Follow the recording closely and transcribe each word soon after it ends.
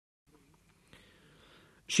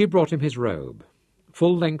She brought him his robe,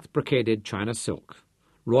 full-length brocaded China silk,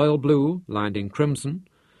 royal blue lined in crimson,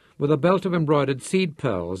 with a belt of embroidered seed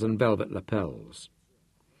pearls and velvet lapels.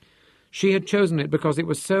 She had chosen it because it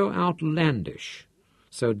was so outlandish,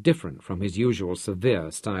 so different from his usual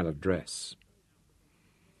severe style of dress.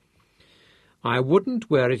 "I wouldn't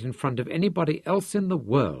wear it in front of anybody else in the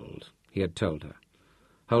world," he had told her,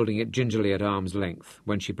 holding it gingerly at arm's length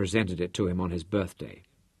when she presented it to him on his birthday.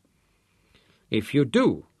 "If you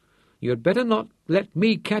do, you'd better not let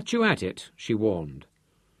me catch you at it," she warned.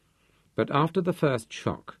 But after the first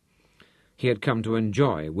shock, he had come to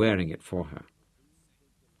enjoy wearing it for her.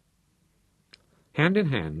 Hand in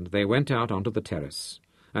hand they went out onto the terrace,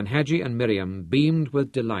 and Hadji and Miriam beamed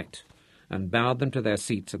with delight and bowed them to their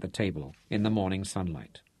seats at the table in the morning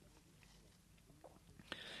sunlight.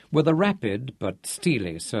 With a rapid but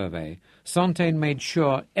steely survey, Santain made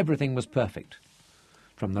sure everything was perfect,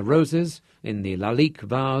 from the roses in the Lalique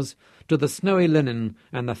vase to the snowy linen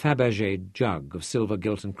and the Fabergé jug of silver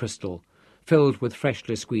gilt and crystal filled with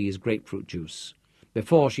freshly squeezed grapefruit juice,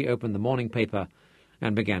 before she opened the morning paper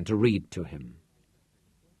and began to read to him.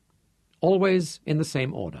 Always in the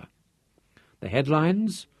same order. The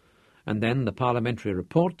headlines, and then the parliamentary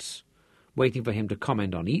reports, waiting for him to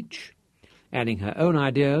comment on each, adding her own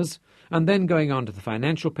ideas, and then going on to the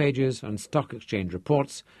financial pages and stock exchange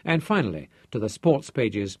reports, and finally to the sports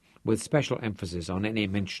pages with special emphasis on any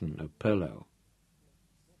mention of polo.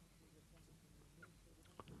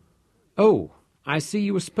 "Oh, I see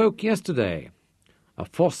you spoke yesterday. A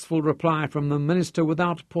forceful reply from the minister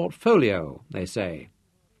without portfolio, they say."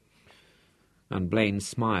 And Blaine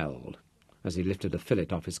smiled as he lifted a fillet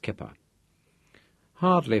off his kipper.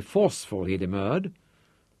 "Hardly forceful," he demurred.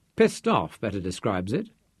 "Pissed off, better describes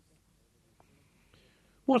it."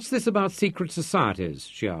 "What's this about secret societies?"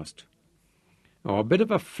 she asked. "Oh, a bit of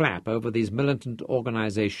a flap over these militant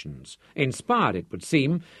organizations, inspired, it would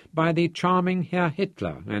seem, by the charming Herr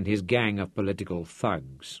Hitler and his gang of political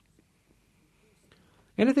thugs."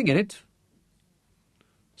 "Anything in it?"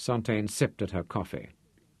 Santain sipped at her coffee.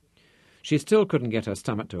 She still couldn't get her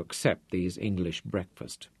stomach to accept these English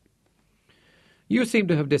breakfast. "You seem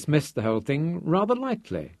to have dismissed the whole thing rather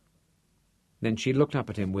lightly." Then she looked up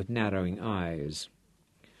at him with narrowing eyes.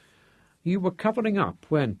 "You were covering up,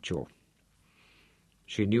 weren't you?"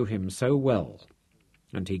 She knew him so well,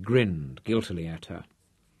 and he grinned guiltily at her.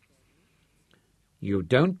 "You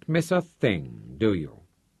don't miss a thing, do you?"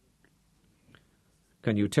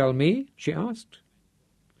 "Can you tell me?" she asked.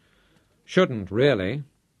 "Shouldn't, really."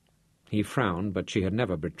 He frowned, but she had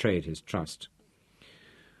never betrayed his trust.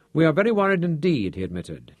 "We are very worried indeed," he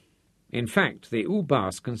admitted. "In fact, the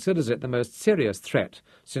U-Boss considers it the most serious threat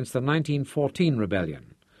since the 1914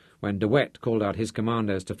 rebellion, when De Wet called out his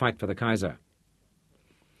commandos to fight for the Kaiser.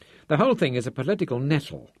 The whole thing is a political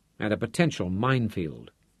nettle and a potential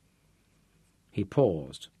minefield." He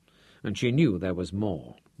paused, and she knew there was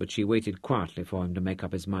more, but she waited quietly for him to make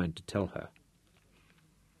up his mind to tell her.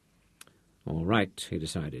 "All right," he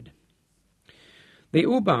decided. "The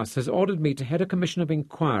U-Boss has ordered me to head a commission of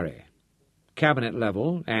inquiry, cabinet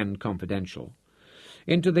level and confidential,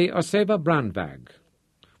 into the Ossewa Brandwag,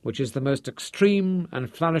 which is the most extreme and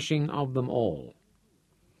flourishing of them all.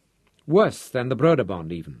 Worse than the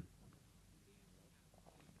Broderbond, even."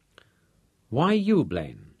 "Why you,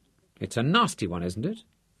 Blaine? It's a nasty one, isn't it?"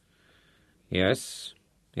 "Yes,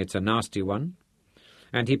 it's a nasty one.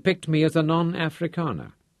 And he picked me as a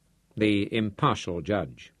non-Afrikaner, the impartial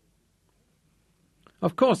judge."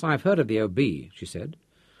 "Of course I've heard of the OB," she said.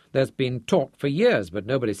 "There's been talk for years, but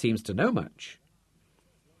nobody seems to know much."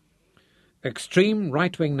 "Extreme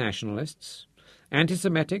right-wing nationalists,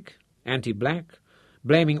 anti-Semitic, anti-black,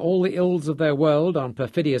 blaming all the ills of their world on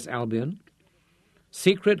perfidious Albion,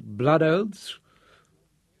 secret blood oaths,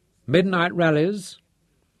 midnight rallies,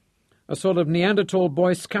 a sort of Neanderthal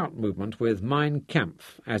Boy Scout movement with Mein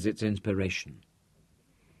Kampf as its inspiration."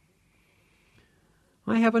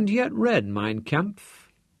 "I haven't yet read Mein Kampf."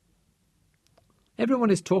 "Everyone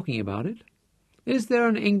is talking about it. Is there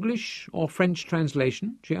an English or French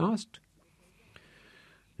translation?" she asked.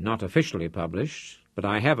 "Not officially published, but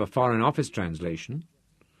I have a Foreign Office translation.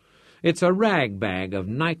 It's a rag-bag of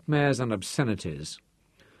nightmares and obscenities,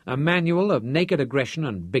 a manual of naked aggression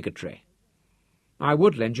and bigotry. I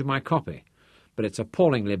would lend you my copy, but it's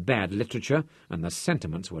appallingly bad literature, and the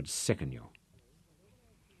sentiments would sicken you."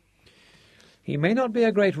 "He may not be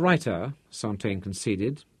a great writer," Santain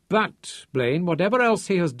conceded, "but, Blaine, whatever else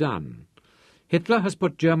he has done, Hitler has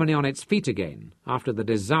put Germany on its feet again after the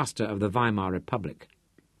disaster of the Weimar Republic.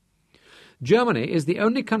 Germany is the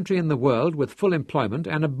only country in the world with full employment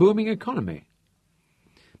and a booming economy.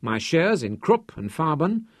 My shares in Krupp and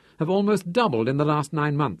Farben have almost doubled in the last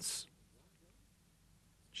 9 months.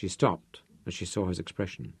 She stopped as she saw his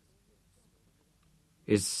expression.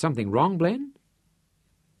 Is something wrong, Blaine?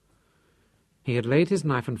 He had laid his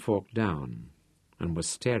knife and fork down and was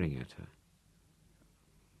staring at her.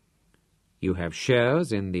 You have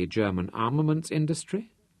shares in the German armaments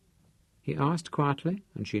industry? He asked quietly,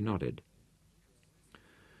 and she nodded.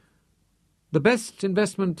 The best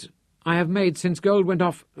investment I have made since gold went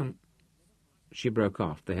off... She broke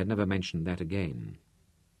off. They had never mentioned that again.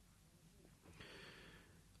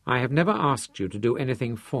 I have never asked you to do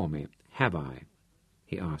anything for me, have I?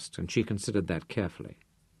 He asked, and she considered that carefully.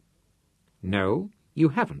 No, you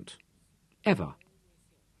haven't. Ever.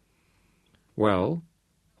 Well,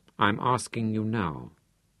 I'm asking you now.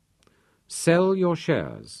 Sell your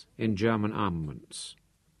shares in German armaments.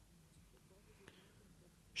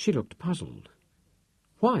 She looked puzzled.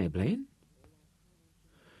 Why, Blaine?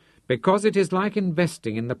 Because it is like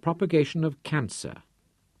investing in the propagation of cancer,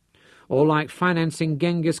 or like financing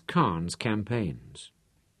Genghis Khan's campaigns.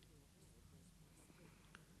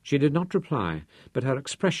 She did not reply, but her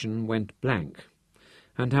expression went blank,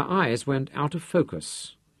 and her eyes went out of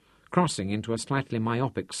focus, crossing into a slightly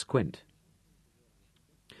myopic squint.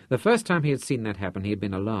 The first time he had seen that happen, he had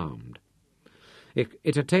been alarmed.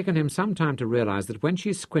 It had taken him some time to realize that when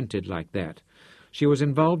she squinted like that, she was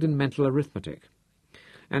involved in mental arithmetic,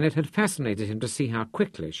 and it had fascinated him to see how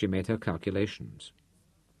quickly she made her calculations.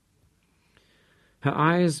 Her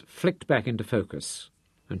eyes flicked back into focus,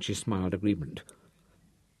 and she smiled agreement.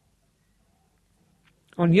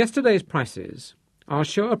 On yesterday's prices, I'll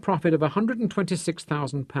show a profit of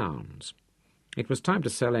 £126,000. It was time to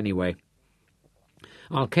sell anyway.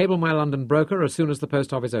 I'll cable my London broker as soon as the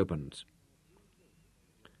post office opens.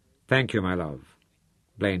 Thank you, my love.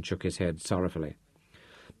 Blaine shook his head sorrowfully.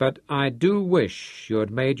 But I do wish you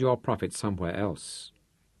had made your profit somewhere else.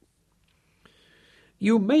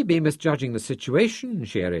 You may be misjudging the situation,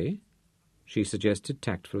 chérie, she suggested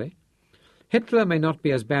tactfully. Hitler may not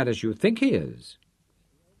be as bad as you think he is.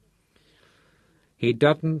 He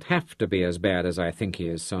doesn't have to be as bad as I think he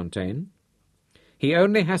is, Sontaine. He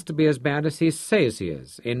only has to be as bad as he says he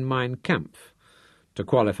is, in Mein Kampf, to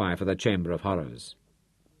qualify for the Chamber of Horrors.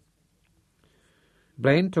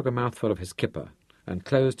 Blaine took a mouthful of his kipper and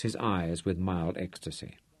closed his eyes with mild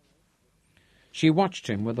ecstasy. She watched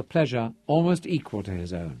him with a pleasure almost equal to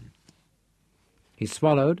his own. He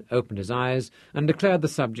swallowed, opened his eyes, and declared the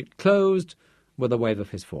subject closed with a wave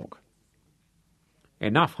of his fork.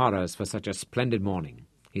 Enough horrors for such a splendid morning,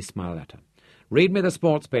 he smiled at her. Read me the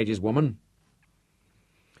sports pages, woman.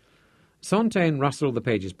 Sontaine rustled the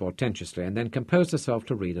pages portentously and then composed herself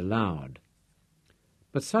to read aloud.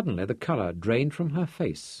 But suddenly the colour drained from her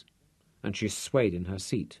face, and she swayed in her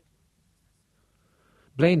seat.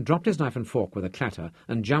 Blaine dropped his knife and fork with a clatter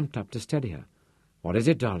and jumped up to steady her. What is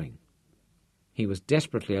it, darling? He was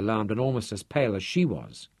desperately alarmed and almost as pale as she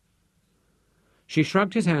was. She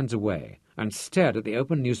shrugged his hands away and stared at the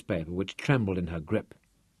open newspaper which trembled in her grip.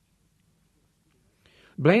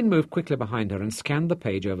 Blaine moved quickly behind her and scanned the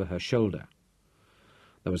page over her shoulder.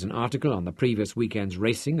 There was an article on the previous weekend's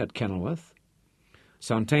racing at Kenilworth.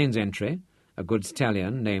 Sontaine's entry, a good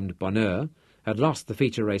stallion named Bonheur, had lost the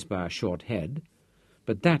feature race by a short head,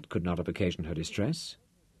 but that could not have occasioned her distress.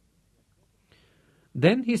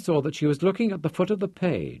 Then he saw that she was looking at the foot of the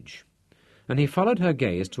page, and he followed her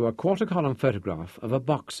gaze to a quarter-column photograph of a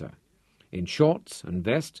boxer, in shorts and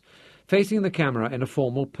vest, facing the camera in a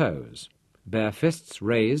formal pose, bare fists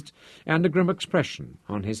raised, and a grim expression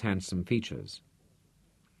on his handsome features.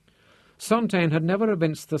 Sontaine had never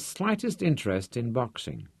evinced the slightest interest in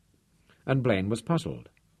boxing, and Blaine was puzzled.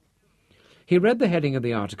 He read the heading of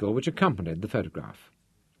the article which accompanied the photograph.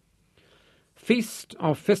 Feast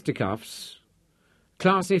of Fisticuffs,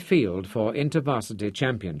 classy field for intervarsity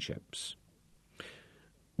championships,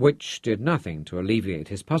 which did nothing to alleviate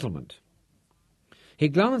his puzzlement. He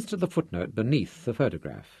glanced at the footnote beneath the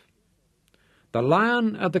photograph. The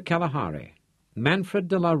Lion of the Kalahari, Manfred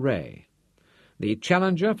de la Rey, the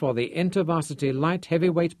challenger for the intervarsity light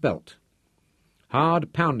heavyweight belt.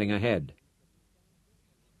 Hard pounding ahead.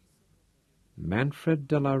 Manfred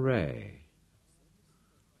de la Rey.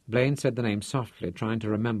 Blaine said the name softly, trying to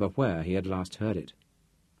remember where he had last heard it.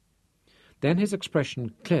 Then his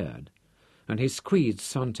expression cleared, and he squeezed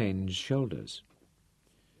Sontaine's shoulders.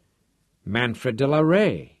 Manfred de la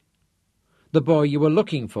Rey, the boy you were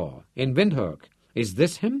looking for, in Windhoek. Is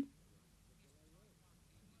this him?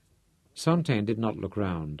 Sontaine did not look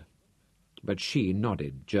round, but she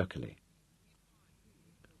nodded jerkily.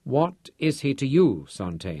 What is he to you,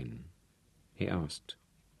 Sontaine? He asked.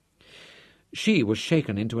 She was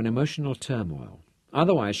shaken into an emotional turmoil.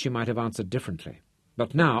 Otherwise she might have answered differently.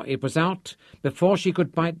 But now it was out before she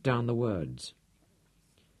could bite down the words.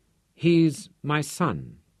 "He's my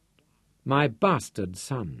son. My bastard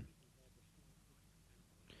son."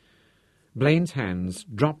 Blaine's hands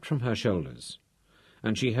dropped from her shoulders,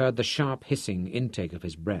 and she heard the sharp hissing intake of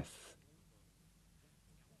his breath.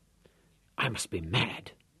 "I must be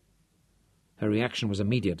mad." Her reaction was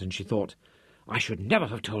immediate, and she thought, "I should never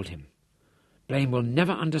have told him. Blaine will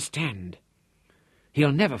never understand.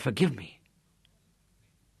 He'll never forgive me."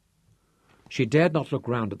 She dared not look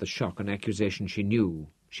round at the shock and accusation she knew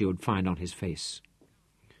she would find on his face.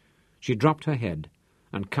 She dropped her head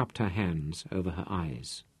and cupped her hands over her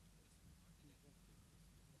eyes.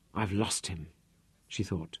 "I've lost him," she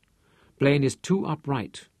thought. "Blaine is too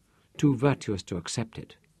upright, too virtuous to accept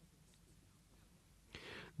it."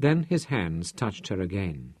 Then his hands touched her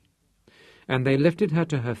again, and they lifted her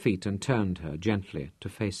to her feet and turned her gently to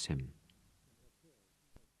face him.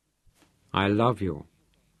 "I love you,"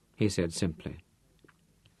 he said simply.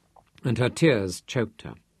 And her tears choked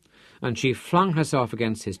her, and she flung herself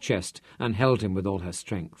against his chest and held him with all her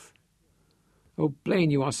strength. "Oh,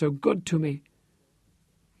 Blaine, you are so good to me."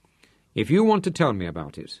 "If you want to tell me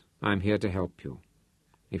about it, I'm here to help you.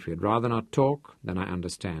 If you'd rather not talk, then I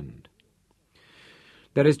understand.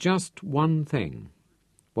 There is just one thing.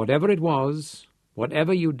 Whatever it was,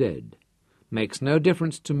 whatever you did, makes no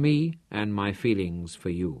difference to me and my feelings for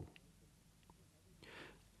you."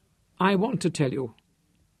 "I want to tell you."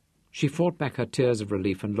 She fought back her tears of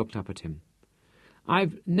relief and looked up at him.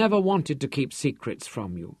 "I've never wanted to keep secrets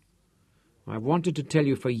from you. I've wanted to tell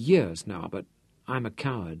you for years now, but I'm a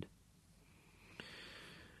coward."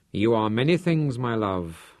 "You are many things, my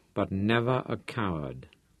love, but never a coward."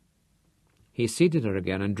 He seated her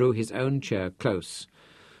again and drew his own chair close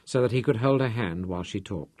so that he could hold her hand while she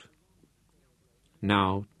talked.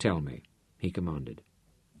 "Now tell me," he commanded.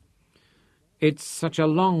 "It's such a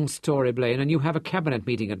long story, Blaine, and you have a cabinet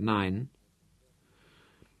meeting at 9.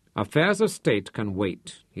 "Affairs of state can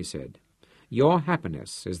wait," he said. "Your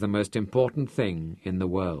happiness is the most important thing in the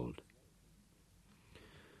world."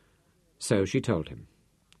 So she told him.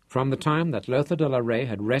 From the time that Lothar de la Rey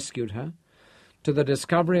had rescued her, to the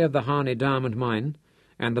discovery of the Harney diamond mine,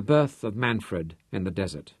 and the birth of Manfred in the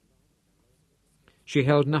desert. She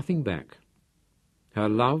held nothing back. Her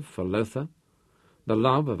love for Lothar, the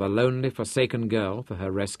love of a lonely, forsaken girl for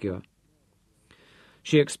her rescuer.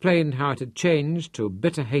 She explained how it had changed to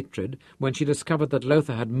bitter hatred when she discovered that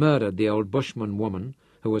Lothar had murdered the old bushman woman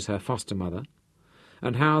who was her foster mother,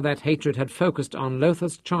 and how that hatred had focused on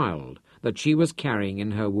Lothar's child that she was carrying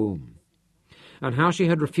in her womb, and how she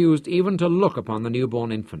had refused even to look upon the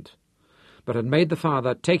newborn infant, but had made the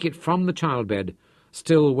father take it from the childbed,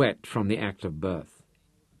 still wet from the act of birth.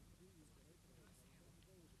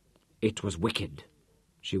 "It was wicked,"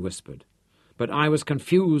 she whispered, "but I was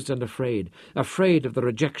confused and afraid of the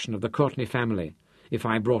rejection of the Courtenay family if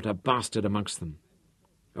I brought a bastard amongst them.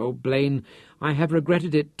 Oh, Blaine, I have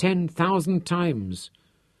regretted it 10,000 times,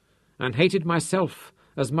 and hated myself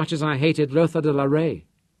as much as I hated Lothar de la Rey."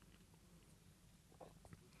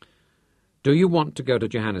 "Do you want to go to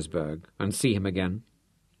Johannesburg and see him again?"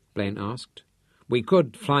 Blaine asked. "We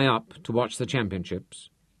could fly up to watch the championships."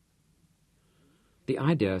 The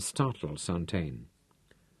idea startled Santain.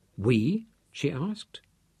 "We?" she asked.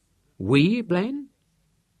 "We, Blaine?"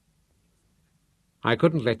 "I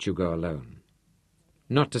couldn't let you go alone.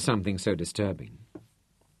 Not to something so disturbing."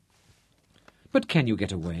 "But can you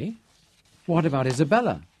get away? What about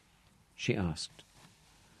Isabella?" she asked.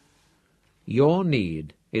 "Your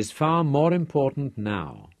need is far more important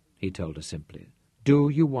now," he told her simply. "Do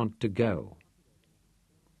you want to go?"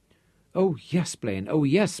 "Oh, yes, Blaine. Oh,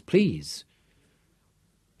 yes, please."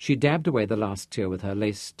 She dabbed away the last tear with her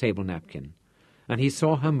lace table napkin, and he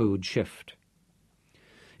saw her mood shift.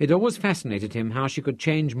 It always fascinated him how she could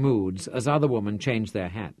change moods as other women changed their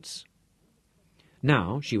hats.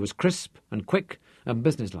 Now she was crisp and quick and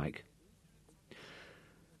businesslike.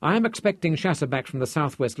 "I am expecting Chasser back from the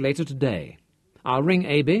southwest later today. I'll ring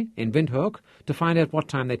Aby in Windhoek to find out what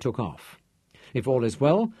time they took off. If all is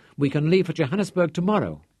well, we can leave for Johannesburg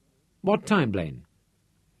tomorrow. What time, Blaine?"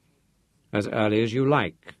 "As early as you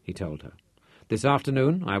like," he told her. "This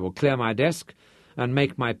afternoon I will clear my desk and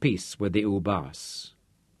make my peace with the Ubas."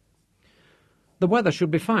 "The weather should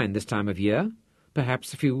be fine this time of year.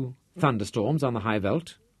 Perhaps a few thunderstorms on the high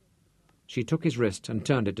veld." She took his wrist and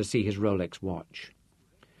turned it to see his Rolex watch.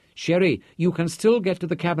 "Sherry, you can still get to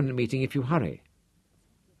the cabinet meeting if you hurry."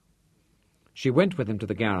 She went with him to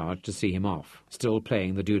the garage to see him off, still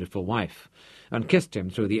playing the dutiful wife, and kissed him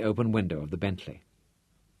through the open window of the Bentley.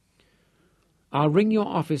 "I'll ring your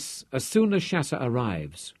office as soon as Chasser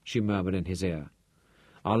arrives," she murmured in his ear.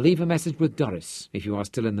 "I'll leave a message with Doris, if you are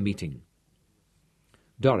still in the meeting."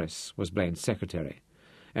 Doris was Blaine's secretary,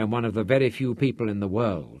 and one of the very few people in the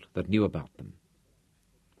world that knew about them.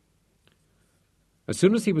 As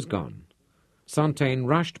soon as he was gone, Sontaine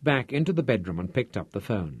rushed back into the bedroom and picked up the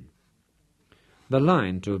phone. The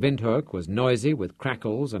line to Windhoek was noisy with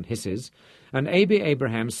crackles and hisses, and A.B.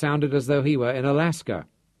 Abraham sounded as though he were in Alaska.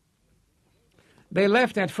 "They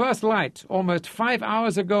left at first light almost 5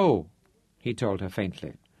 hours ago," he told her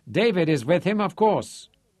faintly. "David is with him, of course."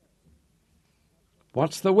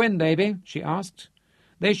 "What's the wind, A.B.?" she asked.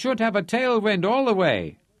 "They should have a tailwind all the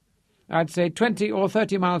way. I'd say 20 or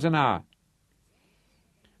 30 miles an hour."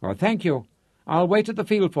 "Oh, thank you. I'll wait at the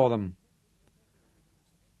field for them."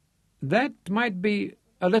 "That might be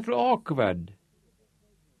a little awkward."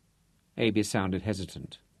 A.B. sounded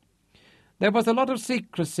hesitant. "There was a lot of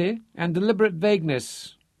secrecy and deliberate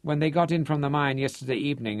vagueness when they got in from the mine yesterday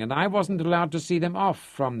evening, and I wasn't allowed to see them off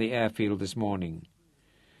from the airfield this morning.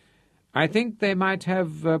 I think they might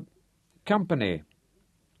have company,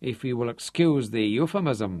 if you will excuse the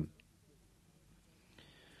euphemism."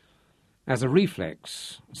 As a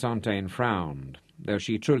reflex, Sontaine frowned, though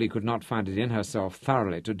she truly could not find it in herself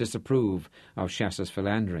thoroughly to disapprove of Chasser's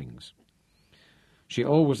philanderings. She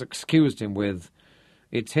always excused him with,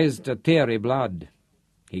 "It's his Tateri blood.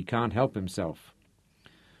 He can't help himself,"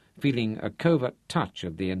 feeling a covert touch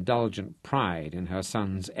of the indulgent pride in her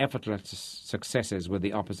son's effortless successes with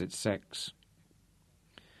the opposite sex.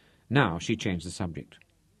 Now she changed the subject.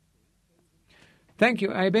 "Thank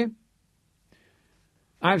you, A.B.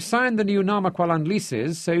 I've signed the new Namaqualand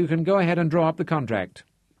leases, so you can go ahead and draw up the contract."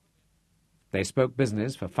 They spoke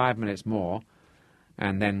business for 5 minutes more,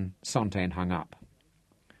 and then Sontaine hung up.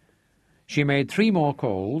 She made 3 more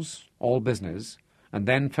calls, all business, and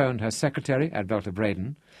then phoned her secretary at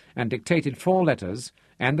Veltevreden and dictated 4 letters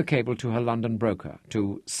and the cable to her London broker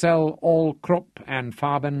to sell all Krupp and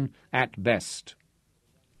Farben at best.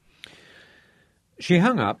 She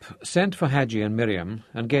hung up, sent for Hadji and Miriam,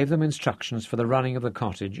 and gave them instructions for the running of the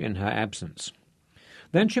cottage in her absence.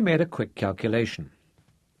 Then she made a quick calculation.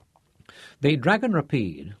 The Dragon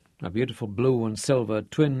Rapide, a beautiful blue and silver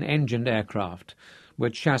twin-engined aircraft,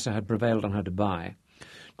 which Chasser had prevailed on her to buy,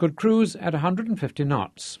 could cruise at 150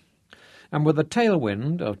 knots, and with a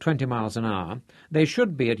tailwind of 20 miles an hour, they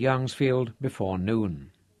should be at Youngsfield before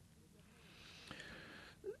noon.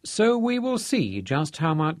 So we will see just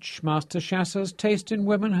how much Master Chasser's taste in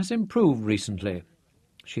women has improved recently,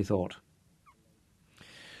 she thought.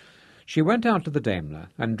 She went out to the Daimler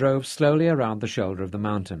and drove slowly around the shoulder of the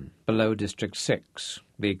mountain, below District 6,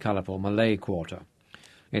 the colourful Malay quarter,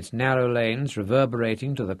 its narrow lanes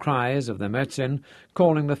reverberating to the cries of the muezzin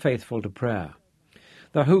calling the faithful to prayer,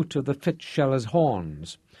 the hoot of the Fitzschellers'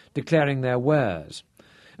 horns declaring their wares,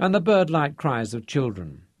 and the bird-like cries of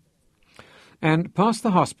children, and past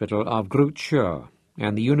the hospital of Groot Schuur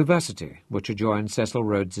and the university which adjoined Cecil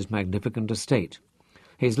Rhodes's magnificent estate,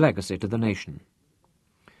 his legacy to the nation.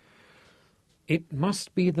 It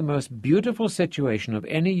must be the most beautiful situation of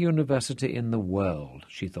any university in the world,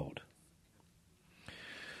 she thought.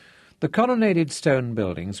 The colonnaded stone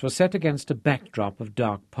buildings were set against a backdrop of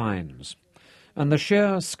dark pines, and the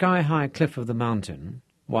sheer sky-high cliff of the mountain,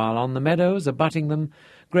 while on the meadows abutting them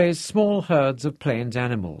grazed small herds of plains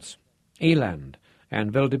animals, eland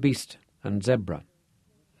and wildebeest and zebra.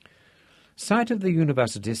 Sight of the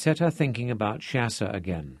university set her thinking about Chasser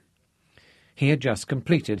again. He had just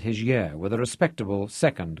completed his year with a respectable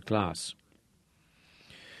 2nd class.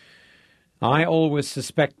 "I always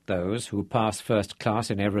suspect those who pass 1st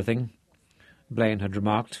class in everything," Blaine had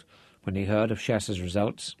remarked when he heard of Chasser's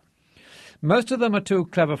results. "Most of them are too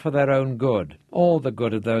clever for their own good, or the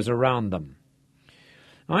good of those around them.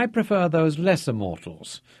 I prefer those lesser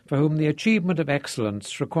mortals, for whom the achievement of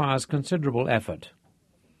excellence requires considerable effort."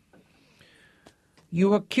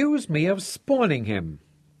 "You accuse me of spoiling him,"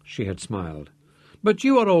 she had smiled. "But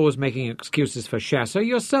you are always making excuses for Chasser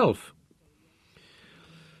yourself."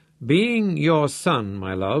 "Being your son,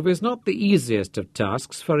 my love, is not the easiest of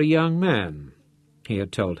tasks for a young man," he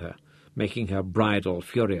had told her, making her bridle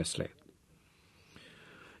furiously.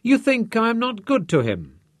 "You think I am not good to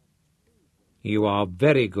him?" "You are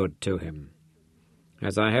very good to him.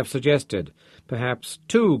 As I have suggested, perhaps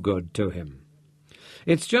too good to him.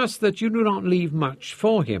 It's just that you do not leave much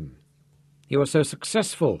for him. You are so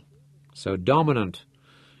successful, so dominant.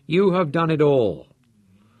 You have done it all.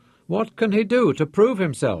 What can he do to prove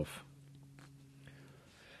himself?"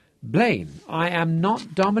 "Blaine, I am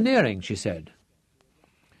not domineering," she said.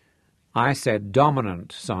 "I said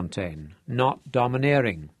dominant, Sontaine, not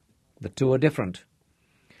domineering. The two are different.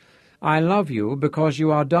 I love you because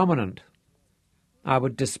you are dominant. I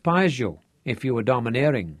would despise you if you were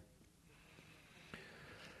domineering.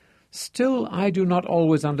 Still, I do not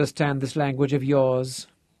always understand this language of yours.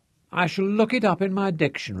 I shall look it up in my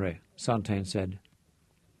dictionary, Sontaine said.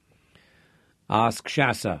 Ask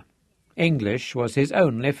Chasser. English was his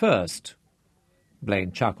only first.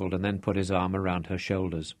 Blaine chuckled and then put his arm around her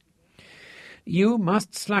shoulders. You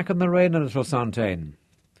must slacken the rein a little, Sontaine.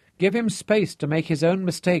 Give him space to make his own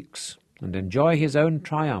mistakes and enjoy his own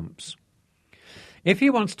triumphs. If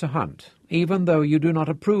he wants to hunt, even though you do not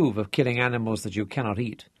approve of killing animals that you cannot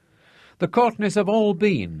eat, the Courtenays have all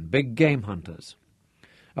been big game hunters.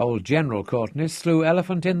 Old General Courtenay slew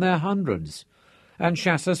elephant in their hundreds, and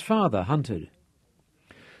Chasser's father hunted.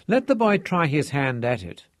 Let the boy try his hand at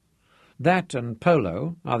it. That and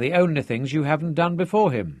polo are the only things you haven't done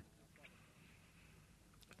before him.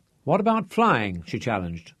 What about flying? She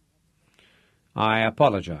challenged. I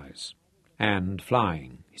apologize. And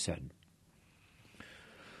flying, he said.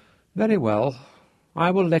 Very well.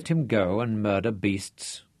 I will let him go and murder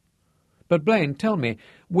beasts. But Blaine, tell me,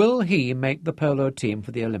 will he make the polo team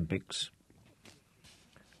for the Olympics?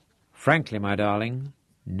 Frankly, my darling,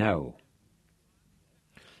 no.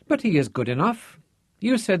 But he is good enough.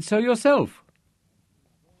 You said so yourself.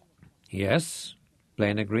 Yes,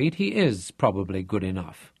 Blaine agreed, he is probably good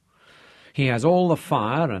enough. He has all the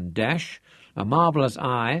fire and dash, a marvellous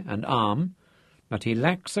eye and arm, but he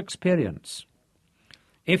lacks experience.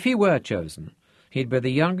 If he were chosen, he'd be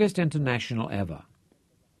the youngest international ever.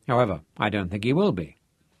 However, I don't think he will be.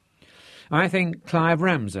 I think Clive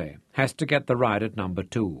Ramsay has to get the ride at number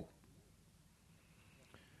 2.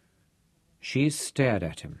 She stared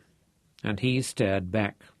at him, and he stared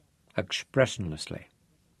back, expressionlessly.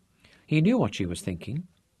 He knew what she was thinking.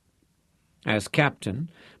 As captain,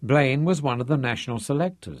 Blaine was one of the national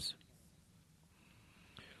selectors.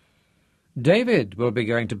 David will be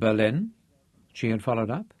going to Berlin, she had followed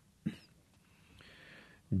up.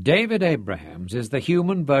 David Abrahams is the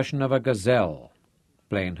human version of a gazelle,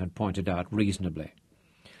 Blaine had pointed out reasonably.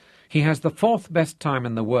 He has the 4th best time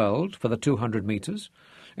in the world for the 200 metres,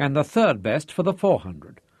 and the 3rd best for the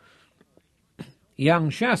 400. Young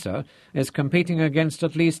Chasser is competing against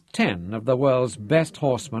at least 10 of the world's best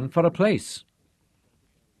horsemen for a place.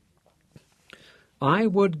 I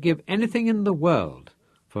would give anything in the world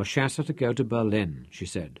for Chasser to go to Berlin, she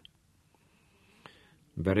said.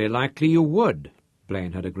 Very likely you would,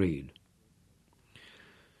 Blaine had agreed.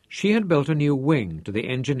 She had built a new wing to the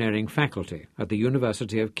engineering faculty at the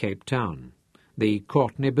University of Cape Town, the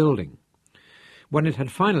Courtenay Building, when it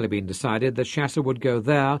had finally been decided that Chasser would go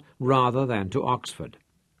there rather than to Oxford.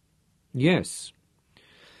 Yes,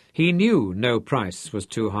 he knew no price was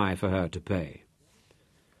too high for her to pay.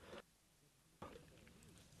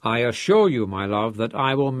 I assure you, my love, that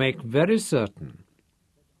I will make very certain.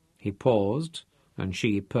 He paused, and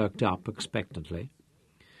she perked up expectantly.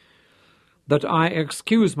 That I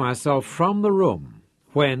excuse myself from the room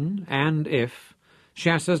when and if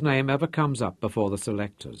Chasser's name ever comes up before the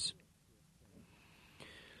selectors.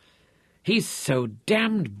 He's so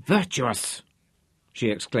damned virtuous, she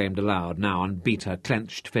exclaimed aloud now, and beat her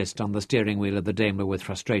clenched fist on the steering wheel of the Daimler with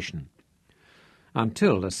frustration,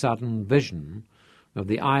 until a sudden vision of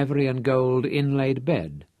the ivory and gold inlaid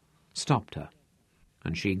bed stopped her,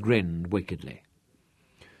 and she grinned wickedly.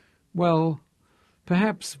 Well,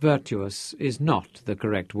 perhaps virtuous is not the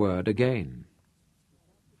correct word again.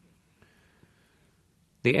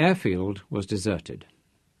 The airfield was deserted.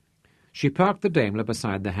 She parked the Daimler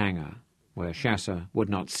beside the hangar, where Chasser would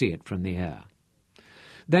not see it from the air.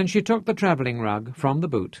 Then she took the travelling rug from the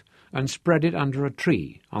boot and spread it under a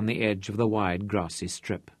tree on the edge of the wide grassy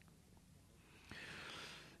strip.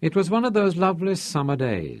 It was one of those lovely summer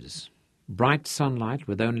days, bright sunlight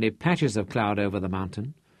with only patches of cloud over the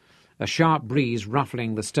mountain, a sharp breeze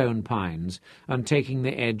ruffling the stone pines and taking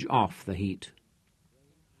the edge off the heat.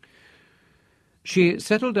 She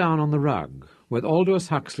settled down on the rug with Aldous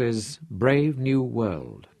Huxley's Brave New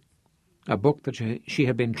World, a book that she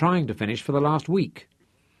had been trying to finish for the last week,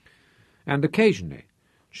 and occasionally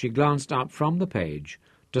she glanced up from the page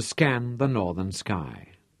to scan the northern sky.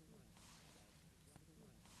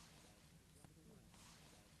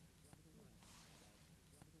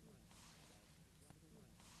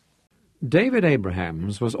 David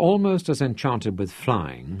Abrahams was almost as enchanted with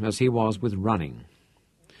flying as he was with running.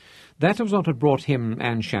 That was what had brought him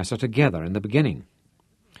and Chasser together in the beginning.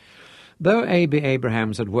 Though A.B.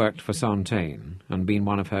 Abrahams had worked for Sontaine and been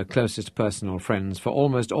one of her closest personal friends for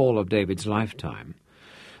almost all of David's lifetime,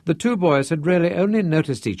 the two boys had really only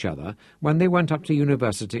noticed each other when they went up to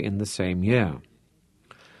university in the same year.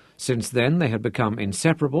 Since then they had become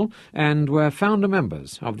inseparable and were founder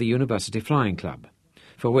members of the University Flying Club,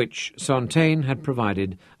 for which Sontaine had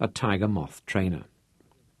provided a tiger moth trainer.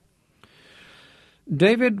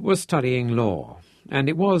 David was studying law, and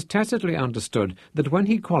it was tacitly understood that when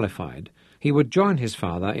he qualified, he would join his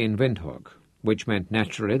father in Windhoek, which meant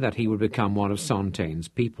naturally that he would become one of Sontaine's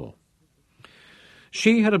people.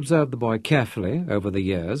 She had observed the boy carefully over the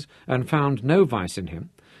years and found no vice in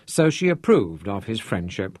him, so she approved of his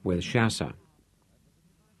friendship with Chasser.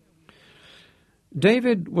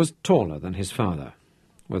 David was taller than his father,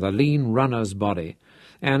 with a lean runner's body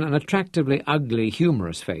and an attractively ugly,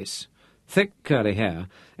 humorous face, thick curly hair,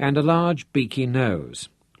 and a large beaky nose,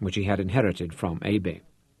 which he had inherited from Abbe.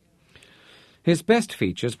 His best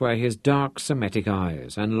features were his dark Semitic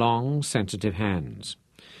eyes and long, sensitive hands,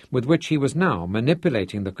 with which he was now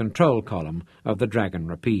manipulating the control column of the Dragon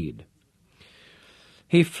Rapide.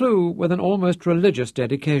 He flew with an almost religious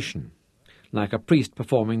dedication, like a priest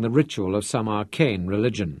performing the ritual of some arcane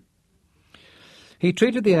religion. He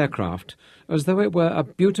treated the aircraft as though it were a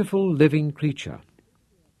beautiful living creature,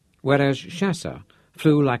 whereas Chasser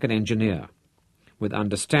flew like an engineer, with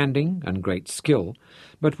understanding and great skill,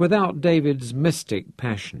 but without David's mystic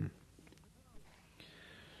passion.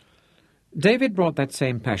 David brought that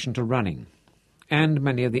same passion to running, and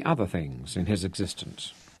many of the other things in his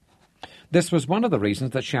existence. This was one of the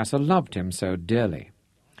reasons that Chasser loved him so dearly.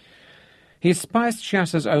 He spiced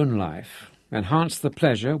Chasser's own life, enhanced the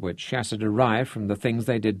pleasure which Chasser derived from the things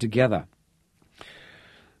they did together.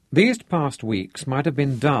 These past weeks might have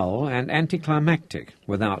been dull and anticlimactic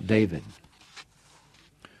without David.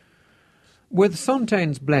 With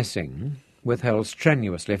Sontaine's blessing, withheld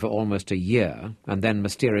strenuously for almost a year, and then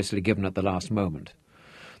mysteriously given at the last moment,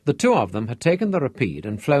 the two of them had taken the Rapide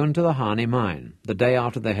and flown to the Harney mine the day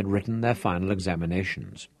after they had written their final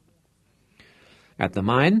examinations. At the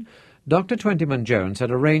mine, Dr. Twentyman-Jones had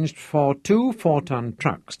arranged for 2 4-ton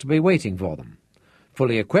trucks to be waiting for them,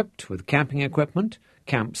 fully equipped with camping equipment,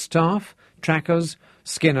 camp staff, trackers,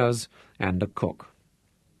 skinners, and a cook.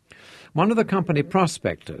 One of the company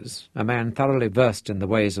prospectors, a man thoroughly versed in the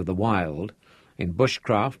ways of the wild, in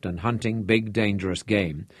bushcraft and hunting big, dangerous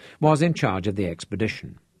game, was in charge of the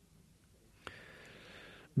expedition.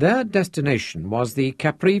 Their destination was the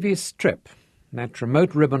Caprivi Strip, that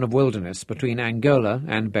remote ribbon of wilderness between Angola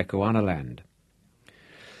and Bechuanaland.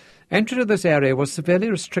 Entry to this area was severely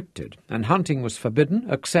restricted, and hunting was forbidden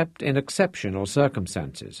except in exceptional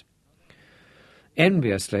circumstances.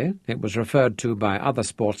 Enviously, it was referred to by other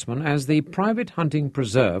sportsmen as the private hunting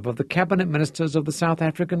preserve of the cabinet ministers of the South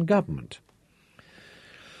African government.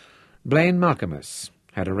 Blaine Malcolmus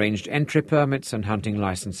had arranged entry permits and hunting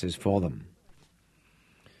licenses for them.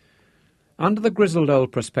 Under the grizzled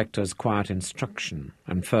old prospector's quiet instruction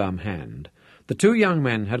and firm hand, the two young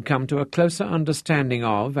men had come to a closer understanding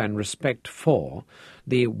of and respect for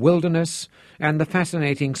the wilderness and the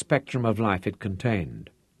fascinating spectrum of life it contained.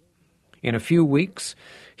 In a few weeks,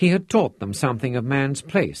 he had taught them something of man's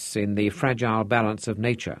place in the fragile balance of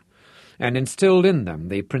nature, and instilled in them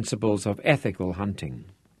the principles of ethical hunting.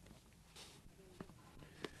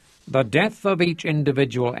 The death of each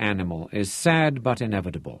individual animal is sad but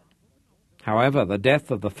inevitable. However, the death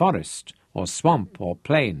of the forest, or swamp, or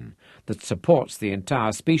plain that supports the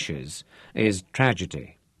entire species is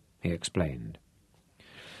tragedy, he explained.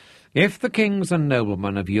 If the kings and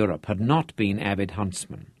noblemen of Europe had not been avid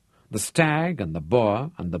huntsmen, the stag and the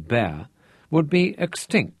boar and the bear would be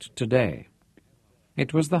extinct today.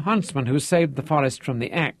 It was the huntsman who saved the forest from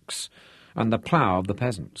the axe and the plough of the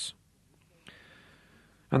peasants.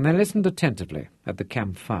 And they listened attentively at the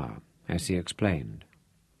campfire as he explained.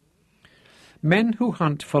 Men who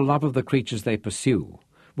hunt for love of the creatures they pursue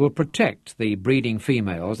will protect the breeding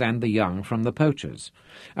females and the young from the poachers,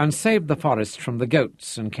 and save the forest from the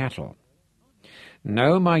goats and cattle.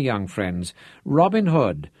 No, my young friends, Robin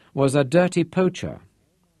Hood was a dirty poacher.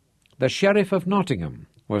 The Sheriff of Nottingham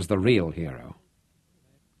was the real hero.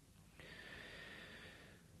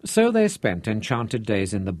 So they spent enchanted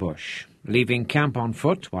days in the bush, leaving camp on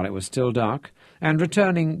foot while it was still dark, and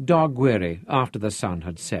returning dog-weary after the sun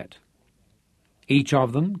had set. Each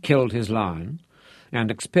of them killed his lion, and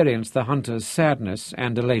experienced the hunter's sadness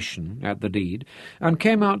and elation at the deed, and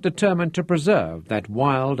came out determined to preserve that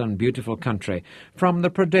wild and beautiful country from the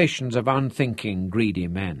predations of unthinking, greedy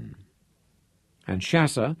men. And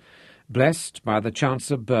Chasser, blessed by the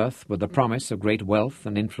chance of birth with the promise of great wealth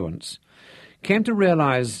and influence, came to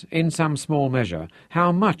realize, in some small measure,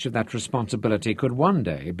 how much of that responsibility could one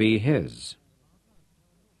day be his.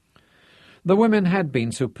 The women had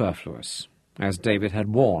been superfluous, as David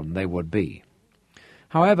had warned they would be.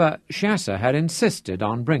 However, Shasser had insisted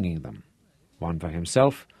on bringing them, one for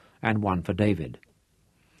himself and one for David.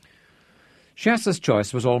 Shasser's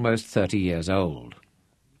choice was almost 30 years old.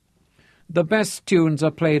 "The best tunes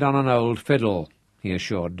are played on an old fiddle," he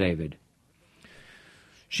assured David.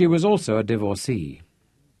 She was also a divorcee.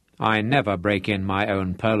 "I never break in my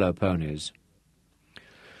own polo ponies."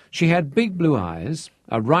 She had big blue eyes,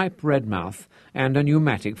 a ripe red mouth, and a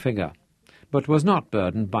pneumatic figure, but was not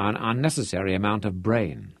burdened by an unnecessary amount of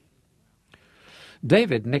brain.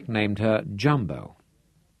 David nicknamed her Jumbo.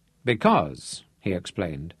 "Because," he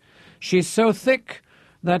explained, "she's so thick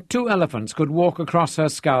that 2 elephants could walk across her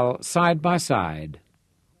skull side by side."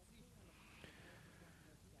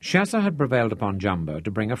 Shasser had prevailed upon Jumbo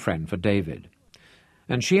to bring a friend for David,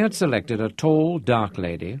 and she had selected a tall, dark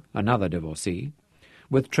lady, another divorcee,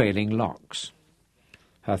 with trailing locks.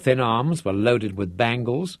 Her thin arms were loaded with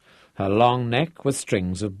bangles, her long neck with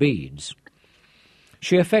strings of beads.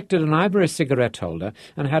 She affected an ivory cigarette holder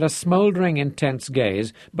and had a smouldering, intense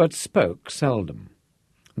gaze, but spoke seldom.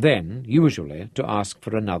 Then, usually, to ask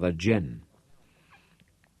for another gin.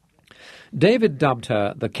 David dubbed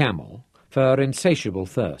her the Camel for her insatiable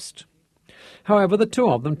thirst. However, the two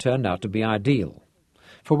of them turned out to be ideal,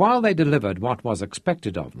 for while they delivered what was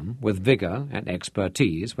expected of them with vigour and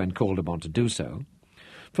expertise when called upon to do so,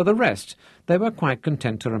 for the rest they were quite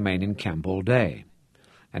content to remain in camp all day,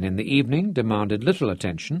 and in the evening demanded little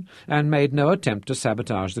attention and made no attempt to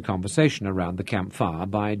sabotage the conversation around the campfire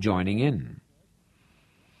by joining in.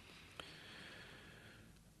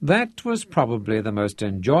 That was probably the most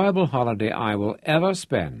enjoyable holiday I will ever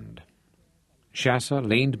spend. Shasser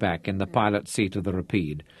leaned back in the pilot's seat of the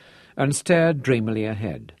Rapide and stared dreamily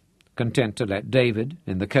ahead, content to let David,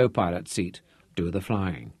 in the co-pilot's seat, do the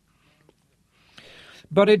flying.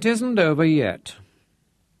 But it isn't over yet.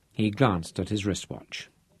 He glanced at his wristwatch.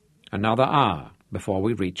 Another hour before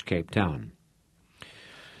we reach Cape Town.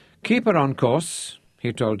 "Keep her on course,"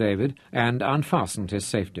 he told David, and unfastened his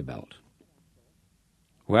safety belt.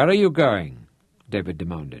 "Where are you going?" David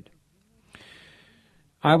demanded.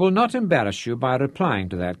 "I will not embarrass you by replying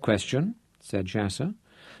to that question," said Shasser,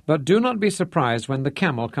 "but do not be surprised when the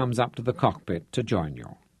Camel comes up to the cockpit to join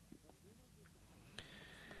you."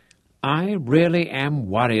 "I really am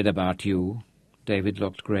worried about you." David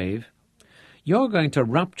looked grave. "You're going to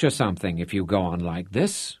rupture something if you go on like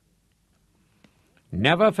this."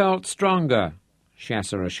 "Never felt stronger,"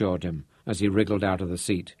 Shasser assured him as he wriggled out of the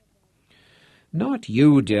seat. "Not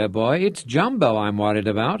you, dear boy. It's Jumbo I'm worried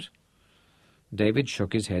about." David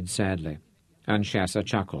shook his head sadly, and Shasser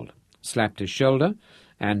chuckled, slapped his shoulder,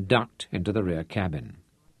 and ducked into the rear cabin.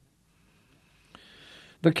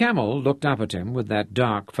 The Camel looked up at him with that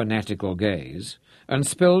dark, fanatical gaze, and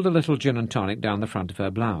spilled a little gin and tonic down the front of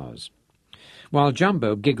her blouse, while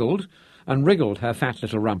Jumbo giggled and wriggled her fat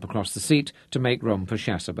little rump across the seat to make room for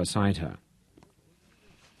Shasser beside her.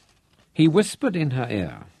 He whispered in her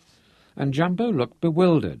ear, and Jumbo looked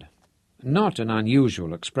bewildered, not an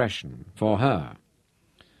unusual expression for her.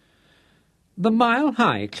 "The Mile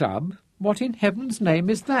High Club? What in heaven's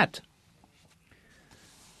name is that?"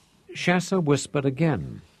 Shasser whispered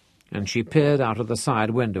again, and she peered out of the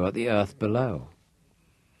side window at the earth below.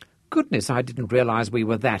 "Goodness, I didn't realize we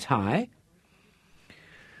were that high."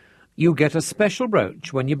 "You get a special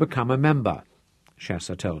brooch when you become a member,"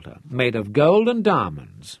 Shasser told her, "made of gold and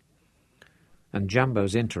diamonds." And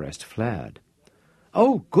Jumbo's interest flared.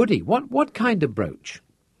 "Oh, goody, what kind of brooch?"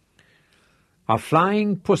 "A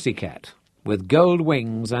flying pussycat with gold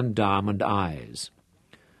wings and diamond eyes."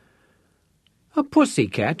 "A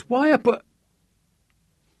pussycat? Why a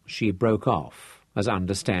She broke off as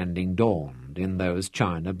understanding dawned in those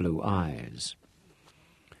china blue eyes.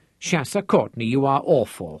 "Shasser Courtney, you are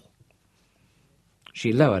awful."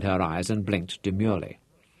 She lowered her eyes and blinked demurely,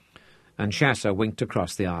 and Shasser winked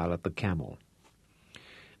across the aisle at the Camel.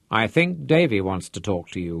 "I think Davy wants to talk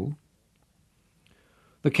to you."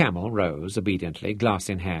 The Camel rose obediently, glass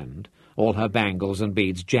in hand, all her bangles and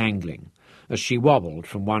beads jangling, as she wobbled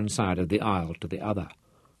from one side of the aisle to the other.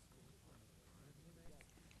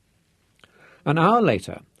 An hour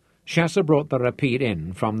later, Shasser brought the Rapide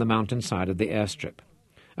in from the mountainside of the airstrip,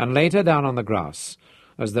 and laid her down on the grass,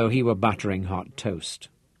 as though he were buttering hot toast.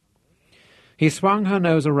 He swung her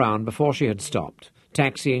nose around before she had stopped,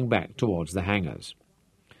 taxiing back towards the hangars.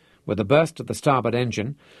 With a burst of the starboard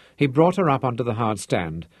engine, he brought her up onto the hard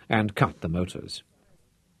stand and cut the motors.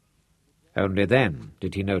 Only then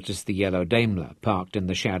did he notice the yellow Daimler parked in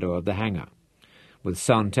the shadow of the hangar, with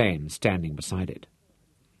Sartain standing beside it.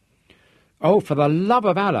 "Oh, for the love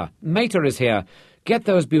of Allah! Mater is here! Get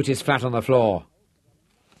those beauties flat on the floor!"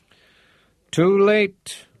 "Too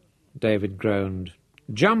late," David groaned.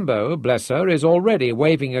 Jumbo, bless her, is already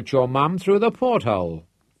waving at your mum through the porthole."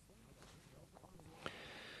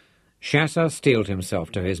 Chasser steeled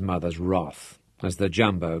himself to his mother's wrath as the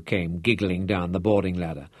Jumbo came giggling down the boarding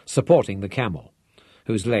ladder, supporting the camel,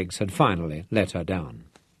 whose legs had finally let her down.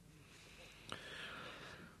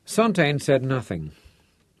 Sontaine said nothing,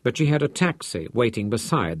 but she had a taxi waiting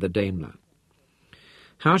beside the Daimler.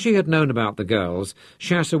 How she had known about the girls,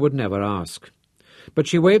 Chasser would never ask, but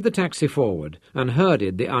she waved the taxi forward and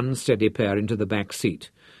herded the unsteady pair into the back seat,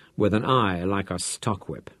 with an eye like a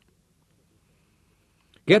stockwhip.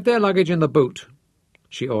 "Get their luggage in the boot,"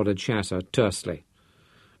 she ordered Chasser tersely,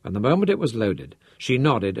 and the moment it was loaded, she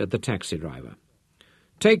nodded at the taxi driver.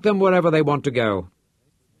 "Take them wherever they want to go."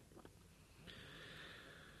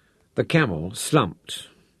 The camel slumped,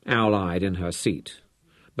 owl-eyed in her seat,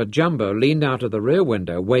 but Jumbo leaned out of the rear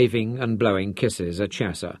window, waving and blowing kisses at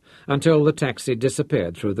Chasser, until the taxi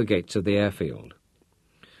disappeared through the gates of the airfield.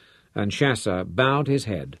 And Chasser bowed his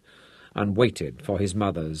head and waited for his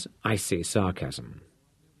mother's icy sarcasm.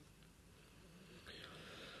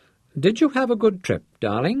 "Did you have a good trip,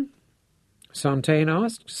 darling?" Sontaine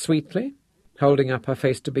asked, sweetly, holding up her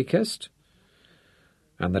face to be kissed.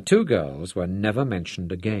 And the two girls were never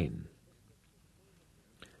mentioned again.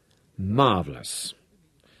 Marvellous.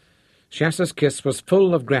 Chasser's kiss was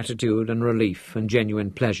full of gratitude and relief and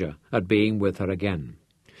genuine pleasure at being with her again,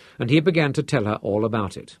 and he began to tell her all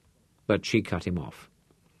about it, but she cut him off.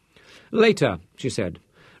 "Later," she said.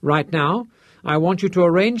 "Right now, I want you to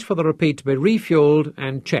arrange for the repeat to be refuelled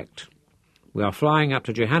and checked. We are flying up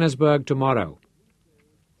to Johannesburg tomorrow."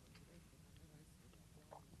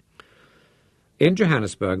 In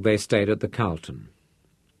Johannesburg they stayed at the Carlton.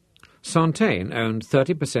 Sontaine owned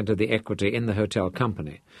 30% of the equity in the hotel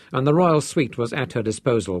company, and the royal suite was at her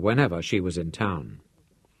disposal whenever she was in town.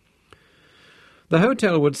 The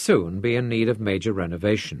hotel would soon be in need of major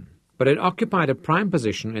renovation, but it occupied a prime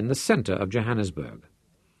position in the centre of Johannesburg.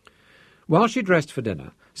 While she dressed for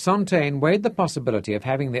dinner, Sontaine weighed the possibility of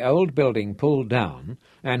having the old building pulled down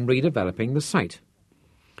and redeveloping the site.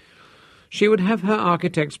 She would have her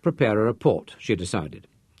architects prepare a report, she decided,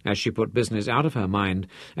 as she put business out of her mind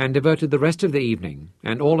and devoted the rest of the evening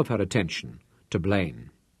and all of her attention to Blaine.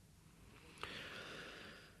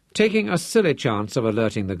 Taking a silly chance of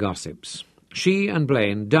alerting the gossips, she and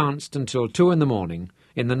Blaine danced until 2 a.m.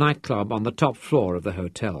 in the nightclub on the top floor of the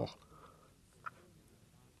hotel.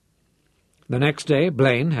 The next day,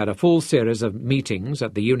 Blaine had a full series of meetings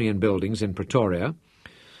at the Union Buildings in Pretoria,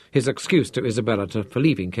 his excuse to Isabella for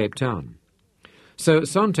leaving Cape Town, so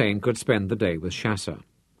Sontaine could spend the day with Chasser.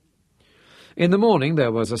 In the morning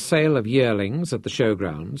there was a sale of yearlings at the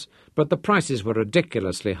showgrounds, but the prices were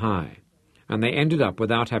ridiculously high, and they ended up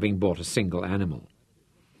without having bought a single animal.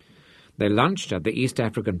 They lunched at the East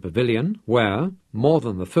African Pavilion, where, more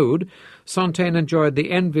than the food, Sontaine enjoyed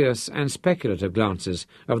the envious and speculative glances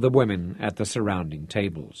of the women at the surrounding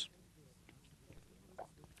tables.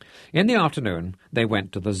 In the afternoon they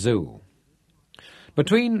went to the zoo.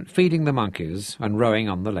 Between feeding the monkeys and rowing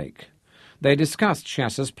on the lake, they discussed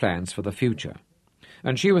Chasser's plans for the future,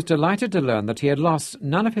 and she was delighted to learn that he had lost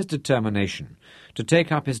none of his determination to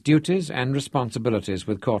take up his duties and responsibilities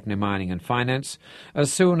with Courtenay Mining and Finance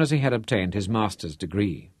as soon as he had obtained his master's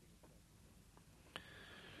degree.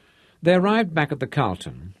 They arrived back at the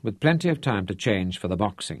Carlton with plenty of time to change for the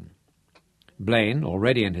boxing. Blaine,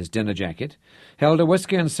 already in his dinner jacket, held a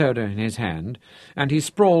whisky and soda in his hand, and he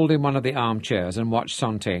sprawled in one of the armchairs and watched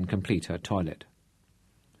Sontaine complete her toilet.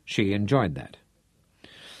 She enjoyed that.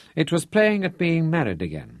 It was playing at being married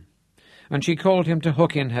again, and she called him to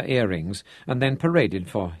hook in her earrings and then paraded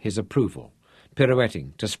for his approval,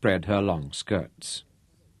 pirouetting to spread her long skirts.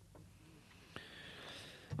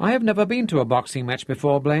 "I have never been to a boxing match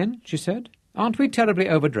before, Blaine," she said. "Aren't we terribly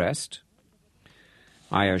overdressed?"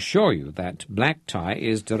 "I assure you that black tie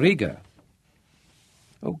is de rigueur."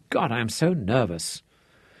 "Oh, God, I am so nervous.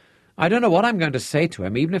 I don't know what I'm going to say to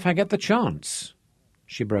him, even if I get the chance."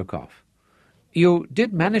 She broke off. "You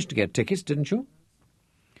did manage to get tickets, didn't you?"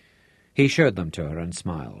 He showed them to her and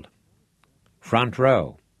smiled. "Front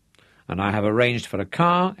row, and I have arranged for a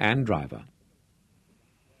car and driver."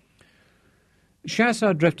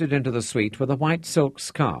 Chasser drifted into the suite with a white silk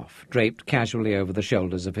scarf draped casually over the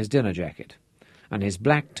shoulders of his dinner jacket, and his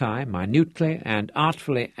black tie minutely and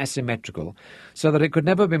artfully asymmetrical so that it could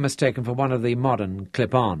never be mistaken for one of the modern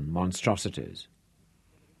clip-on monstrosities.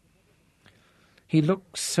 He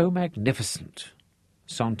looked so magnificent.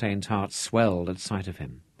 Sontaine's heart swelled at sight of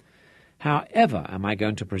him. How ever am I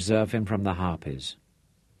going to preserve him from the harpies?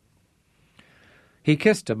 He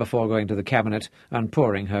kissed her before going to the cabinet and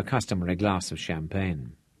pouring her customary glass of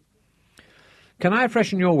champagne. "Can I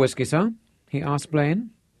freshen your whisky, sir?" he asked Blaine.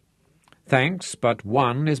 "Thanks, but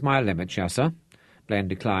one is my limit, Chasser," Blaine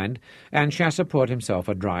declined, and Chasser poured himself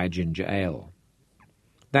a dry ginger ale.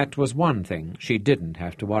 That was one thing she didn't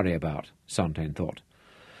have to worry about, Sontaine thought.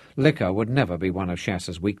 Liquor would never be one of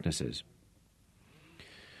Chasser's weaknesses.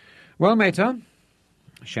 "Well, mater,"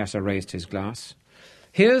 Chasser raised his glass,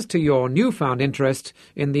 "here's to your newfound interest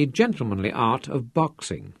in the gentlemanly art of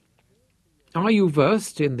boxing. Are you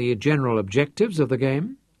versed in the general objectives of the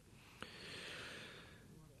game?"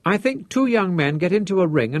 "I think two young men get into a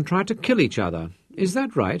ring and try to kill each other. Is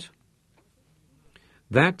that right?"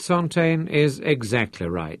 "That, Sontaine, is exactly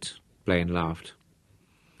right," Blaine laughed.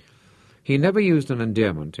 He never used an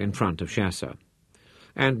endearment in front of Chasser,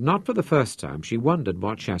 and not for the first time she wondered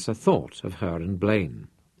what Chasser thought of her and Blaine.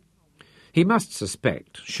 He must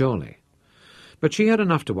suspect, surely, but she had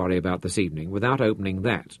enough to worry about this evening without opening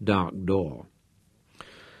that dark door.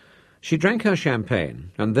 She drank her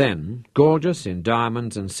champagne, and then, gorgeous in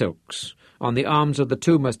diamonds and silks, on the arms of the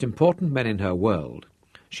two most important men in her world,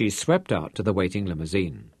 she swept out to the waiting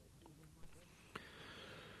limousine.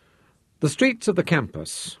 The streets of the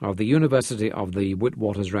campus of the University of the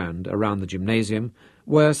Witwatersrand around the gymnasium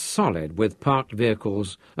were solid with parked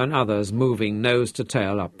vehicles and others moving nose to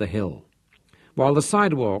tail up the hill, while the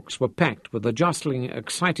sidewalks were packed with a jostling,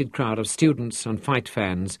 excited crowd of students and fight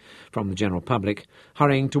fans from the general public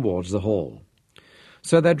hurrying towards the hall.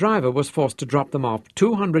 So their driver was forced to drop them off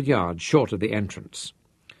 200 yards short of the entrance,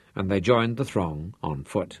 and they joined the throng on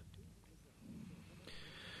foot.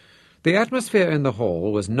 The atmosphere in the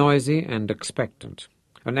hall was noisy and expectant,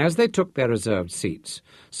 and as they took their reserved seats,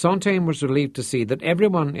 Sontaine was relieved to see that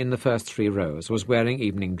everyone in the first 3 rows was wearing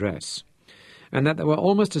evening dress, and that there were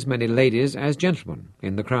almost as many ladies as gentlemen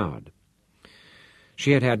in the crowd.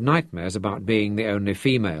 She had had nightmares about being the only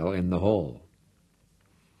female in the hall.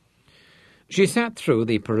 She sat through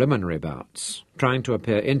the preliminary bouts, trying to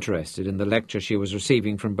appear interested in the lecture she was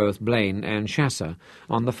receiving from both Blaine and Chasser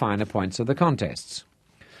on the finer points of the contests.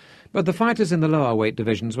 But the fighters in the lower weight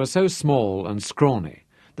divisions were so small and scrawny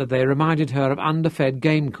that they reminded her of underfed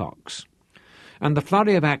gamecocks, and the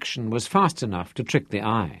flurry of action was fast enough to trick the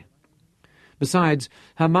eye. Besides,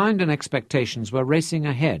 her mind and expectations were racing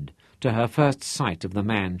ahead to her first sight of the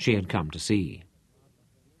man she had come to see.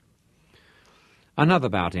 Another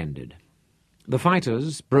bout ended. The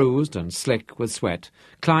fighters, bruised and slick with sweat,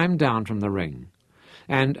 climbed down from the ring,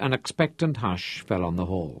 and an expectant hush fell on the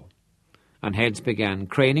hall, and heads began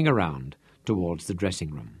craning around towards the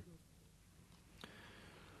dressing room.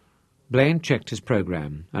 Blaine checked his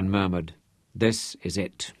program and murmured, "This is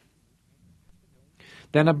it."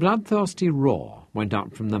 Then a bloodthirsty roar went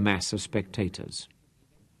up from the mass of spectators.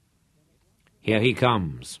 "Here he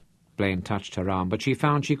comes." Blaine touched her arm, but she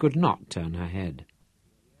found she could not turn her head.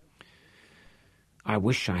 "I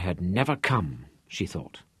wish I had never come," she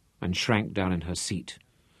thought, and shrank down in her seat.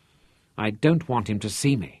 "I don't want him to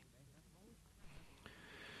see me."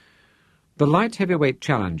 The light heavyweight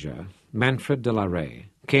challenger, Manfred de la Rey,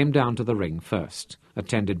 came down to the ring first,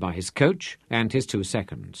 attended by his coach and his 2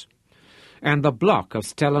 seconds. And the block of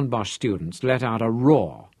Stellenbosch students let out a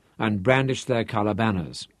roar and brandished their colour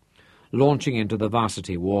banners, launching into the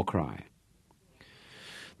varsity war cry.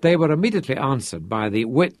 They were immediately answered by the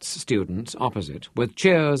Wits students opposite, with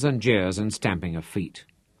cheers and jeers and stamping of feet.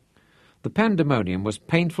 The pandemonium was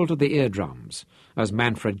painful to the eardrums as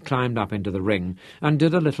Manfred climbed up into the ring and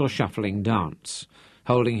did a little shuffling dance,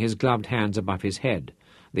 holding his gloved hands above his head,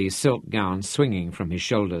 the silk gown swinging from his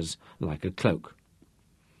shoulders like a cloak.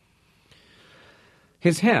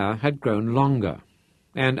 His hair had grown longer,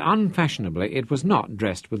 and unfashionably it was not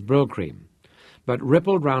dressed with Brylcreem, but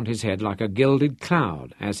rippled round his head like a gilded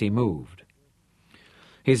cloud as he moved.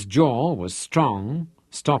 His jaw was strong,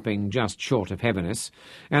 stopping just short of heaviness,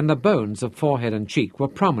 and the bones of forehead and cheek were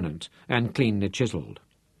prominent and cleanly chiselled.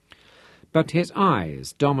 But his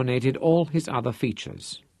eyes dominated all his other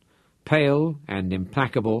features, pale and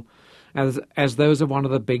implacable as those of one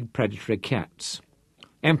of the big predatory cats,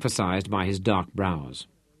 emphasized by his dark brows.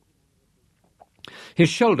 His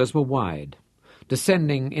shoulders were wide,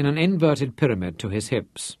 descending in an inverted pyramid to his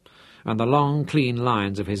hips, and the long, clean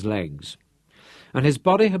lines of his legs, and his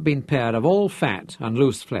body had been pared of all fat and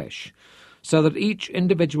loose flesh, so that each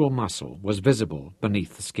individual muscle was visible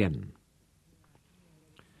beneath the skin.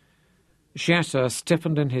 Chasser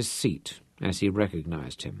stiffened in his seat as he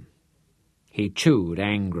recognized him. He chewed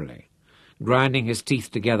angrily, grinding his teeth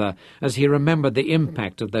together as he remembered the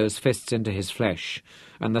impact of those fists into his flesh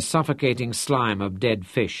and the suffocating slime of dead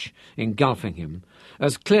fish engulfing him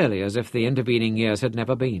as clearly as if the intervening years had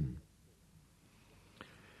never been.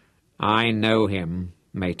 "I know him,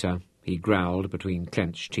 mater," he growled between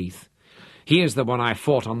clenched teeth. "He is the one I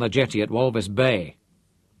fought on the jetty at Walvis Bay."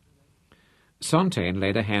 Sontaine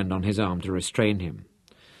laid a hand on his arm to restrain him,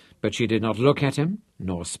 but she did not look at him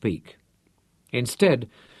nor speak. Instead,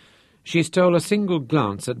 she stole a single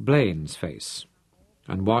glance at Blaine's face,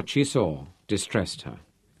 and what she saw distressed her.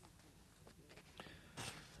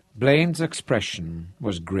 Blaine's expression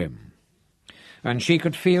was grim, and she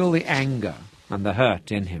could feel the anger and the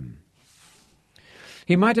hurt in him.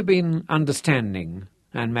 He might have been understanding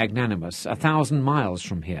and magnanimous 1,000 miles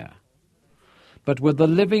from here, but with the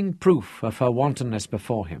living proof of her wantonness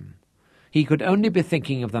before him, he could only be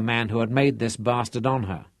thinking of the man who had made this bastard on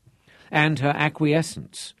her, and her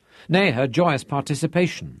acquiescence, nay, her joyous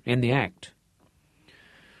participation in the act.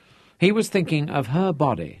 He was thinking of her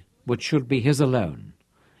body, which should be his alone,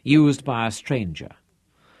 used by a stranger,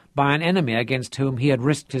 by an enemy against whom he had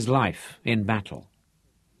risked his life in battle.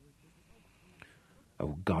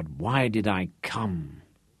 "Oh, God, why did I come?"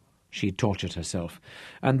 she tortured herself,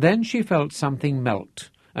 and then she felt something melt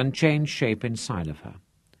and change shape inside of her,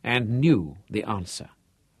 and knew the answer.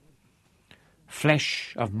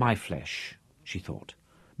 "Flesh of my flesh," she thought,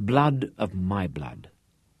 "blood of my blood."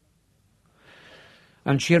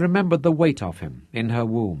 And she remembered the weight of him in her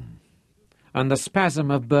womb, and the spasm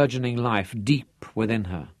of burgeoning life deep within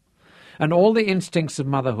her, and all the instincts of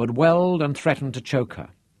motherhood welled and threatened to choke her,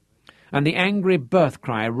 and the angry birth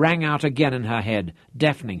cry rang out again in her head,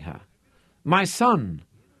 deafening her. "My son!"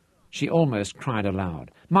 she almost cried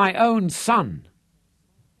aloud. "My own son!"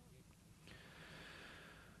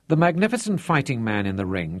 The magnificent fighting man in the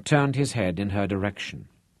ring turned his head in her direction,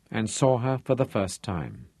 and saw her for the first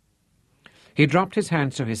time. He dropped his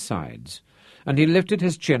hands to his sides, and he lifted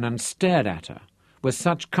his chin and stared at her with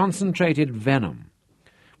such concentrated venom,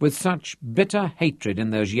 with such bitter hatred in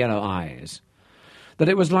those yellow eyes, that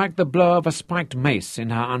it was like the blow of a spiked mace in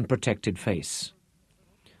her unprotected face.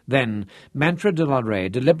 Then Manfred de la Rey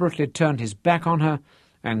deliberately turned his back on her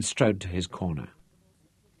and strode to his corner.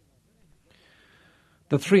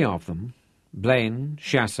 The three of them, Blaine,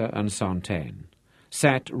 Chasser, and Sontaine,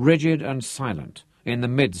 sat rigid and silent in the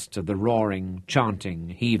midst of the roaring, chanting,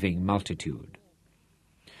 heaving multitude.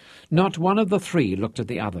 Not one of the three looked at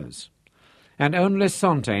the others, and only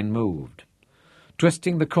Sontaine moved,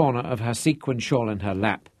 twisting the corner of her sequin shawl in her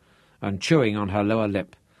lap and chewing on her lower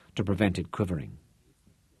lip to prevent it quivering.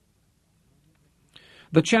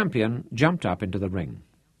 The champion jumped up into the ring.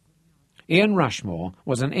 Ian Rushmore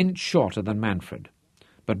was an inch shorter than Manfred,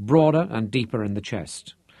 but broader and deeper in the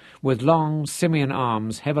chest, with long simian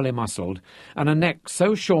arms heavily muscled, and a neck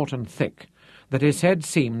so short and thick that his head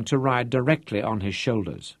seemed to ride directly on his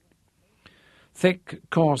shoulders. Thick,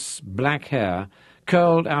 coarse, black hair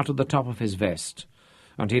curled out of the top of his vest,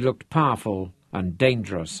 and he looked powerful and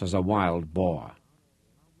dangerous as a wild boar.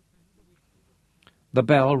 The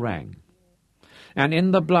bell rang, and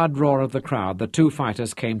in the blood roar of the crowd the two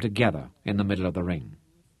fighters came together in the middle of the ring.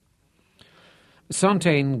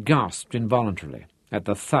 Sontaine gasped involuntarily at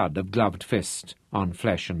the thud of gloved fist on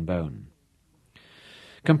flesh and bone.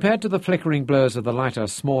 Compared to the flickering blows of the lighter,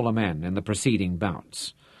 smaller men in the preceding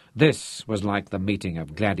bouts, this was like the meeting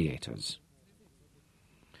of gladiators.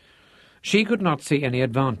 She could not see any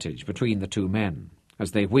advantage between the two men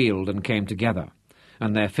as they wheeled and came together,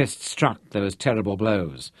 and their fists struck those terrible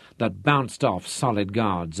blows that bounced off solid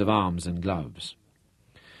guards of arms and gloves.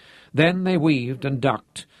 Then they weaved and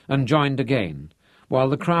ducked and joined again, while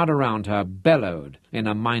the crowd around her bellowed in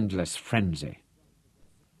a mindless frenzy.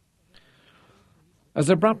 As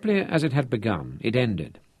abruptly as it had begun, it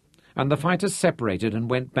ended, and the fighters separated and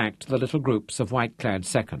went back to the little groups of white-clad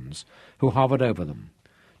seconds who hovered over them,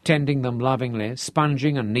 tending them lovingly,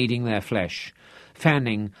 sponging and kneading their flesh,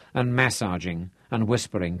 fanning and massaging and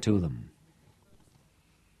whispering to them.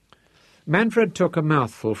 Manfred took a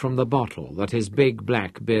mouthful from the bottle that his big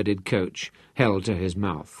black bearded coach held to his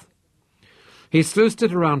mouth. He sluiced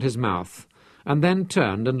it around his mouth, and then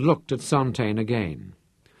turned and looked at Sontaine again,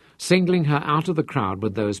 singling her out of the crowd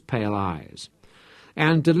with those pale eyes,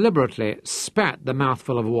 and deliberately spat the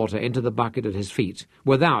mouthful of water into the bucket at his feet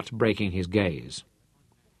without breaking his gaze.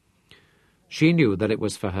 She knew that it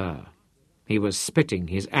was for her. He was spitting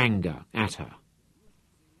his anger at her.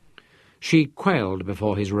 She quailed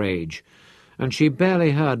before his rage, and she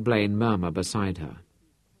barely heard Blaine murmur beside her.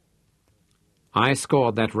 "I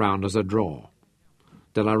scored that round as a draw.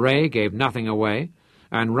 De la Rey gave nothing away,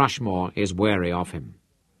 and Rushmore is wary of him."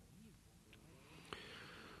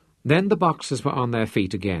 Then the boxers were on their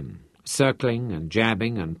feet again, circling and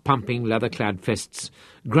jabbing and pumping leather-clad fists,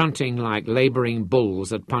 grunting like labouring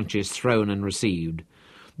bulls at punches thrown and received,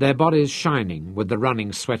 their bodies shining with the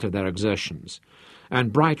running sweat of their exertions,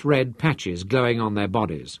 and bright red patches glowing on their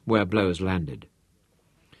bodies where blows landed.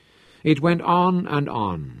 It went on,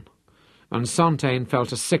 and Sontaine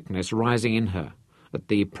felt a sickness rising in her at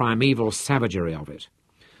the primeval savagery of it,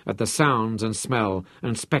 at the sounds and smell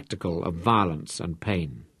and spectacle of violence and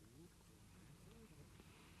pain.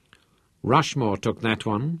 "Rushmore took that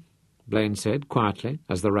one," Blaine said quietly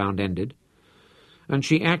as the round ended, and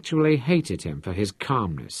she actually hated him for his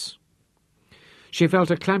calmness. She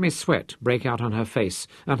felt a clammy sweat break out on her face,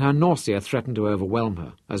 and her nausea threatened to overwhelm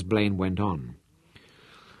her as Blaine went on.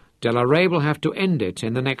 "De la Rey will have to end it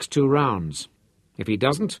in the next 2 rounds. If he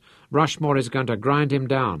doesn't, Rushmore is going to grind him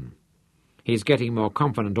down. He's getting more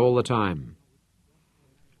confident all the time."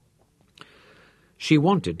 She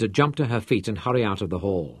wanted to jump to her feet and hurry out of the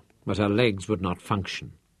hall, but her legs would not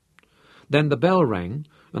function. Then the bell rang,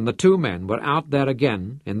 and the 2 men were out there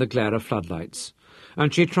again in the glare of floodlights,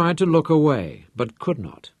 and she tried to look away, but could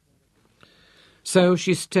not. So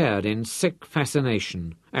she stared in sick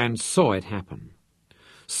fascination and saw it happen,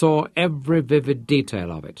 saw every vivid detail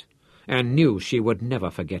of it, and knew she would never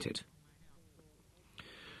forget it.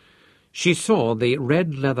 She saw the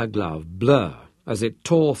red leather glove blur as it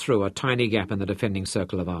tore through a tiny gap in the defending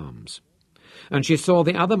circle of arms, and she saw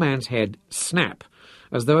the other man's head snap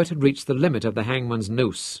as though it had reached the limit of the hangman's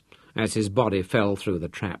noose as his body fell through the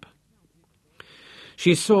trap.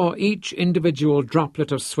 She saw each individual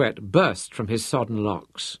droplet of sweat burst from his sodden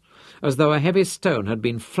locks, as though a heavy stone had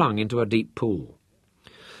been flung into a deep pool,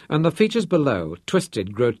 and the features below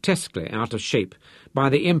twisted grotesquely out of shape by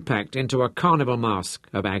the impact into a carnival mask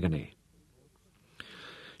of agony.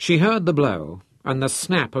 She heard the blow and the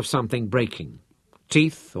snap of something breaking,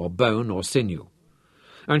 teeth or bone or sinew,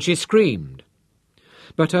 and she screamed.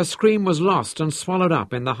 But her scream was lost and swallowed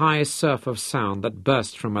up in the high surf of sound that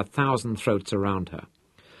burst from 1,000 throats around her,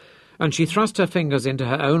 and she thrust her fingers into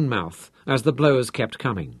her own mouth as the blows kept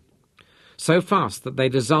coming, so fast that they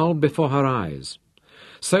dissolved before her eyes,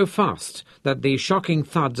 so fast that the shocking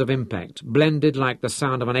thuds of impact blended like the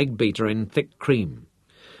sound of an egg beater in thick cream,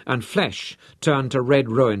 and flesh turned to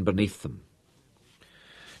red ruin beneath them.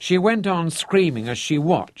 She went on screaming as she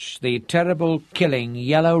watched the terrible, killing,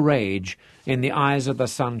 yellow rage in the eyes of the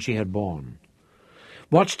son she had borne,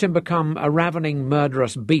 watched him become a ravening,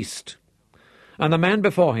 murderous beast, and the man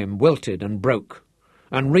before him wilted and broke,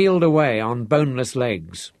 and reeled away on boneless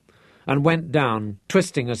legs, and went down,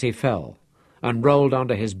 twisting as he fell, and rolled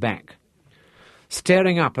onto his back,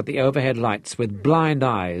 staring up at the overhead lights with blind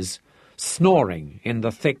eyes, snoring in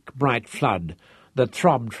the thick, bright flood that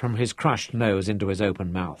throbbed from his crushed nose into his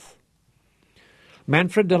open mouth.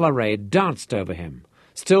 Manfred de la Rey danced over him,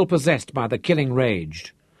 still possessed by the killing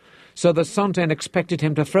rage, so that Sontaine expected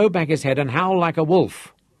him to throw back his head and howl like a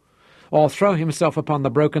wolf, or throw himself upon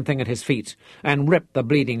the broken thing at his feet and rip the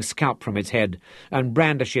bleeding scalp from its head and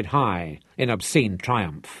brandish it high in obscene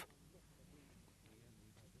triumph.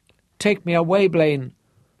 "Take me away, Blaine,"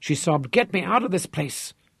 she sobbed. "Get me out of this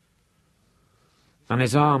place." And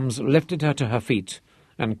his arms lifted her to her feet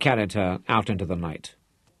and carried her out into the night.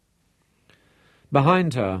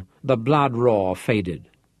 Behind her, the blood roar faded,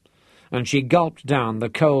 and she gulped down the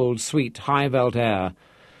cold, sweet, high-veld air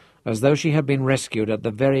as though she had been rescued at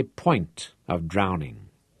the very point of drowning.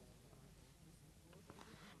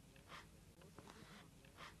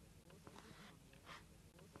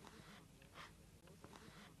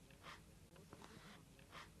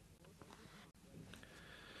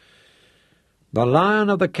 "The Lion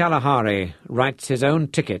of the Kalahari writes his own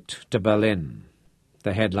ticket to Berlin,"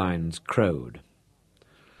 the headlines crowed.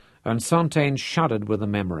 And Sontaine shuddered with the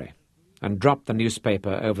memory, and dropped the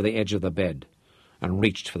newspaper over the edge of the bed, and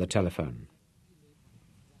reached for the telephone.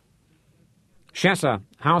 "Chasser,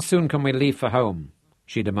 how soon can we leave for home?"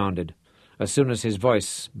 she demanded, as soon as his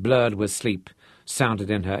voice, blurred with sleep, sounded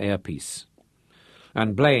in her earpiece.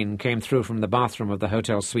 And Blaine came through from the bathroom of the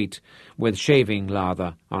hotel suite with shaving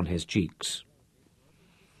lather on his cheeks.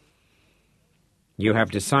 "You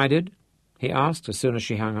have decided?" he asked as soon as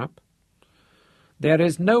she hung up. "There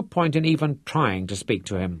is no point in even trying to speak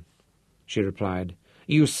to him," she replied.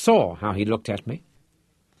 "You saw how he looked at me."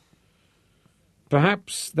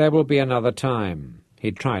 "Perhaps there will be another time,"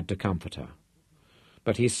 he tried to comfort her.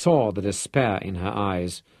 But he saw the despair in her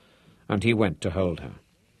eyes, and he went to hold her.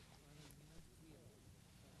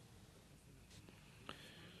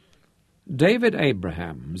 David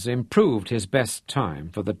Abrahams improved his best time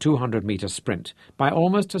for the 200-metre sprint by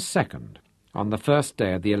almost a second on the first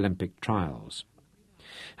day of the Olympic trials.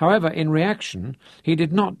 However, in reaction, he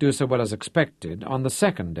did not do so well as expected on the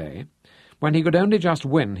second day, when he could only just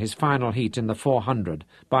win his final heat in the 400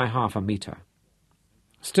 by half a metre.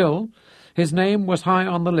 Still, his name was high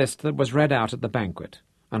on the list that was read out at the banquet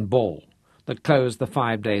and ball that closed the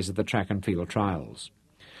 5 days of the track and field trials.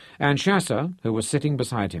 And Chasser, who was sitting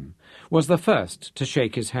beside him, was the first to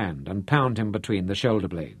shake his hand and pound him between the shoulder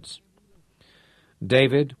blades.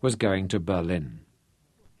 David was going to Berlin.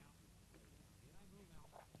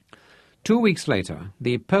 2 weeks later,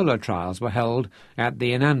 the polo trials were held at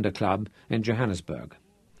the Inanda Club in Johannesburg,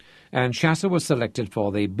 and Chasser was selected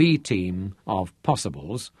for the B team of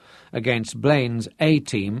possibles against Blaine's A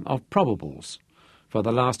team of probables for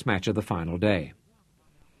the last match of the final day.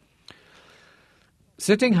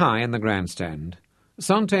 Sitting high in the grandstand,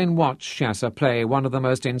 Sontaine watched Chasser play one of the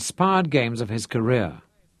most inspired games of his career,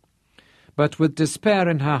 but with despair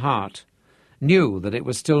in her heart, knew that it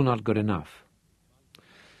was still not good enough.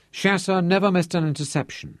 Chasser never missed an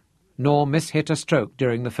interception, nor mishit a stroke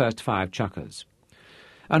during the first 5 chukkers,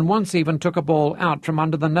 and once even took a ball out from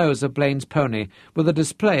under the nose of Blaine's pony with a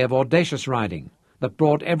display of audacious riding that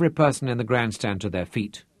brought every person in the grandstand to their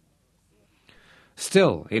feet.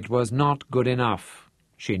 Still, it was not good enough,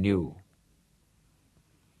 she knew.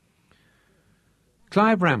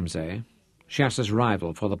 Clive Ramsay, Chasser's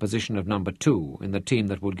rival for the position of number 2 in the team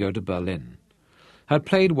that would go to Berlin, had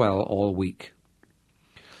played well all week.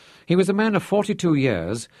 He was a man of 42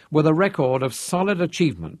 years with a record of solid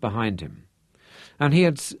achievement behind him, and he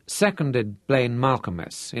had seconded Blaine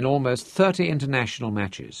Malcolmus in almost 30 international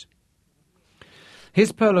matches.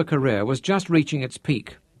 His polo career was just reaching its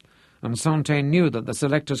peak, and Sontaine knew that the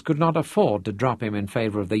selectors could not afford to drop him in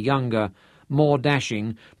favour of the younger, more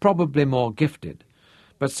dashing, probably more gifted,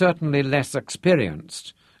 but certainly less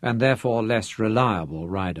experienced and therefore less reliable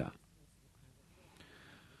rider.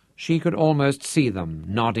 She could almost see them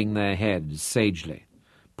nodding their heads sagely,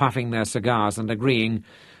 puffing their cigars and agreeing,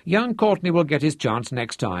 "Young Courtney will get his chance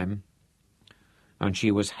next time." And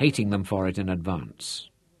she was hating them for it in advance,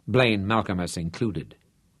 Blaine Malcolmus included.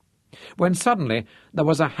 When suddenly there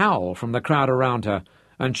was a howl from the crowd around her,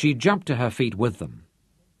 and she jumped to her feet with them.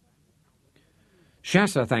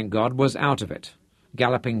 Chasser, thank God, was out of it,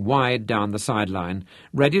 galloping wide down the sideline,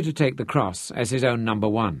 ready to take the cross as his own number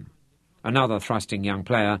 1. Another thrusting young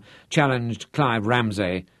player challenged Clive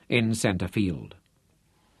Ramsay in centre field.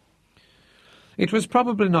 It was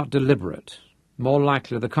probably not deliberate, more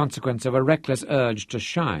likely the consequence of a reckless urge to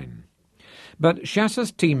shine. But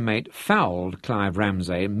Chasser's teammate fouled Clive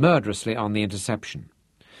Ramsay murderously on the interception,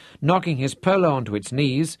 knocking his polo onto its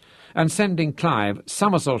knees and sending Clive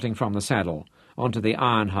somersaulting from the saddle onto the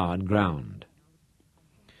iron-hard ground.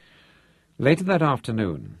 Later that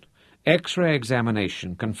afternoon, X-ray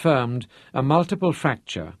examination confirmed a multiple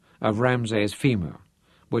fracture of Ramsay's femur,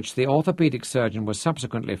 which the orthopaedic surgeon was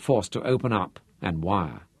subsequently forced to open up and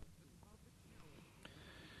wire.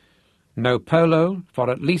 "No polo for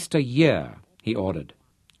at least a year," he ordered,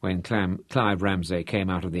 when Clive Ramsay came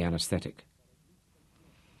out of the anaesthetic.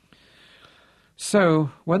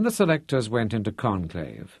 So, when the selectors went into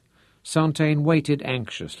conclave, Sontaine waited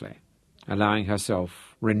anxiously, allowing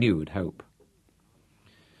herself renewed hope.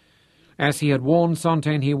 As he had warned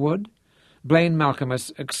Sontaine he would, Blaine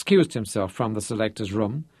Malcolmus excused himself from the selectors'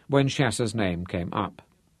 room when Chasser's name came up.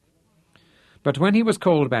 But when he was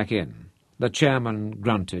called back in, the chairman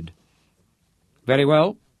grunted, "Very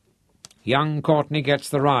well. Young Courtney gets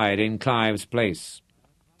the ride in Clive's place."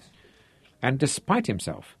 And despite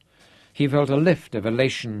himself, he felt a lift of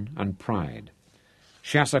elation and pride.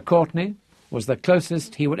 Chasser Courtney was the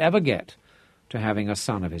closest he would ever get to having a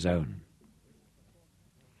son of his own.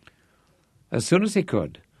 As soon as he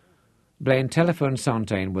could, Blaine telephoned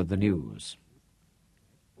Sontaine with the news.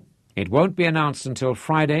 "It won't be announced until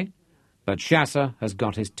Friday, but Chasser has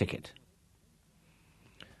got his ticket."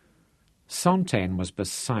 Sontaine was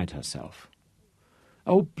beside herself.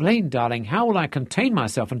 "Oh, Blaine, darling, how will I contain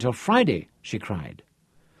myself until Friday?" she cried.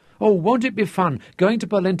 "Oh, won't it be fun going to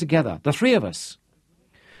Berlin together, the 3 of us?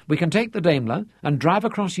 We can take the Daimler and drive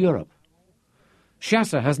across Europe.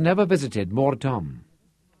 Chasser has never visited Mortom.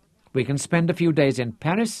 We can spend a few days in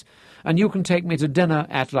Paris, and you can take me to dinner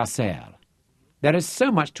at La Serre. There is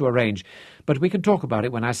so much to arrange, but we can talk about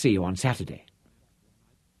it when I see you on Saturday."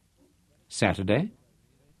 Saturday?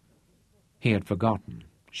 He had forgotten.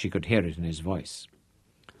 She could hear it in his voice.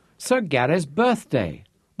 "Sir Gary's birthday!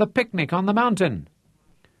 The picnic on the mountain!"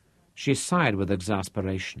 She sighed with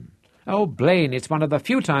exasperation. "Oh, Blaine, it's one of the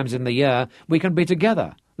few times in the year we can be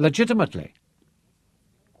together, legitimately."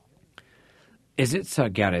 "Is it Sir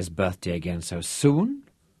Gary's birthday again so soon?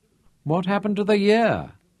 What happened to the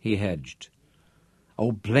year?" he hedged.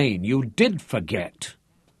 "Oh, Blaine, you did forget,"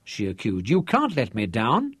 she accused. "You can't let me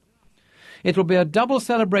down. It will be a double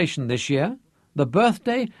celebration this year, the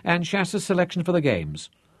birthday and chasseur selection for the games.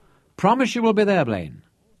 Promise you will be there, Blaine."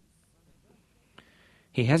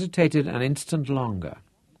 He hesitated an instant longer.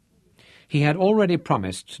 He had already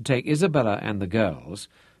promised to take Isabella and the girls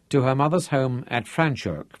to her mother's home at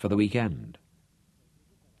Franschhoek for the weekend.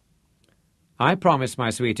 "I promise, my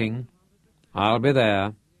sweeting. I'll be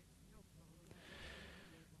there."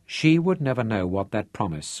 She would never know what that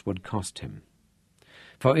promise would cost him,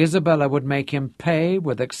 for Isabella would make him pay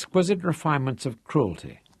with exquisite refinements of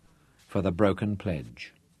cruelty for the broken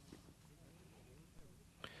pledge.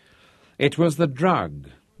 It was the drug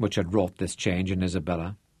which had wrought this change in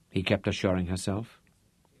Isabella, he kept assuring herself.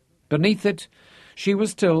 Beneath it, she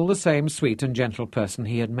was still the same sweet and gentle person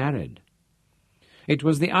he had married. It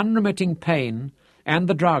was the unremitting pain and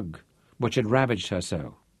the drug which had ravaged her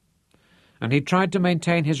so, and he tried to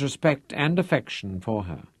maintain his respect and affection for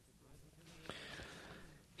her.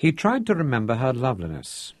 He tried to remember her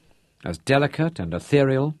loveliness, as delicate and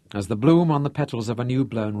ethereal as the bloom on the petals of a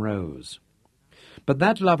new-blown rose. But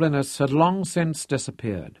that loveliness had long since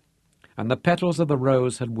disappeared, and the petals of the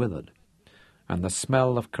rose had withered, and the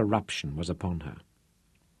smell of corruption was upon her.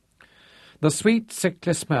 The sweet,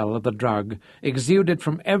 sickly smell of the drug exuded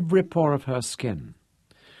from every pore of her skin,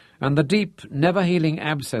 and the deep, never-healing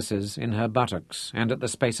abscesses in her buttocks and at the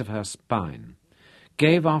space of her spine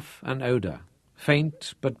gave off an odour,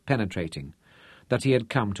 faint but penetrating, that he had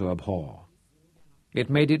come to abhor. It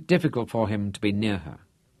made it difficult for him to be near her.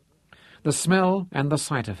 The smell and the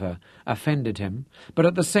sight of her offended him, but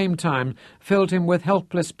at the same time filled him with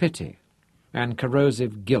helpless pity and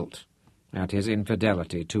corrosive guilt at his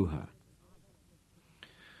infidelity to her.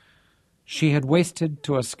 She had wasted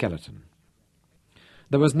to a skeleton.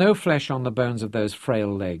 There was no flesh on the bones of those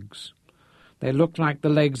frail legs. They looked like the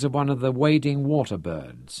legs of one of the wading water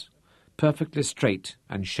birds, perfectly straight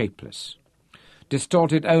and shapeless,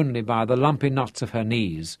 distorted only by the lumpy knots of her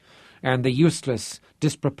knees and the useless,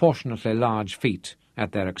 disproportionately large feet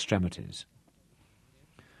at their extremities.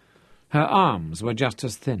 Her arms were just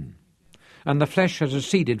as thin, and the flesh had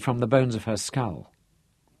receded from the bones of her skull.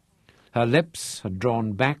 Her lips had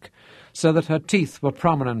drawn back so that her teeth were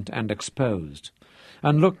prominent and exposed,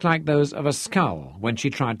 and looked like those of a skull when she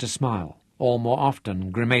tried to smile, or more often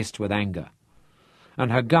grimaced with anger,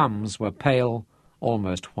 and her gums were pale,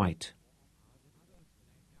 almost white.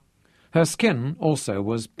 Her skin also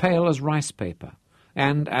was pale as rice paper,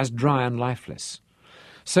 and as dry and lifeless,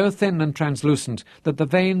 so thin and translucent that the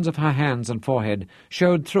veins of her hands and forehead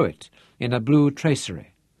showed through it in a blue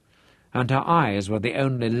tracery, and her eyes were the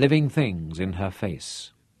only living things in her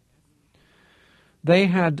face. They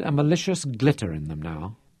had a malicious glitter in them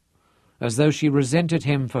now, as though she resented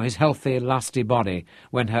him for his healthy, lusty body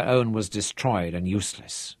when her own was destroyed and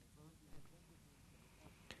useless.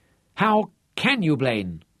 "How can you,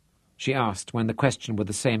 Blaine?" she asked when the question with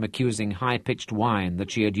the same accusing, high-pitched whine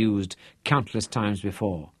that she had used countless times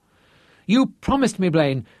before. "You promised me,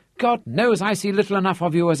 Blaine. God knows I see little enough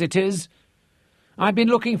of you as it is. I've been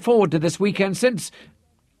looking forward to this weekend since—"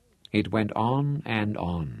 It went on,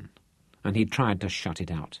 and he tried to shut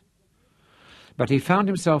it out. But he found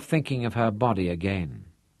himself thinking of her body again.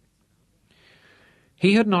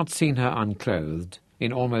 He had not seen her unclothed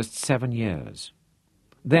in almost 7 years.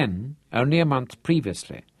 Then, only a month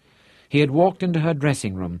previously, he had walked into her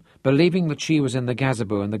dressing-room, believing that she was in the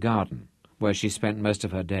gazebo in the garden, where she spent most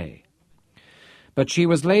of her day. But she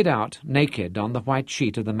was laid out naked on the white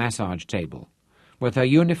sheet of the massage table, with her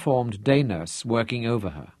uniformed day nurse working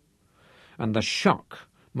over her, and the shock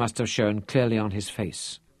must have shown clearly on his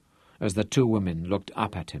face, as the two women looked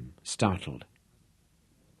up at him, startled.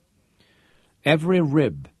 Every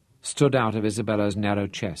rib stood out of Isabella's narrow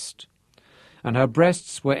chest, and her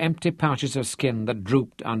breasts were empty pouches of skin that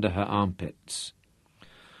drooped under her armpits.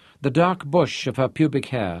 The dark bush of her pubic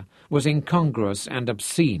hair was incongruous and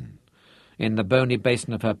obscene in the bony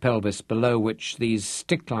basin of her pelvis below which these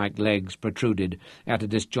stick-like legs protruded at a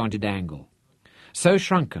disjointed angle, so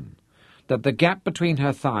shrunken that the gap between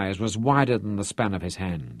her thighs was wider than the span of his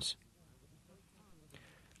hands.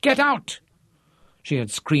 "Get out!" she had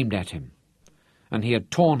screamed at him, and he had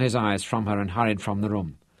torn his eyes from her and hurried from the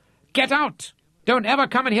room. "Get out! Don't ever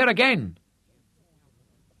come in here again!"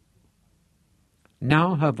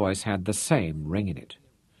 Now her voice had the same ring in it.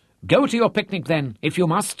 "Go to your picnic, then, if you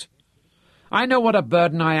must. I know what a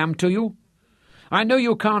burden I am to you. I know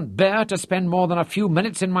you can't bear to spend more than a few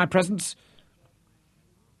minutes in my presence."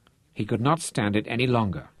 He could not stand it any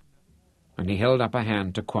longer, and he held up a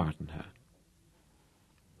hand to quieten her.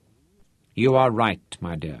 "You are right,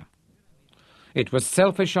 my dear. It was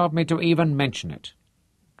selfish of me to even mention it.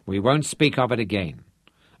 We won't speak of it again.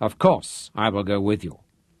 Of course I will go with you."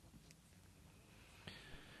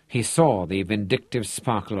 He saw the vindictive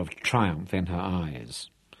sparkle of triumph in her eyes,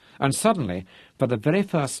 and suddenly, for the very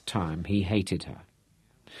first time, he hated her.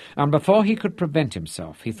 And before he could prevent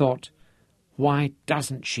himself, he thought, why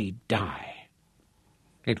doesn't she die?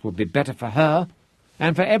 It would be better for her,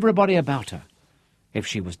 and for everybody about her, if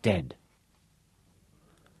she was dead.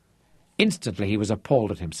 Instantly he was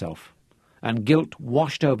appalled at himself, and guilt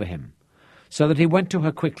washed over him, so that he went to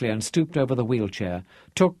her quickly and stooped over the wheelchair,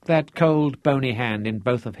 took that cold, bony hand in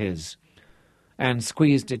both of his, and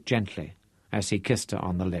squeezed it gently as he kissed her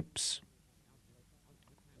on the lips.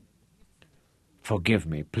 "Forgive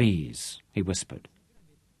me, please," he whispered.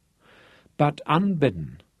 But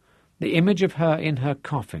unbidden, the image of her in her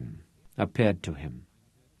coffin appeared to him.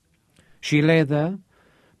 She lay there,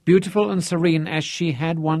 beautiful and serene as she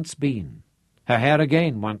had once been, her hair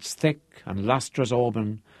again once thick and lustrous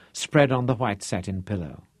auburn, spread on the white satin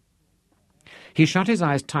pillow. He shut his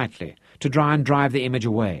eyes tightly to try and drive the image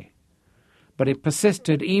away, but it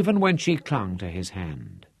persisted even when she clung to his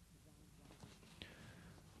hand.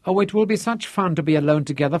 "Oh, it will be such fun to be alone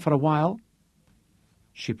together for a while."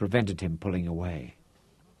 She prevented him pulling away.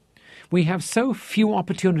 "We have so few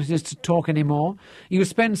opportunities to talk any more. You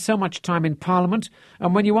spend so much time in Parliament,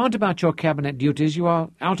 and when you aren't about your cabinet duties, you are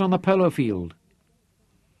out on the polo field."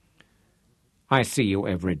 "I see you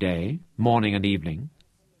every day, morning and evening."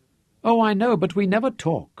 "Oh, I know, but we never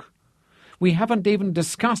talk. We haven't even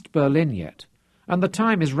discussed Berlin yet, and the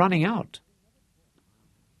time is running out."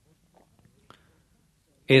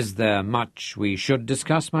 "Is there much we should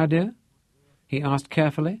discuss, my dear?" he asked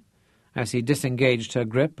carefully, as he disengaged her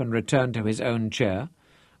grip and returned to his own chair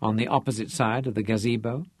on the opposite side of the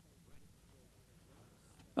gazebo.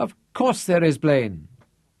 "Of course there is, Blaine."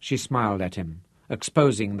 She smiled at him,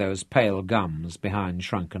 exposing those pale gums behind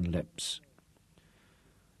shrunken lips.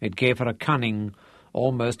 It gave her a cunning,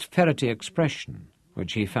 almost ferrety expression,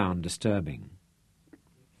 which he found disturbing.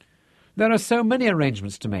 "There are so many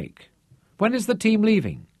arrangements to make. When is the team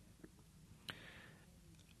leaving?"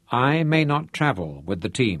 "I may not travel with the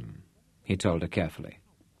team," he told her carefully.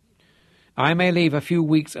 "I may leave a few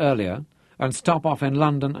weeks earlier and stop off in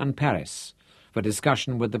London and Paris for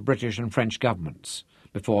discussion with the British and French governments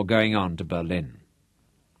before going on to Berlin."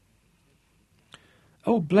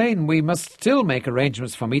 "Oh, Blaine, we must still make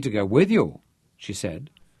arrangements for me to go with you," she said,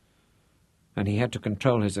 and he had to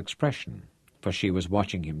control his expression, for she was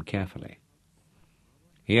watching him carefully.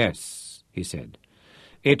 "Yes," he said,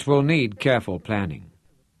 "it will need careful planning."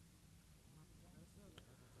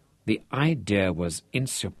 The idea was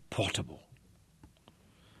insupportable.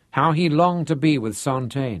 How he longed to be with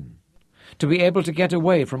Fontaine, to be able to get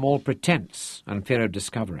away from all pretense and fear of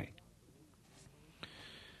discovery.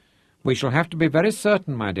 "We shall have to be very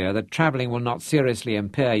certain, my dear, that travelling will not seriously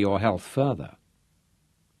impair your health further."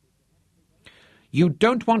 "You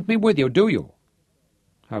don't want me with you, do you?"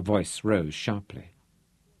 Her voice rose sharply.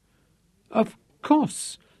 "Of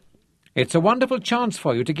course. It's a wonderful chance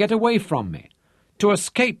for you to get away from me, to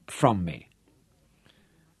escape from me."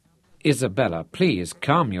 "Isabella, please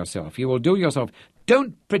calm yourself. You will do yourself—"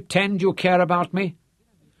 "Don't pretend you care about me.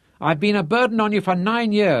 I've been a burden on you for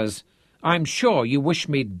 9 years. I'm sure you wish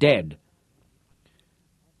me dead."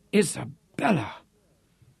 "Isabella!"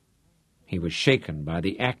 He was shaken by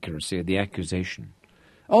the accuracy of the accusation.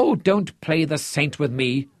 "Oh, don't play the saint with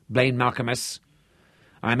me, Blaine Malcolmus.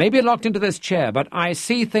 I may be locked into this chair, but I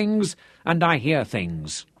see things and I hear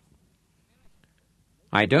things."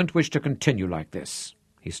 "I don't wish to continue like this."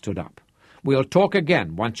 He stood up. "We'll talk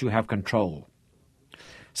again once you have control."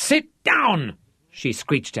 "Sit down!" she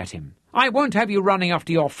screeched at him. "I won't have you running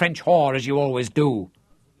after your French whore as you always do."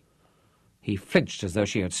 He flinched as though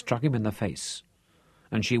she had struck him in the face,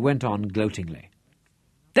 and she went on gloatingly.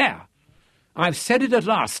 "There! I've said it at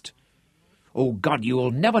last. Oh, God,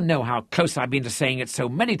 you'll never know how close I've been to saying it so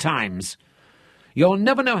many times. You'll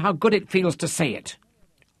never know how good it feels to say it.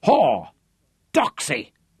 Whore!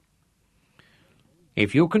 Doxy!"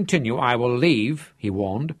 "If you continue, I will leave," he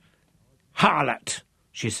warned. "Harlot!"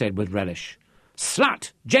 she said with relish.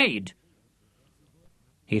 "Slut! Jade!"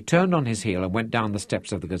 He turned on his heel and went down the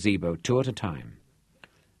steps of the gazebo 2 at a time.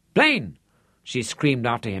 "Blaine!" she screamed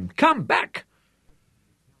after him. "Come back!"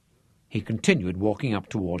 He continued walking up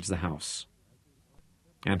towards the house,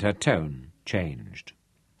 and her tone changed.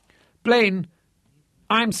 "Blaine,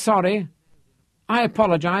 I'm sorry. I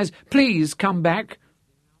apologize. Please come back.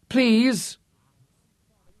 Please."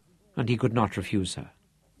 And he could not refuse her.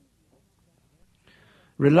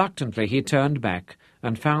 Reluctantly he turned back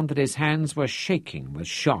and found that his hands were shaking with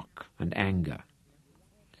shock and anger.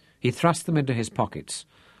 He thrust them into his pockets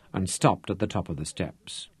and stopped at the top of the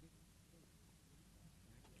steps.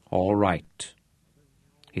 "All right,"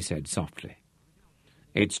 he said softly.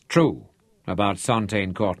 "It's true about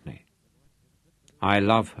Sontaine Courtney. I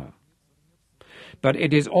love her. But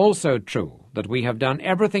it is also true that we have done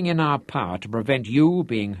everything in our power to prevent you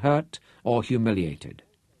being hurt or humiliated.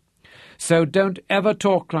 So don't ever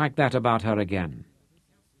talk like that about her again.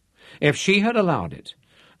 If she had allowed it,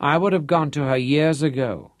 I would have gone to her years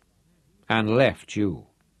ago and left you.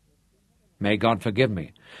 May God forgive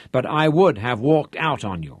me, but I would have walked out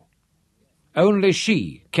on you. Only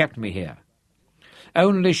she kept me here.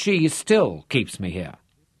 Only she still keeps me here."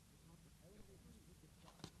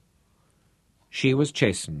 She was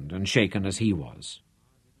chastened and shaken as he was,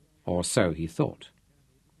 or so he thought,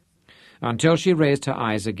 until she raised her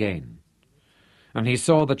eyes again, and he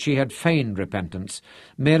saw that she had feigned repentance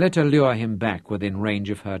merely to lure him back within range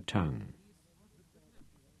of her tongue.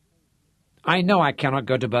 "I know I cannot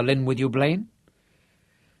go to Berlin with you, Blaine.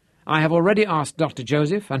 I have already asked Dr.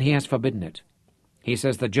 Joseph, and he has forbidden it. He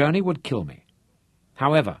says the journey would kill me.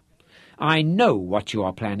 However, I know what you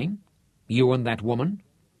are planning, you and that woman.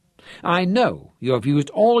 I know you have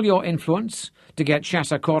used all your influence to get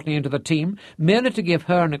Chasser Courtney into the team merely to give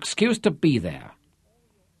her an excuse to be there.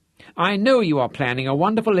 I know you are planning a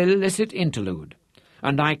wonderful illicit interlude,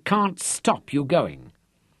 and I can't stop you going."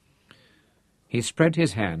 He spread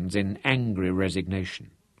his hands in angry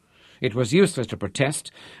resignation. It was useless to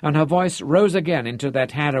protest, and her voice rose again into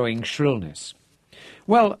that harrowing shrillness.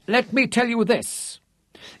 "Well, let me tell you this.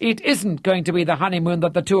 It isn't going to be the honeymoon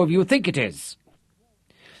that the two of you think it is.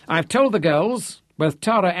 I've told the girls, both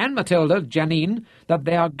Tara and Matilda, Janine, that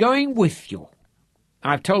they are going with you.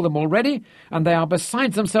 I've told them already, and they are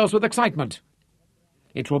beside themselves with excitement.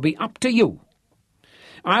 It will be up to you.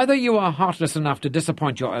 Either you are heartless enough to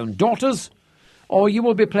disappoint your own daughters, or you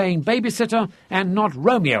will be playing babysitter and not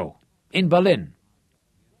Romeo in Berlin."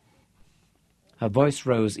 Her voice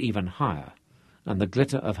rose even higher, and the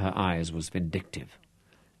glitter of her eyes was vindictive.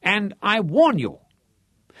 "And I warn you,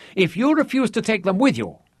 if you refuse to take them with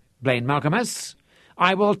you, Blaine Malcolmus,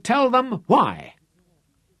 I will tell them why.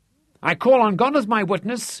 I call on God as my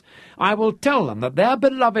witness. I will tell them that their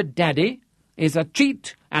beloved daddy is a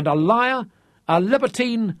cheat and a liar, a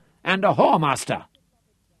libertine and a whoremaster."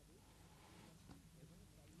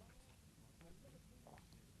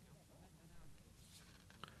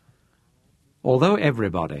 Although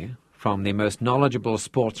everybody, from the most knowledgeable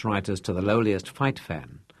sports writers to the lowliest fight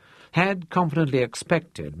fan, had confidently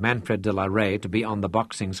expected Manfred de la Rey to be on the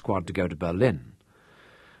boxing squad to go to Berlin,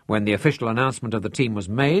 when the official announcement of the team was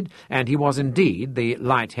made, and he was indeed the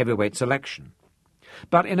light heavyweight selection.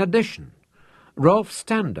 But in addition, Rolf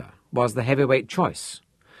Stander was the heavyweight choice,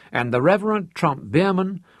 and the Reverend Tromp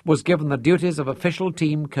Bierman was given the duties of official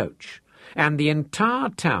team coach, and the entire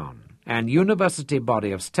town and university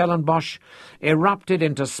body of Stellenbosch erupted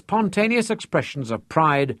into spontaneous expressions of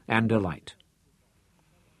pride and delight.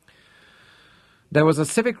 There was a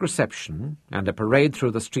civic reception and a parade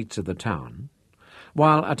through the streets of the town,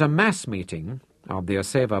 while at a mass meeting of the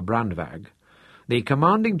Oseva Brandwag, the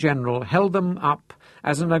commanding general held them up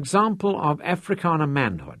as an example of Afrikaner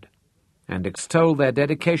manhood and extolled their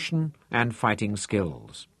dedication and fighting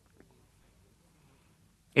skills.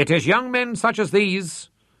 "It is young men such as these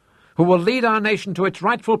who will lead our nation to its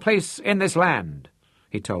rightful place in this land,"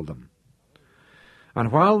 he told them.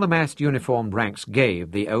 And while the massed uniformed ranks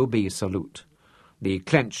gave the OB salute, the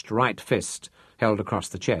clenched right fist held across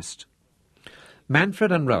the chest,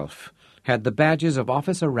 Manfred and Rolf had the badges of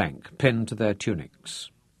officer rank pinned to their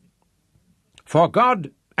tunics. "For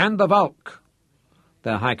God and the Volk,"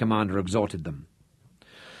 their high commander exhorted them.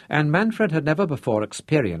 And Manfred had never before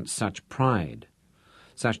experienced such pride,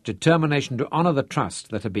 such determination to honour the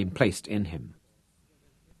trust that had been placed in him.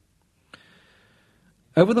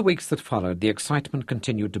 Over the weeks that followed, the excitement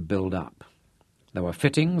continued to build up. There were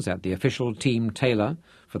fittings at the official team tailor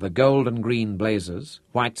for the gold and green blazers,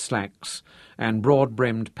 white slacks, and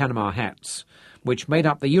broad-brimmed Panama hats, which made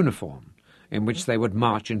up the uniform in which they would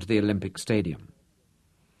march into the Olympic Stadium.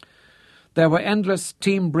 There were endless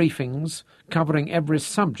team briefings covering every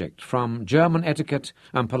subject from German etiquette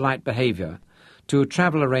and polite behaviour to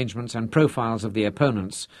travel arrangements and profiles of the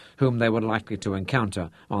opponents whom they were likely to encounter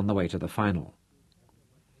on the way to the final.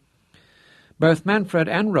 Both Manfred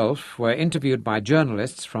and Rolf were interviewed by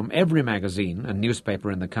journalists from every magazine and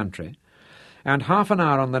newspaper in the country, and half an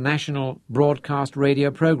hour on the national broadcast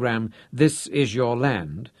radio programme This Is Your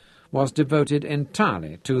Land was devoted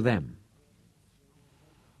entirely to them.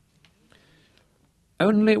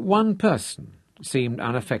 Only one person seemed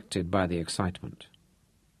unaffected by the excitement.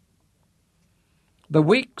 "The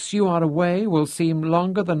weeks you are away will seem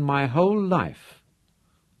longer than my whole life,"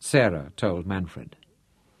 Sarah told Manfred.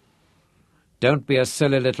 "Don't be a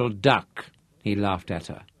silly little duck," he laughed at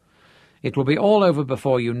her. "It will be all over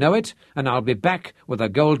before you know it, and I'll be back with a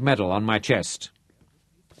gold medal on my chest."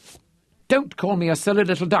 "Don't call me a silly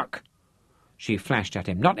little duck," she flashed at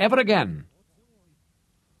him. "Not ever again."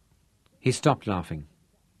 He stopped laughing.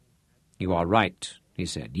 "You are right," he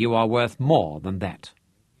said. "You are worth more than that."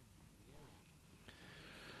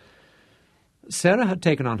 Sarah had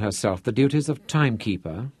taken on herself the duties of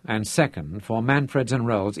timekeeper and second for Manfred's and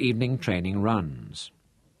Roll's evening training runs.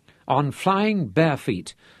 On flying bare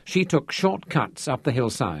feet, she took short cuts up the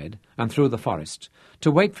hillside and through the forest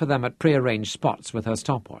to wait for them at prearranged spots with her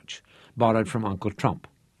stopwatch, borrowed from Uncle Tromp,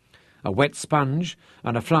 a wet sponge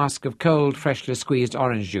and a flask of cold, freshly squeezed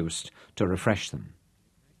orange juice to refresh them.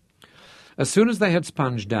 As soon as they had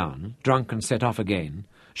sponged down, drunk and set off again,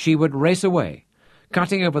 she would race away,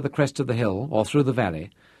 cutting over the crest of the hill or through the valley,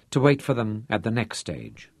 to wait for them at the next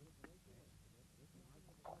stage.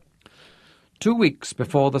 2 weeks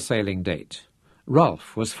before the sailing date,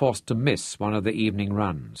 Rolf was forced to miss one of the evening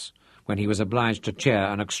runs, when he was obliged to chair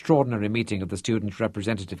an extraordinary meeting of the Students'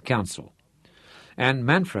 Representative Council, and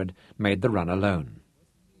Manfred made the run alone.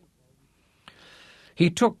 He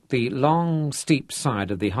took the long, steep side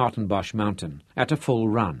of the Hartenbosch mountain at a full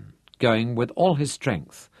run, going with all his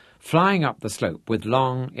strength, flying up the slope with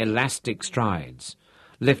long, elastic strides,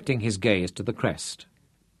 lifting his gaze to the crest.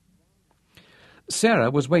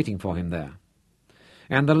 Sarah was waiting for him there,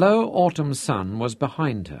 and the low autumn sun was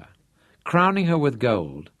behind her, crowning her with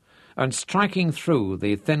gold and striking through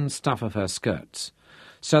the thin stuff of her skirts,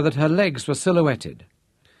 so that her legs were silhouetted,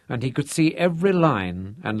 and he could see every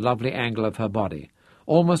line and lovely angle of her body,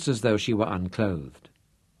 almost as though she were unclothed.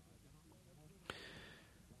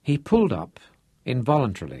 He pulled up,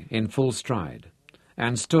 involuntarily, in full stride,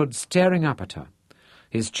 and stood staring up at her,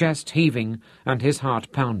 his chest heaving and his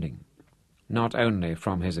heart pounding, not only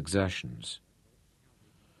from his exertions.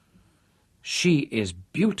 "She is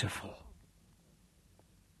beautiful."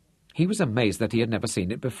 He was amazed that he had never seen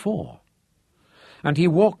it before, and he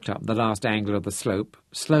walked up the last angle of the slope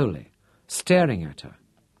slowly, staring at her,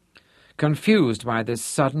 confused by this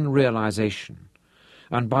sudden realization,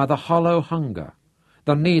 and by the hollow hunger,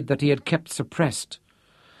 the need that he had kept suppressed,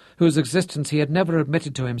 whose existence he had never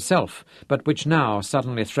admitted to himself, but which now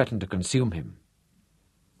suddenly threatened to consume him.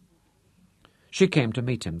 She came to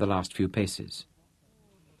meet him the last few paces.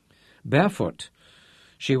 Barefoot,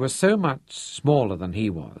 she was so much smaller than he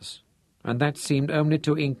was, and that seemed only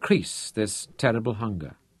to increase this terrible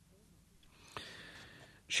hunger.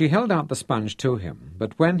 She held out the sponge to him,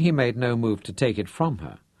 but when he made no move to take it from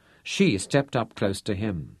her, she stepped up close to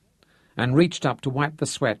him and reached up to wipe the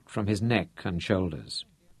sweat from his neck and shoulders.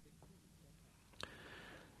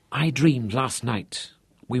 "I dreamed last night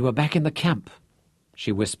we were back in the camp,"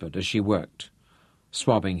 she whispered as she worked,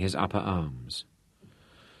 swabbing his upper arms.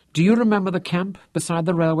 "Do you remember the camp beside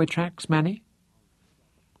the railway tracks, Manny?"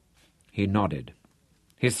 He nodded.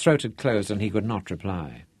 His throat had closed and he could not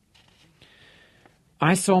reply.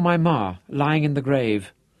 "I saw my ma lying in the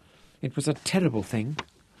grave. It was a terrible thing.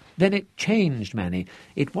 Then it changed, Manny.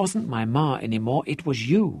 It wasn't my ma anymore, it was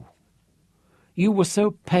you. You were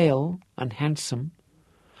so pale and handsome,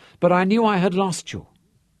 but I knew I had lost you.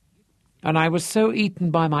 And I was so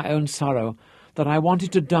eaten by my own sorrow that I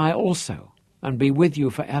wanted to die also and be with you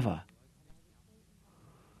forever."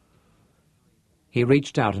 He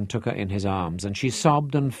reached out and took her in his arms, and she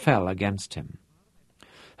sobbed and fell against him.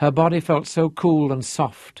 Her body felt so cool and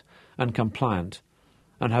soft and compliant,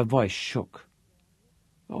 and her voice shook.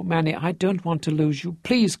 "Oh, Manny, I don't want to lose you.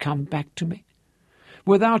 Please come back to me.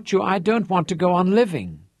 Without you, I don't want to go on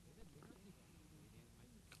living."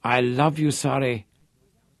 "I love you, Sari."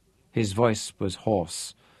 His voice was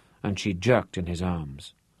hoarse, and she jerked in his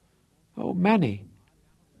arms. "Oh, Manny."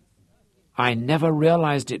 "I never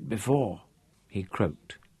realized it before," he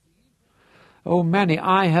croaked. "Oh, Manny,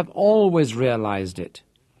 I have always realized it.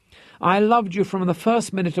 I loved you from the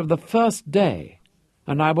first minute of the first day,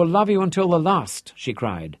 and I will love you until the last," she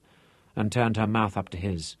cried, and turned her mouth up to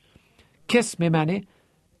his. "Kiss me, Manny.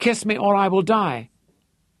 Kiss me, or I will die."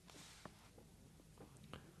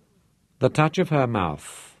 The touch of her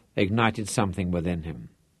mouth ignited something within him,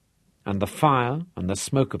 and the fire and the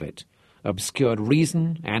smoke of it obscured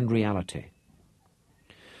reason and reality.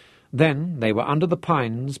 Then they were under the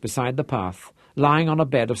pines beside the path, lying on a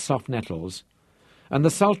bed of soft nettles, and the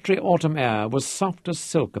sultry autumn air was soft as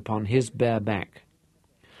silk upon his bare back,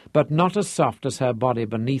 but not as soft as her body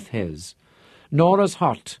beneath his, nor as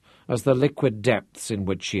hot as the liquid depths in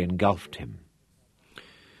which she engulfed him.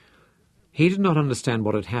 He did not understand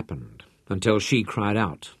what had happened until she cried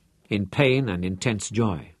out, in pain and intense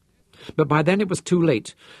joy, But by then it was too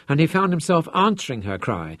late, and he found himself answering her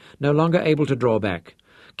cry, no longer able to draw back,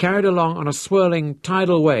 carried along on a swirling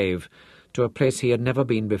tidal wave to a place he had never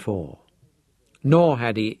been before. Nor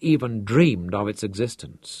had he even dreamed of its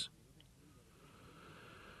existence.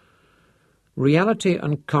 Reality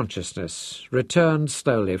and consciousness returned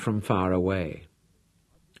slowly from far away,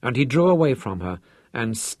 and he drew away from her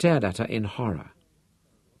and stared at her in horror,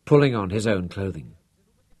 pulling on his own clothing.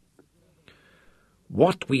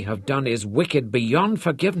 "What we have done is wicked beyond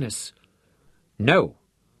forgiveness." "No."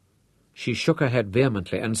 She shook her head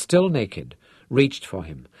vehemently and, still naked, reached for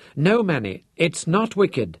him. "No, Manny, it's not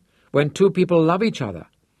wicked when two people love each other.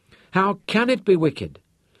 How can it be wicked?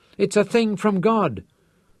 It's a thing from God,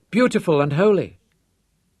 beautiful and holy."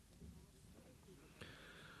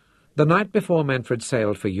 The night before Manfred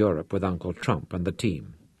sailed for Europe with Uncle Trump and the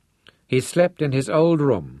team, he slept in his old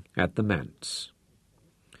room at the manse.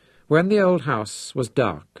 When the old house was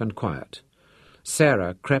dark and quiet,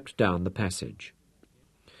 Sarah crept down the passage.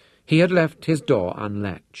 He had left his door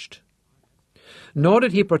unlatched. Nor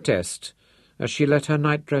did he protest as she let her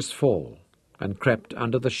nightdress fall and crept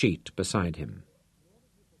under the sheet beside him.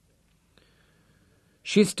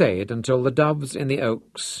 She stayed until the doves in the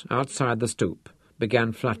oaks outside the stoop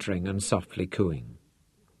began fluttering and softly cooing.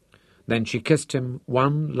 Then she kissed him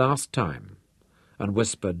one last time and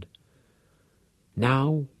whispered,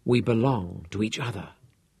 "Now we belong to each other,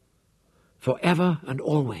 forever and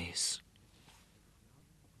always."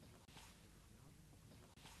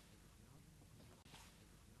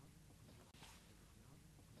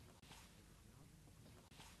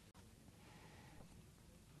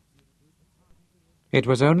 It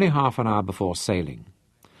was only half an hour before sailing,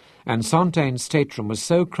 and Sontaine's stateroom was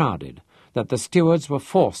so crowded that the stewards were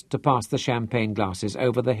forced to pass the champagne glasses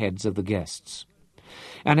over the heads of the guests,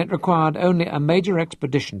 and it required only a major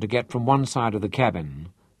expedition to get from one side of the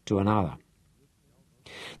cabin to another.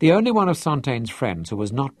 The only one of Sontaine's friends who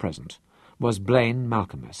was not present was Blaine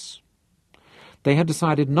Malcolmus. They had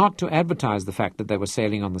decided not to advertise the fact that they were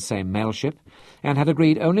sailing on the same mail ship, and had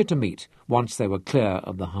agreed only to meet once they were clear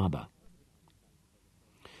of the harbour.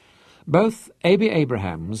 Both A.B.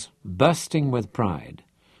 Abrahams, bursting with pride,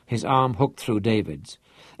 his arm hooked through David's,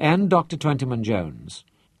 and Dr. Twentyman Jones,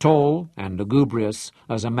 tall and lugubrious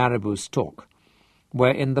as a marabou stalk, were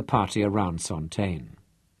in the party around Sontaine.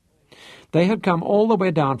 They had come all the way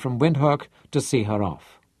down from Windhoek to see her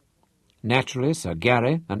off. Naturally, Sir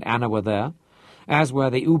Gary and Anna were there, as were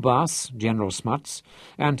the Ubaas, General Smuts,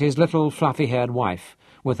 and his little fluffy-haired wife,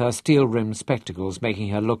 with her steel-rimmed spectacles making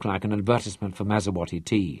her look like an advertisement for Mazawattee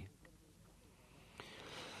tea.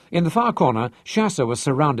 In the far corner, Chasser was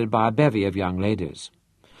surrounded by a bevy of young ladies,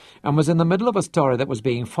 and was in the middle of a story that was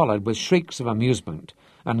being followed with shrieks of amusement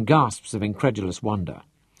and gasps of incredulous wonder,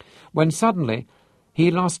 when suddenly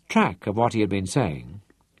he lost track of what he had been saying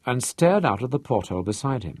and stared out of the porthole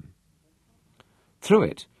beside him. Through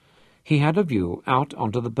it, he had a view out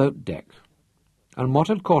onto the boat deck, and what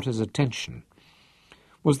had caught his attention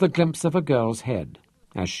was the glimpse of a girl's head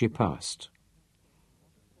as she passed.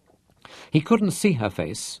 He couldn't see her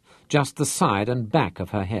face, just the side and back of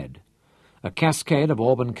her head, a cascade of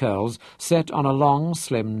auburn curls set on a long,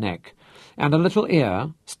 slim neck, and a little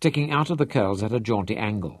ear sticking out of the curls at a jaunty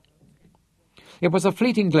angle. It was a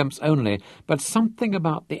fleeting glimpse only, but something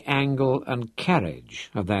about the angle and carriage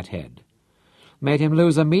of that head made him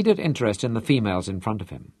lose immediate interest in the females in front of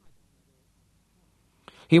him.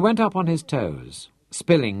 He went up on his toes,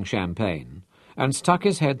 spilling champagne, and stuck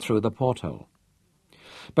his head through the porthole.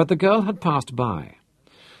 But the girl had passed by,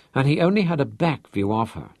 and he only had a back view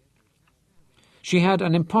of her. She had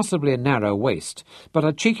an impossibly narrow waist, but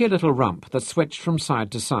a cheeky little rump that switched from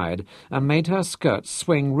side to side and made her skirts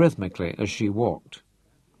swing rhythmically as she walked.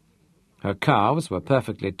 Her calves were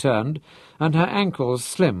perfectly turned, and her ankles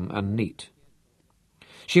slim and neat.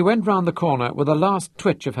 She went round the corner with a last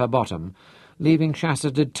twitch of her bottom, leaving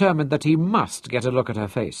Chasser determined that he must get a look at her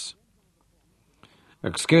face.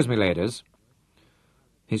 "Excuse me, ladies."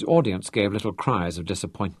 His audience gave little cries of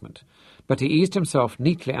disappointment, but he eased himself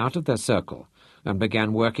neatly out of their circle and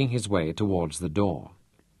began working his way towards the door.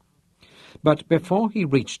 But before he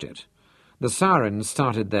reached it, the sirens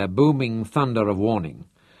started their booming thunder of warning,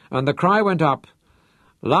 and the cry went up,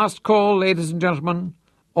 "Last call, ladies and gentlemen,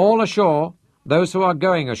 all ashore, those who are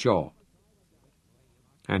going ashore."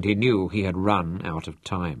 And he knew he had run out of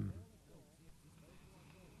time.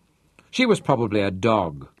 She was probably a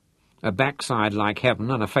dog, a backside like heaven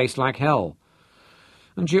and a face like hell.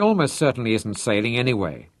 And she almost certainly isn't sailing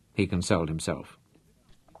anyway, he consoled himself.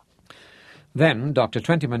 Then Dr.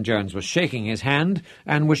 Twentyman Jones was shaking his hand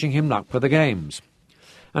and wishing him luck for the games.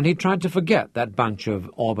 and he tried to forget that bunch of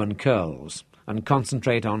auburn curls and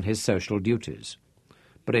concentrate on his social duties.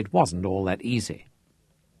 But it wasn't all that easy.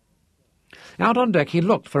 Out on deck he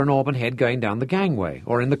looked for an auburn head going down the gangway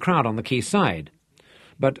or in the crowd on the quay side,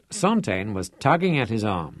 but Sontaine was tugging at his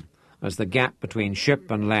arm as the gap between ship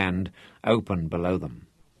and land opened below them.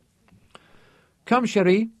 "Come,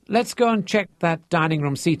 Cherie, let's go and check that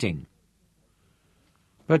dining-room seating."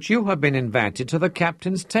 "But you have been invited to the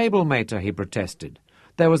captain's table, mater," he protested.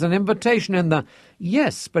 "There was an invitation in the—"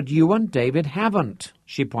 "Yes, but you and David haven't,"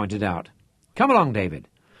 she pointed out. "Come along, David.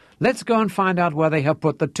 Let's go and find out where they have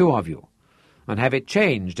put the two of you, and have it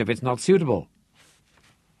changed if it's not suitable."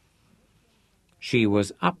 She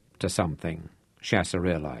was up to something, Chasser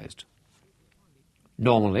realized.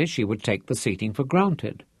 Normally she would take the seating for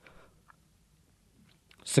granted,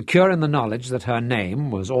 secure in the knowledge that her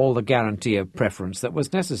name was all the guarantee of preference that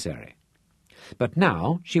was necessary. But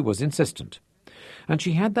now she was insistent, and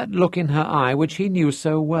she had that look in her eye which he knew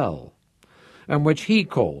so well, and which he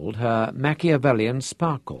called her Machiavellian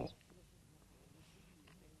sparkle.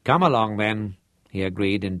 "Come along, then," he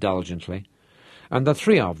agreed indulgently, and the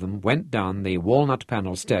three of them went down the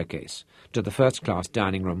walnut-panelled staircase to the first-class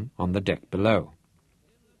dining-room on the deck below.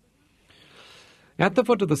 At the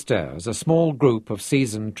foot of the stairs, a small group of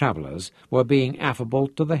seasoned travellers were being affable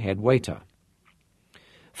to the head waiter.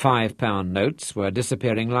 £5 notes were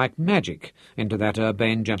disappearing like magic into that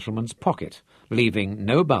urbane gentleman's pocket, leaving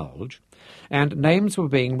no bulge, and names were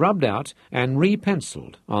being rubbed out and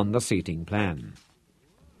re-pencilled on the seating plan.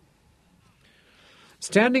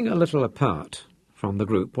 Standing a little apart from the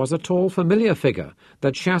group was a tall, familiar figure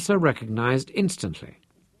that Chasser recognized instantly.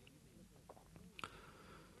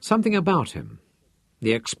 Something about him,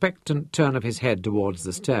 the expectant turn of his head towards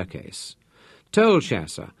the staircase, told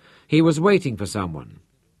Chasser he was waiting for someone,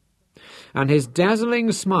 and his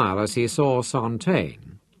dazzling smile as he saw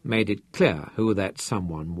Sontaine made it clear who that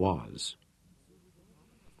someone was.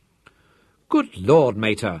 "Good Lord,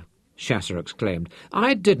 mater!" Chasser exclaimed.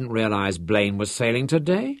 "I didn't realize Blaine was sailing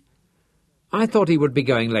today. I thought he would be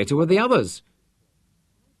going later with the others."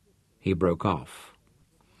 He broke off.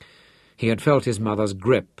 He had felt his mother's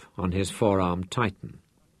grip on his forearm tighten,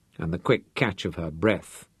 and the quick catch of her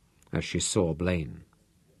breath as she saw Blaine.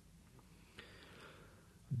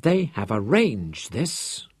 "They have arranged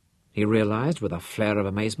this," he realized with a flare of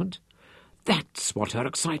amazement. "That's what her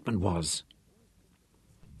excitement was."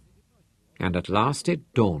 And at last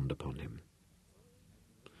it dawned upon him.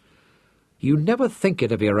 You never think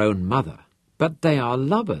it of your own mother, but they are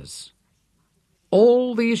lovers.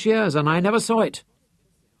 All these years, and I never saw it.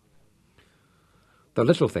 The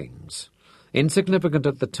little things, insignificant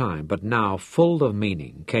at the time, but now full of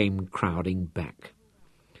meaning, came crowding back.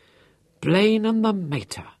 Blaine and the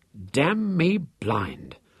mater, damn me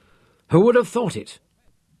blind. Who would have thought it?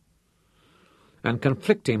 And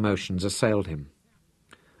conflicting emotions assailed him.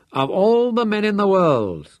 Of all the men in the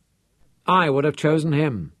world, I would have chosen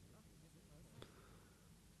him.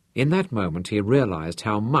 In that moment he realized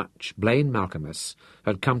how much Blaine Malcolmus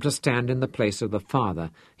had come to stand in the place of the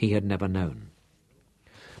father he had never known.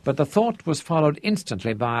 But the thought was followed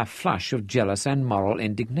instantly by a flush of jealous and moral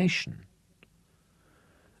indignation.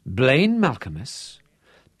 Blaine Malcolmus,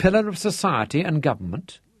 pillar of society and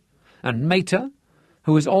government, and mater,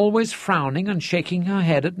 who is always frowning and shaking her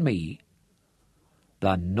head at me.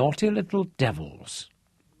 The naughty little devils.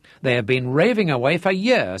 They have been raving away for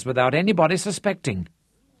years without anybody suspecting.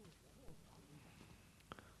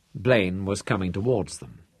 Blaine was coming towards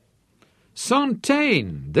them.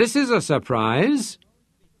 "Sontaine, this is a surprise."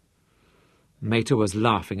 Mater was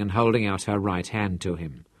laughing and holding out her right hand to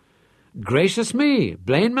him. "Gracious me,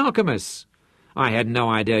 Blaine Malcolmus! I had no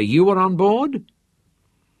idea you were on board."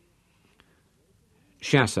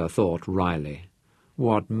 Chasser thought wryly,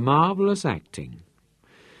 "What marvellous acting!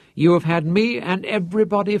 You have had me and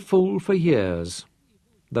everybody fooled for years.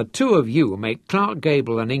 The two of you make Clark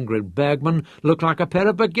Gable and Ingrid Bergman look like a pair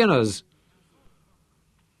of beginners."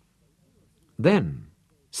 Then,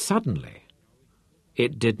 suddenly,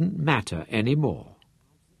 it didn't matter any more.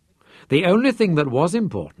 The only thing that was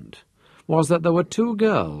important was that there were two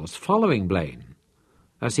girls following Blaine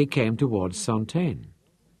as he came towards Sontaine.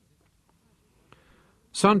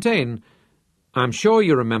 "Sontaine, I'm sure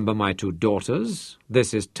you remember my two daughters.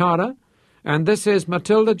 This is Tara, and this is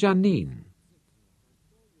Matilda Janine."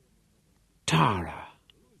 Tara!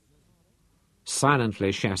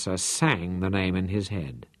 Silently Chasser sang the name in his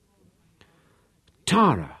head.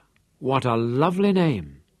 Tara! What a lovely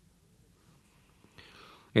name!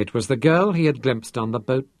 It was the girl he had glimpsed on the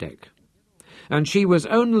boat deck, and she was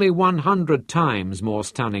only 100 times more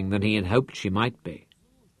stunning than he had hoped she might be.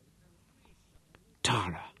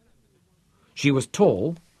 Tara. She was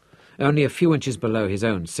tall, only a few inches below his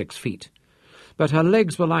own 6 feet, but her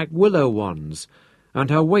legs were like willow wands, and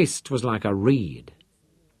her waist was like a reed.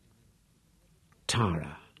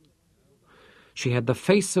 Tara. She had the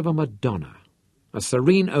face of a Madonna, a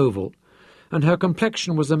serene oval, and her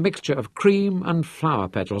complexion was a mixture of cream and flower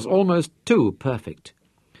petals, almost too perfect,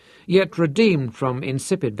 yet redeemed from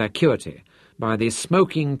insipid vacuity by the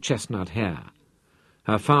smoking chestnut hair,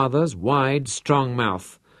 her father's wide, strong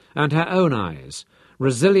mouth, and her own eyes,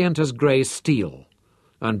 resilient as grey steel,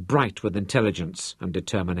 and bright with intelligence and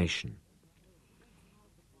determination.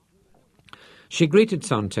 She greeted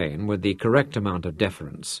Sontaine with the correct amount of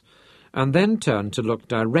deference, and then turned to look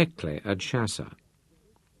directly at Chasser.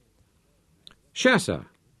 "Chasser,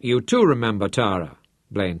 you too remember Tara,"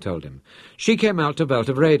 Blaine told him. "She came out to Veld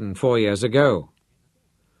of Raden 4 years ago."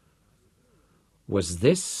 Was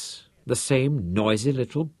this the same noisy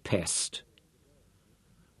little pest?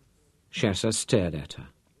 Chasser stared at her.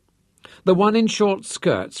 The one in short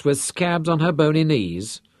skirts with scabs on her bony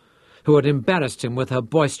knees, who had embarrassed him with her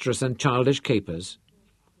boisterous and childish capers.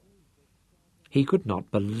 He could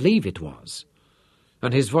not believe it was,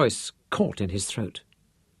 and his voice caught in his throat.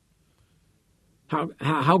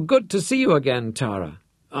 How good to see you again, Tara,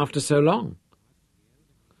 after so long."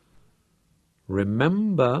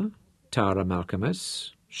 "Remember, Tara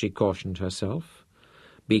Malcolmus," she cautioned herself,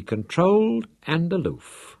 "be controlled and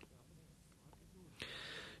aloof."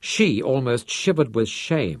 She almost shivered with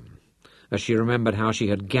shame as she remembered how she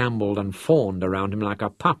had gambled and fawned around him like a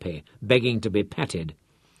puppy, begging to be petted.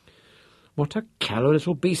 What a callow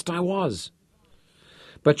little beast I was!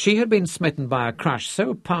 But she had been smitten by a crush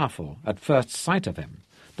so powerful at first sight of him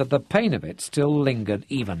that the pain of it still lingered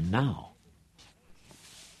even now.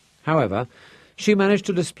 However, she managed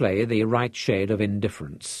to display the right shade of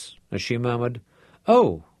indifference as she murmured,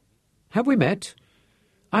 "Oh, have we met?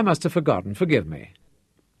 I must have forgotten. Forgive me."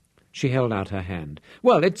 She held out her hand.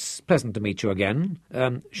 "Well, it's pleasant to meet you again.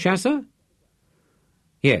 Chasser?"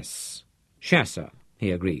 "Yes, Chasser,"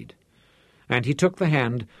 he agreed, and he took the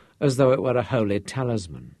hand as though it were a holy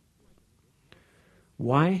talisman.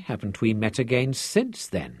 "Why haven't we met again since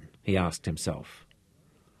then?" he asked himself,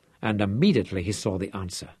 and immediately he saw the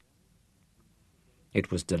answer.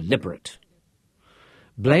 It was deliberate.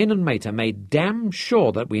 Blaine and Mater made damn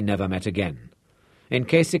sure that we never met again, in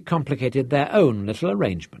case it complicated their own little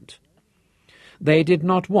arrangement. They did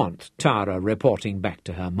not want Tara reporting back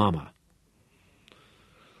to her mamma.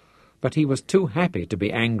 But he was too happy to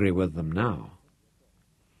be angry with them now.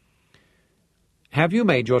 "Have you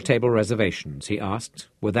made your table reservations?" he asked,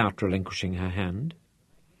 without relinquishing her hand.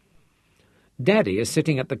 "Daddy is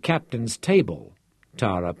sitting at the captain's table,"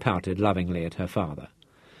 Tara pouted lovingly at her father,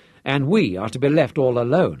 "and we are to be left all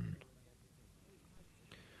alone."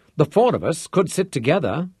 "The 4 of us could sit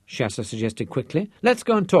together," Chasser suggested quickly. "Let's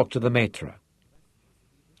go and talk to the maître."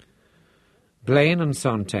 Blaine and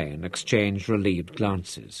Sontaine exchanged relieved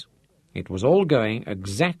glances. It was all going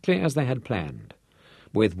exactly as they had planned,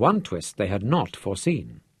 with one twist they had not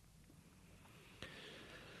foreseen.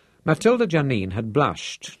 Matilda Janine had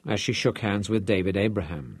blushed as she shook hands with David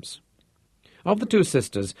Abrahams. Of the 2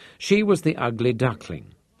 sisters, she was the ugly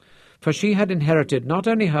duckling, for she had inherited not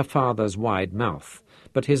only her father's wide mouth,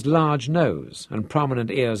 but his large nose and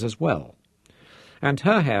prominent ears as well, and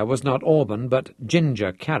her hair was not auburn but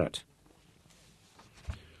ginger carrot.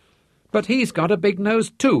 "But he's got a big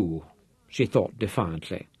nose too," she thought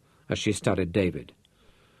defiantly, as she studied David,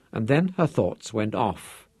 and then her thoughts went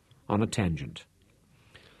off on a tangent.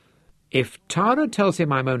 "If Tara tells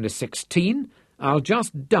him I'm only 16, I'll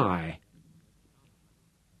just die."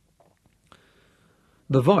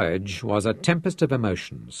 The voyage was a tempest of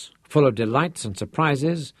emotions, full of delights and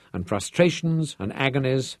surprises, and frustrations and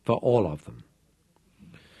agonies for all of them.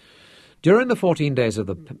 During the 14 days of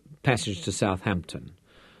the passage to Southampton,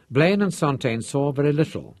 Blaine and Sontaine saw very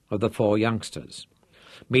little of the 4 youngsters,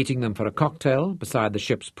 meeting them for a cocktail beside the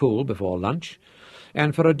ship's pool before lunch,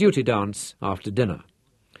 and for a duty dance after dinner,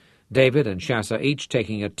 David and Chasser each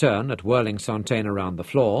taking a turn at whirling Sontaine around the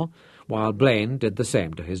floor, while Blaine did the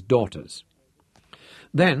same to his daughters.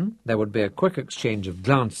 Then there would be a quick exchange of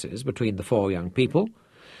glances between the 4 young people,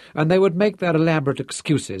 and they would make their elaborate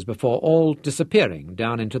excuses before all disappearing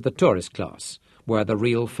down into the tourist class, where the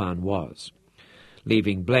real fun was,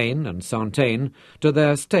 leaving Blaine and Sontaine to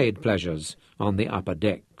their staid pleasures on the upper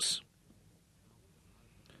decks.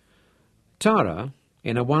 Tara,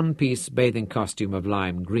 in a one-piece bathing costume of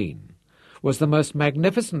lime green, was the most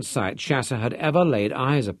magnificent sight Chasser had ever laid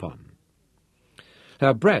eyes upon.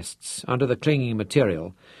 Her breasts, under the clinging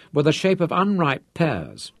material, were the shape of unripe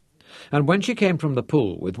pears, and when she came from the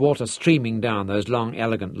pool with water streaming down those long,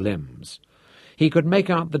 elegant limbs, he could make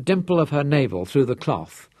out the dimple of her navel through the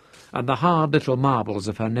cloth and the hard little marbles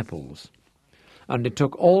of her nipples, and it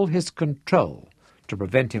took all his control to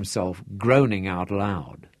prevent himself groaning out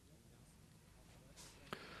loud.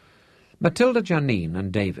 Matilda Janine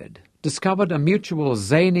and David discovered a mutual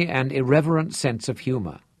zany and irreverent sense of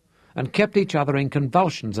humour, and kept each other in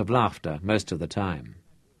convulsions of laughter most of the time.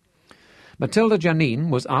 Matilda Janine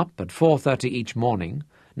was up at 4:30 each morning,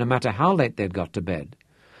 no matter how late they'd got to bed,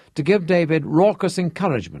 to give David raucous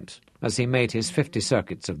encouragement as he made his 50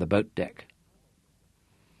 circuits of the boat deck.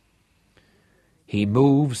 "He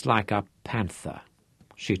moves like a panther,"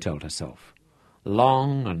 she told herself,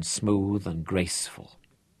 "long and smooth and graceful."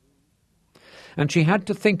 And she had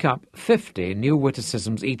to think up 50 new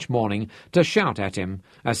witticisms each morning to shout at him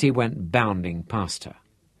as he went bounding past her.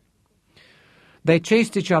 They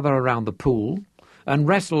chased each other around the pool and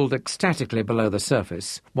wrestled ecstatically below the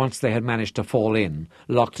surface once they had managed to fall in,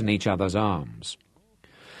 locked in each other's arms.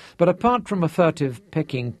 But apart from a furtive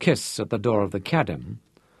pecking kiss at the door of the cabin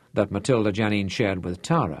that Matilda Janine shared with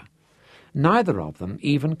Tara, neither of them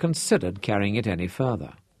even considered carrying it any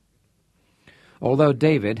further. Although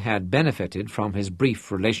David had benefited from his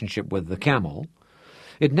brief relationship with the camel,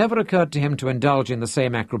 it never occurred to him to indulge in the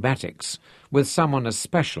same acrobatics with someone as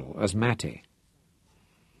special as Mattie.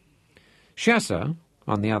 Chasser,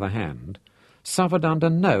 on the other hand, suffered under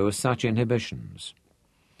no such inhibitions.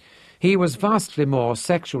 He was vastly more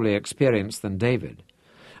sexually experienced than David,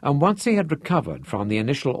 and once he had recovered from the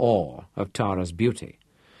initial awe of Tara's beauty,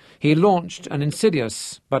 he launched an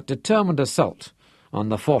insidious but determined assault on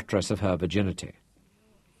the fortress of her virginity.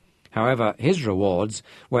 However, his rewards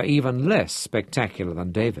were even less spectacular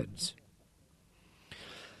than David's.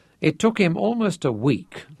 It took him almost a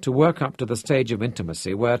week to work up to the stage of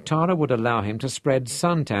intimacy where Tara would allow him to spread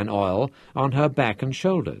suntan oil on her back and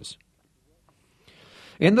shoulders.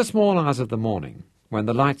 In the small hours of the morning, when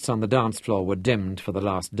the lights on the dance floor were dimmed for the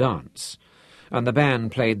last dance, and the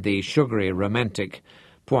band played the sugary, romantic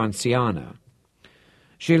Poinciana,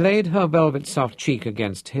 she laid her velvet soft cheek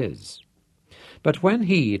against his. But when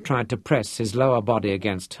he tried to press his lower body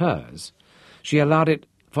against hers, she allowed it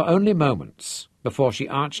for only moments before she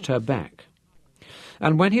arched her back.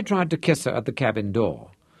 And when he tried to kiss her at the cabin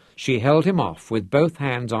door, she held him off with both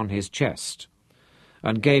hands on his chest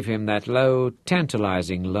and gave him that low,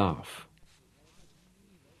 tantalizing laugh.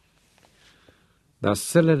 "The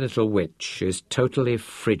silly little witch is totally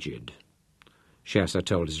frigid," Chasser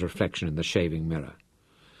told his reflection in the shaving mirror.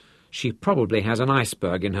 "She probably has an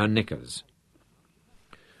iceberg in her knickers."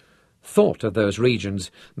 Thought of those regions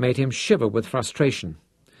made him shiver with frustration,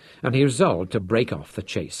 and he resolved to break off the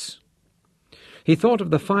chase. He thought of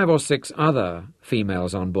the 5 or 6 other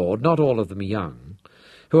females on board, not all of them young,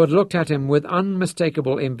 who had looked at him with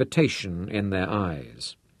unmistakable invitation in their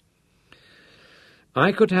eyes.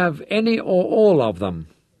 "I could have any or all of them,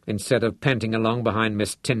 instead of panting along behind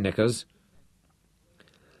Miss Tin-Knickers."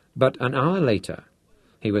 But an hour later,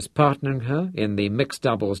 he was partnering her in the mixed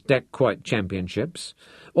doubles deck quoit championships,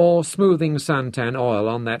 or smoothing suntan oil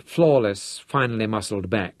on that flawless, finely muscled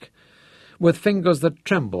back, with fingers that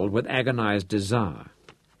trembled with agonized desire,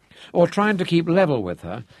 or trying to keep level with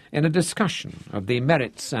her in a discussion of the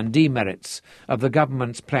merits and demerits of the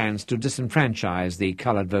government's plans to disenfranchise the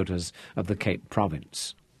coloured voters of the Cape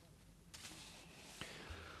Province.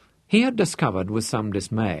 He had discovered with some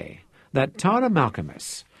dismay that Tara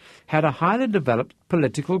Malcolmus had a highly developed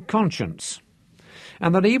political conscience,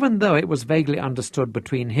 and that even though it was vaguely understood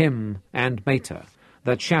between him and Mater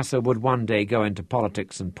that Chasser would one day go into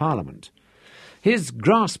politics and Parliament, his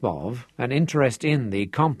grasp of and interest in the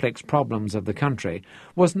complex problems of the country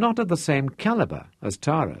was not of the same calibre as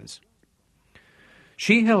Tara's.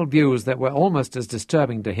 She held views that were almost as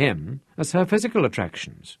disturbing to him as her physical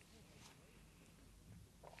attractions.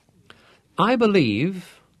 "I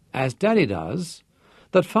believe, as Daddy does,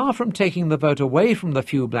 that far from taking the vote away from the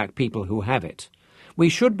few black people who have it, we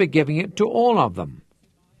should be giving it to all of them."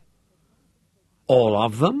 "All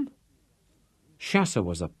of them?" Chasser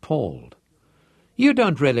was appalled. "You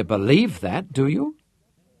don't really believe that, do you?"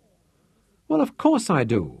 "Well, of course I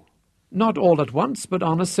do. Not all at once, but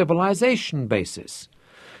on a civilization basis.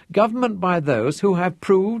 Government by those who have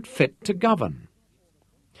proved fit to govern.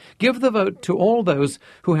 Give the vote to all those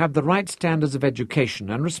who have the right standards of education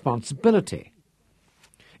and responsibility.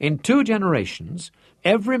 In 2 generations,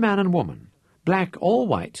 every man and woman, black or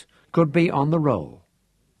white, could be on the roll."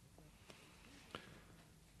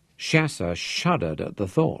 Chasser shuddered at the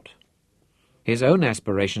thought. His own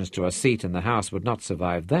aspirations to a seat in the House would not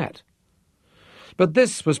survive that. but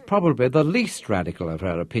this was probably the least radical of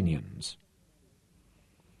her opinions.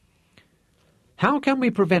 How can we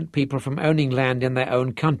prevent people from owning land in their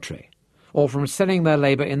own country, or from selling their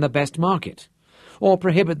labour in the best market, or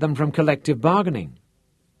prohibit them from collective bargaining?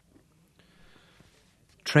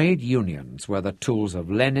 Trade unions were the tools of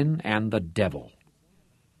Lenin and the devil.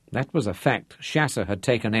 That was a fact Chasser had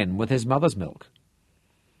taken in with his mother's milk.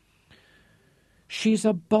 She's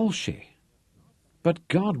a Bolshie. But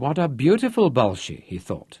God, what a beautiful Bolshie, he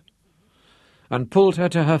thought, and pulled her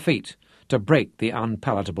to her feet to break the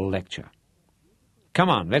unpalatable lecture. Come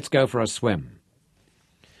on, let's go for a swim.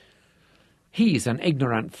 He's an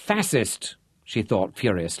ignorant fascist, she thought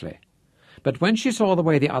furiously. But when she saw the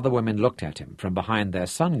way the other women looked at him from behind their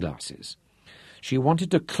sunglasses, she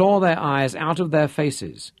wanted to claw their eyes out of their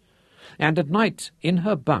faces. And at night, in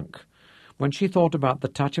her bunk, when she thought about the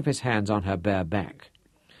touch of his hands on her bare back,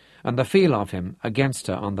 and the feel of him against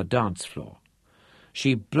her on the dance floor,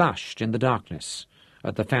 she blushed in the darkness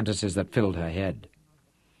at the fantasies that filled her head.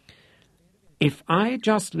 If I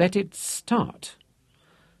just let it start,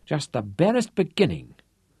 just the barest beginning,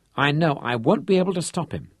 I know I won't be able to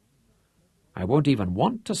stop him. I won't even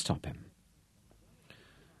want to stop him.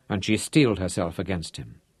 And she steeled herself against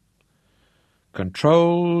him.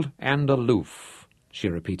 Controlled and aloof, she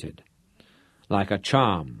repeated, like a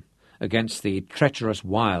charm against the treacherous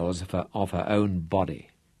wiles of her own body.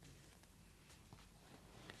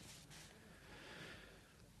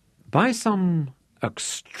 By some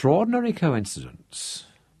extraordinary coincidence,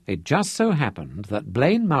 it just so happened that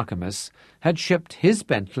Blaine Malcolmus had shipped his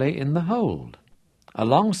Bentley in the hold,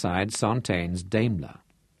 alongside Sontaine's Daimler.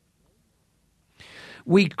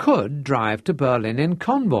 "We could drive to Berlin in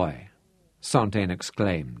convoy," Sontaine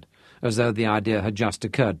exclaimed, as though the idea had just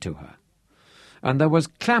occurred to her. And there was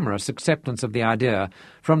clamorous acceptance of the idea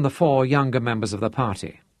from the 4 younger members of the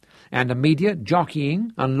party, and immediate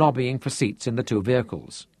jockeying and lobbying for seats in the 2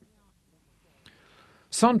 vehicles.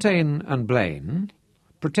 Sontaine and Blaine,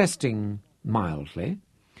 protesting mildly,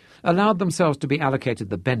 allowed themselves to be allocated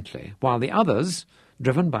the Bentley, while the others,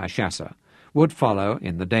 driven by Chasser, would follow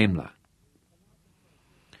in the Daimler.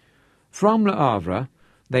 From Le Havre,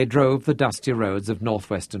 they drove the dusty roads of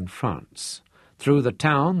northwestern France, through the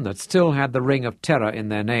town that still had the ring of terror in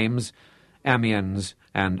their names, Amiens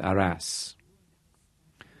and Arras.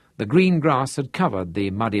 The green grass had covered the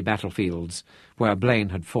muddy battlefields where Blaine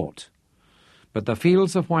had fought, but the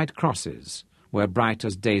fields of white crosses were bright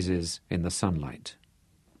as daisies in the sunlight.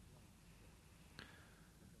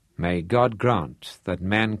 "May God grant that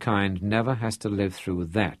mankind never has to live through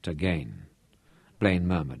that again," Blaine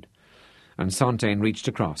murmured, and Sontaine reached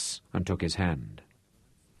across and took his hand.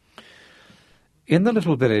 In the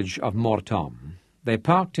little village of Mortom, they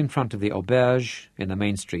parked in front of the auberge in the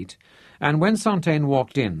main street, and when Sontaine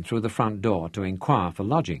walked in through the front door to inquire for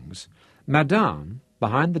lodgings, Madame,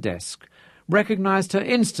 behind the desk, recognized her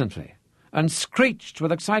instantly and screeched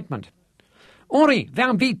with excitement. "Henri,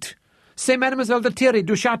 viens vite! C'est Mademoiselle de Thierry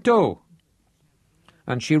du Château!"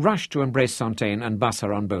 And she rushed to embrace Sontaine and buss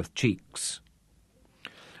her on both cheeks.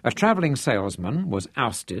 A travelling salesman was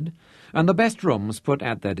ousted, and the best rooms put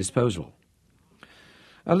at their disposal.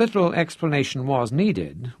 A little explanation was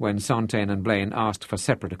needed when Sontaine and Blaine asked for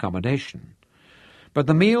separate accommodation, but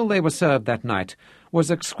the meal they were served that night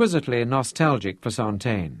was exquisitely nostalgic for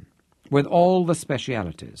Sontaine, with all the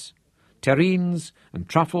specialities, terrines and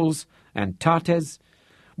truffles and tartes,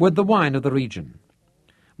 with the wine of the region,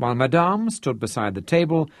 while Madame stood beside the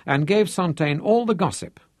table and gave Sontaine all the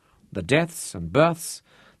gossip, the deaths and births,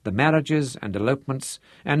 the marriages and elopements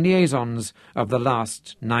and liaisons of the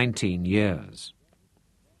last 19 years.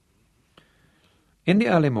 In the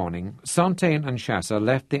early morning, Sontaine and Chasser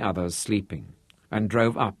left the others sleeping and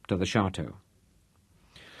drove up to the chateau.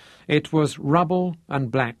 It was rubble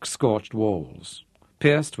and black scorched walls,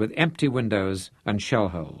 pierced with empty windows and shell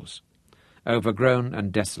holes, overgrown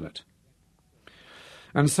and desolate.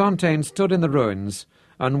 And Sontaine stood in the ruins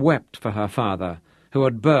and wept for her father, who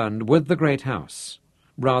had burned with the great house,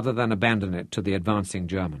 rather than abandon it to the advancing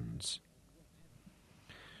Germans.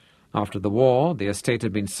 After the war, the estate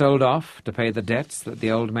had been sold off to pay the debts that the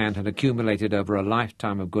old man had accumulated over a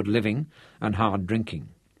lifetime of good living and hard drinking.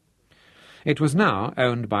 It was now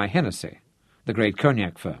owned by Hennessy, the great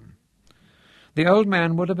cognac firm. The old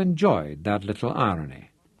man would have enjoyed that little irony.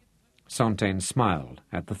 Sontaine smiled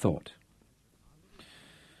at the thought.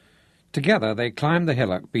 Together they climbed the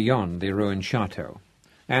hillock beyond the ruined chateau,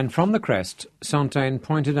 and from the crest Sontaine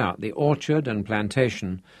pointed out the orchard and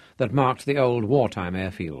plantation that marked the old wartime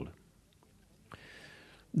airfield.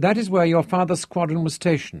 "That is where your father's squadron was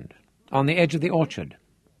stationed, on the edge of the orchard.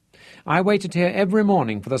 I waited here every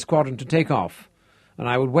morning for the squadron to take off, and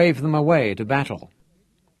I would wave them away to battle.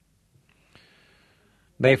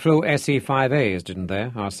 They flew SE-5As, didn't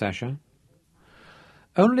they? Asked Sasha.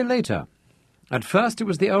 Only later. At first it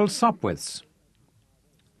was the old Sopwiths.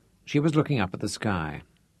 She was looking up at the sky.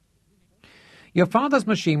 Your father's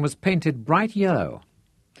machine was painted bright yellow.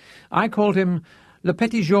 I called him Le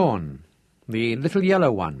Petit Jaune, the little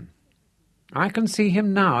yellow one. I can see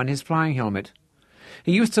him now in his flying helmet.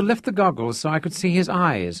 He used to lift the goggles so I could see his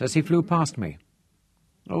eyes as he flew past me.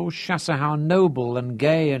 Oh, Chasseur, how noble and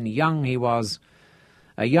gay and young he was.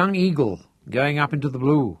 A young eagle going up into the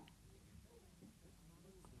blue.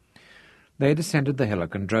 They descended the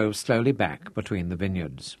hillock and drove slowly back between the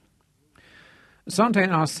vineyards.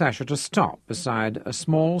 Sontaine asked Sasha to stop beside a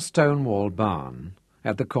small stone-walled barn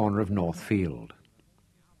at the corner of North Field.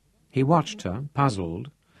 He watched her,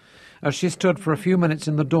 puzzled, as she stood for a few minutes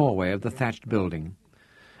in the doorway of the thatched building,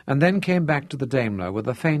 and then came back to the Daimler with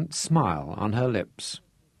a faint smile on her lips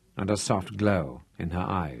and a soft glow in her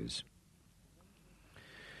eyes.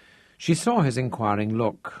 She saw his inquiring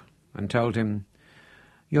look and told him,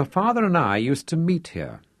 "Your father and I used to meet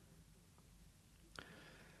here."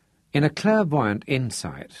 In a clairvoyant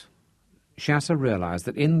insight, Chasseur realized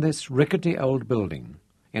that in this rickety old building,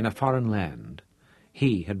 in a foreign land,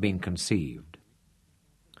 he had been conceived.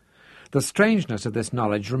 The strangeness of this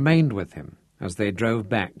knowledge remained with him as they drove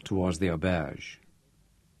back towards the auberge.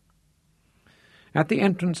 At the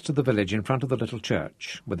entrance to the village in front of the little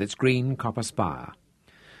church, with its green copper spire,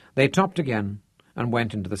 they topped again and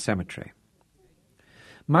went into the cemetery.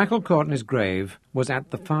 Michael Courtney's grave was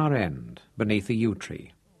at the far end, beneath a yew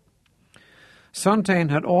tree. Sontaine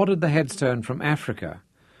had ordered the headstone from Africa,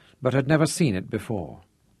 but had never seen it before.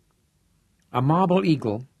 A marble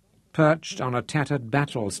eagle, perched on a tattered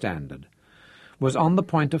battle standard, was on the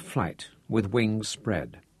point of flight, with wings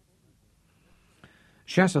spread.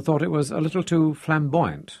 Chasseur thought it was a little too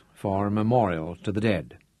flamboyant for a memorial to the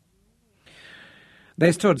dead.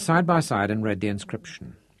 They stood side by side and read the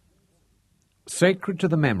inscription. Sacred to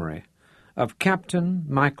the memory of Captain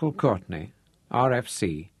Michael Courtney,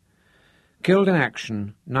 RFC, killed in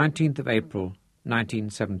action 19th of April,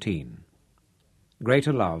 1917.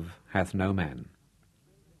 Greater love hath no man.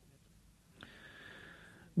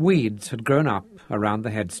 Weeds had grown up around the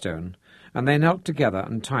headstone, and they knelt together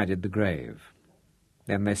and tidied the grave.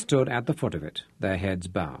 Then they stood at the foot of it, their heads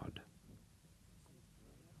bowed.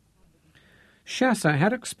 Chasseur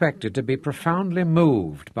had expected to be profoundly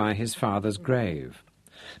moved by his father's grave,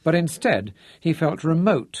 but instead he felt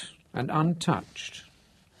remote and untouched.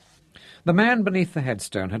 The man beneath the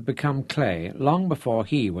headstone had become clay long before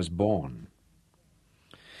he was born.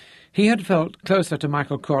 He had felt closer to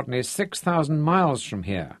Michael Courtney 6,000 miles from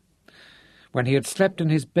here, when he had slept in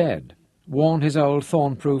his bed, worn his old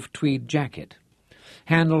thorn-proof tweed jacket,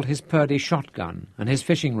 handled his Purdy shotgun and his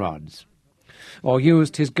fishing rods, or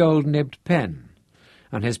used his gold-nibbed pen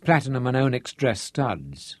and his platinum and onyx dress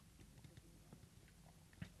studs.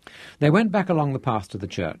 They went back along the path to the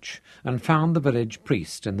church and found the village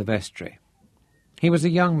priest in the vestry. He was a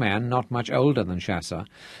young man, not much older than Chasseur,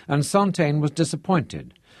 and Sontaine was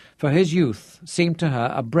disappointed, for his youth seemed to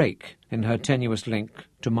her a break in her tenuous link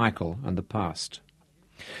to Michael and the past.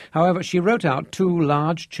 However, she wrote out 2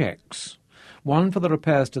 large cheques, one for the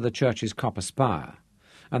repairs to the church's copper spire,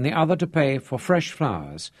 and the other to pay for fresh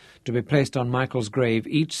flowers to be placed on Michael's grave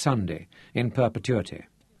each Sunday in perpetuity.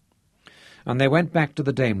 And they went back to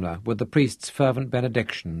the Daimler with the priest's fervent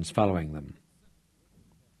benedictions following them.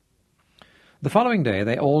 The following day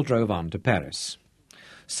they all drove on to Paris.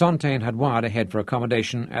 Sontaine had wired ahead for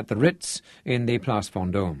accommodation at the Ritz in the Place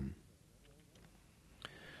Vendôme.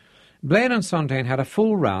 Blaine and Sontaine had a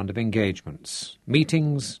full round of engagements,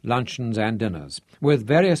 meetings, luncheons and dinners, with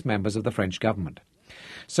various members of the French government.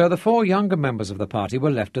 So the 4 younger members of the party were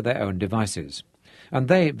left to their own devices, and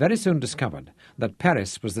they very soon discovered that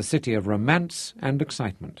Paris was the city of romance and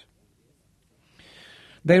excitement.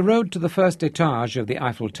 They rode to the first étage of the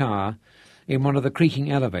Eiffel Tower in one of the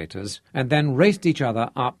creaking elevators, and then raced each other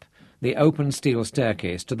up the open steel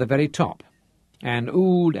staircase to the very top, and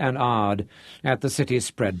oohed and ahed at the city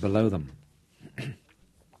spread below them.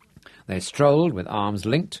 They strolled with arms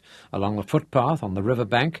linked along the footpath on the river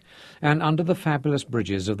bank and under the fabulous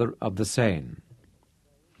bridges of the Seine.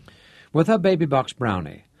 With her baby box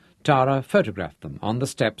brownie, Tara photographed them on the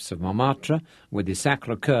steps of Montmartre with the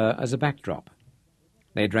Sacré-Cœur as a backdrop.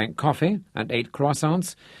 They drank coffee and ate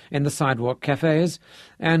croissants in the sidewalk cafes,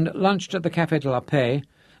 and lunched at the Café de la Paix,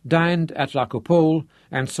 dined at La Coupole,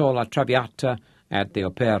 and saw La Traviata at the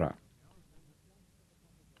Opera.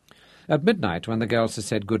 At midnight, when the girls had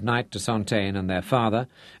said good night to Sontaine and their father,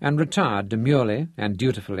 and retired demurely and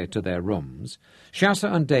dutifully to their rooms, Chasser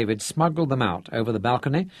and David smuggled them out over the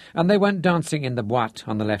balcony, and they went dancing in the boîte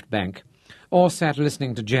on the left bank, or sat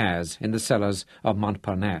listening to jazz in the cellars of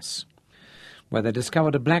Montparnasse, where they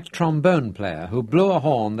discovered a black trombone player who blew a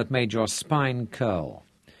horn that made your spine curl,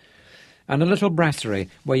 and a little brasserie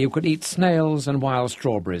where you could eat snails and wild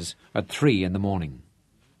strawberries at 3 in the morning.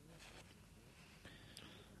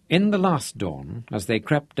 In the last dawn, as they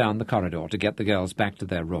crept down the corridor to get the girls back to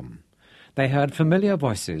their room, they heard familiar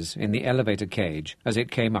voices in the elevator cage as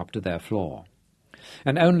it came up to their floor.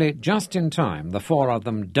 And only just in time the 4 of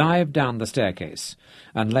them dived down the staircase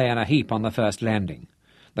and lay in a heap on the first landing,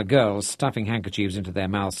 the girls stuffing handkerchiefs into their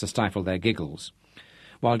mouths to stifle their giggles,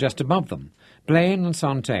 while just above them, Blaine and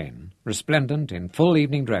Sontaine, resplendent in full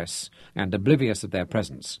evening dress and oblivious of their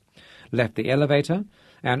presence, left the elevator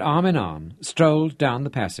and, arm in arm, strolled down the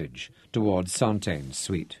passage towards Sontaine's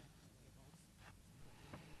suite.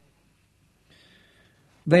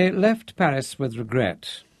 They left Paris with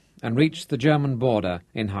regret and reached the German border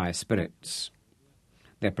in high spirits.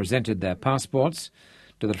 They presented their passports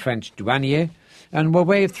to the French douanier and were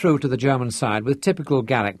waved through to the German side with typical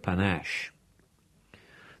Gallic panache.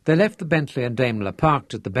 They left the Bentley and Daimler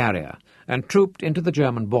parked at the barrier and trooped into the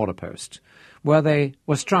German border post, where they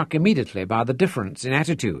were struck immediately by the difference in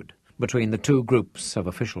attitude between the two groups of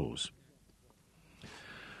officials.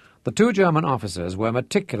 The 2 German officers were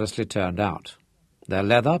meticulously turned out, their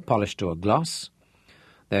leather polished to a gloss,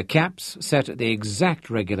 their caps set at the exact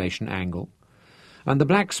regulation angle, and the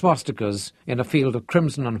black swastikas in a field of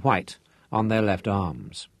crimson and white on their left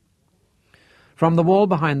arms. From the wall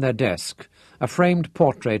behind their desk, a framed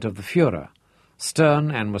portrait of the Führer,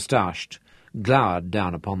 stern and moustached, glowered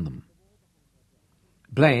down upon them.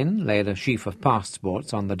 Blaine laid a sheaf of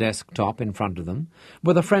passports on the desk top in front of them,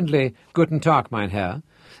 with a friendly "Guten Tag, mein Herr,"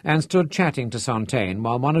 and stood chatting to Sontaine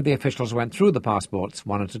while one of the officials went through the passports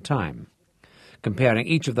one at a time, comparing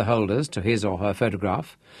each of the holders to his or her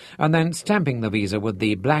photograph, and then stamping the visa with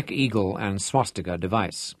the black eagle and swastika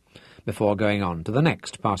device, before going on to the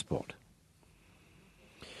next passport.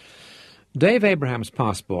 Dave Abraham's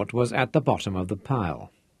passport was at the bottom of the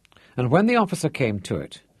pile, and when the officer came to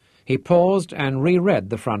it, he paused and reread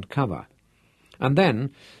the front cover, and then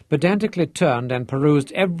pedantically turned and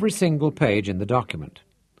perused every single page in the document,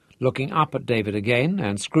 looking up at David again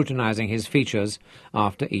and scrutinizing his features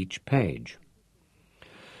after each page.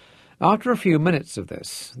 After a few minutes of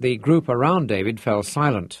this, the group around David fell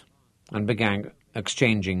silent and began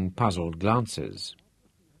exchanging puzzled glances.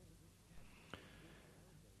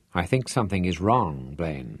 "I think something is wrong,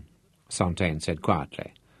 Blaine," Sontaine said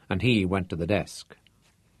quietly, and he went to the desk.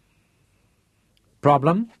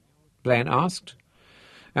 "Problem?" Blaine asked,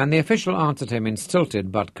 and the official answered him in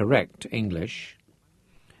stilted but correct English.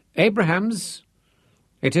 "Abrahams,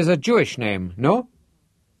 it is a Jewish name, no?"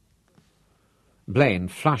 Blaine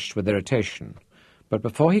flushed with irritation, but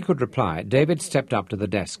before he could reply, David stepped up to the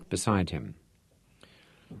desk beside him.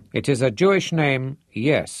 "It is a Jewish name,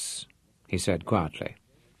 yes," he said quietly,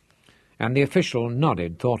 and the official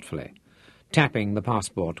nodded thoughtfully, tapping the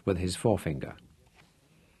passport with his forefinger.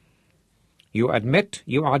 "You admit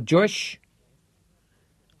you are Jewish?"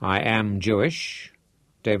 "I am Jewish,"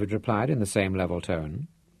 David replied in the same level tone.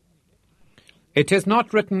 "It is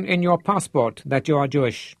not written in your passport that you are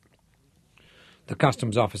Jewish," the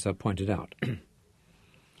customs officer pointed out.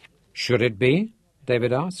 "Should it be?"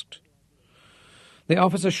 David asked. The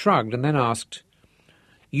officer shrugged and then asked,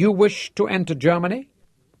 "You wish to enter Germany?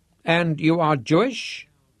 And you are Jewish?"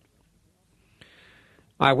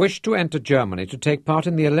 "I wish to enter Germany to take part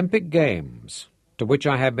in the Olympic Games, to which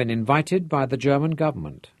I have been invited by the German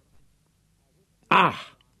government."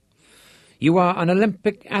 "Ah! You are an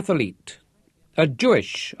Olympic athlete, a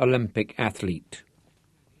Jewish Olympic athlete."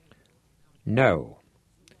 "No,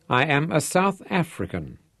 I am a South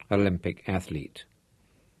African Olympic athlete.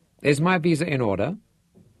 Is my visa in order?"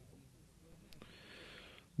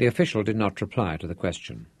 The official did not reply to the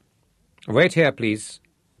question. "Wait here, please."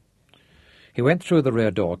 He went through the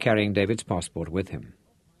rear door, carrying David's passport with him.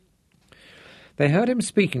 They heard him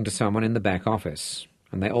speaking to someone in the back office,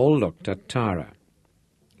 and they all looked at Tara.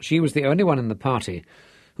 She was the only one in the party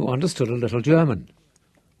who understood a little German.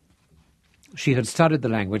 She had studied the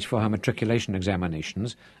language for her matriculation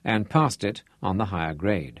examinations and passed it on the higher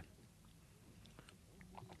grade.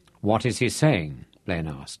 "What is he saying?" Blaine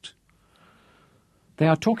asked. "They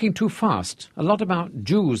are talking too fast, a lot about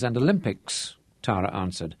Jews and Olympics," Tara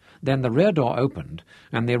answered. Then the rear door opened,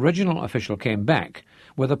 and the original official came back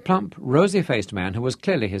with a plump, rosy-faced man who was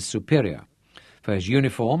clearly his superior, for his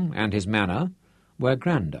uniform and his manner were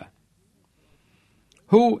grander.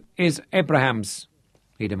 "Who is Abraham's?"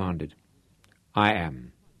 he demanded. "I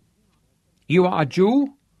am." "You are a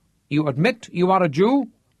Jew? You admit you are a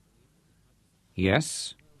Jew?"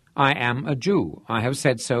 "Yes, I am a Jew. I have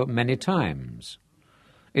said so many times.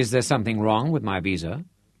 Is there something wrong with my visa?"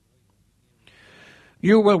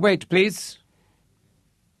 "You will wait, please."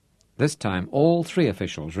 This time all three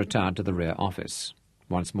officials retired to the rear office,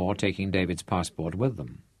 once more taking David's passport with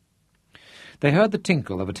them. They heard the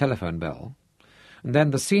tinkle of a telephone bell, and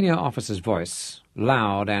then the senior officer's voice,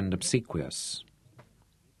 loud and obsequious.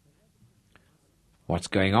 "What's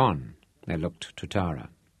going on?" They looked to Tara.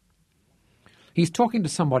 "He's talking to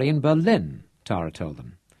somebody in Berlin," Tara told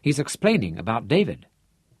them. "He's explaining about David."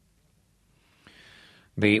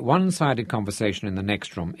 The one-sided conversation in the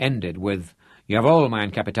next room ended with "Jawohl,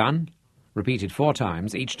 mein Kapitän," repeated 4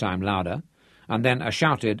 times, each time louder, and then a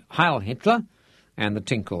shouted "Heil Hitler" and the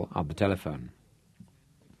tinkle of the telephone.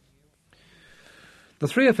 The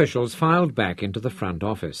 3 officials filed back into the front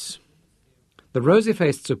office. The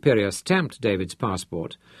rosy-faced superior stamped David's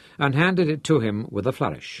passport and handed it to him with a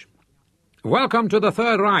flourish. "Welcome to the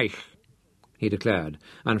Third Reich," he declared,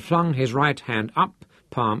 and flung his right hand up,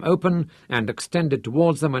 palm open, and extended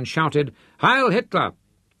towards them and shouted, "Heil Hitler!"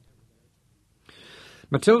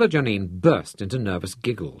 Matilda Janine burst into nervous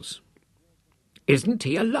giggles. "Isn't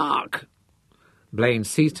he a lark?" Blaine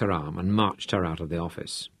seized her arm and marched her out of the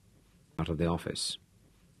office. Out of the office.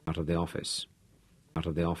 Out of the office. Out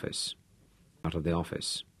of the office. Out of the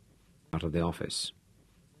office. Out of the office.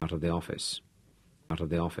 Out of the office. Out of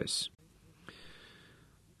the office.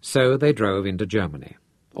 So they drove into Germany,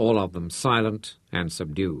 all of them silent and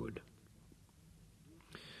subdued.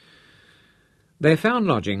 They found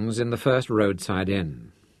lodgings in the first roadside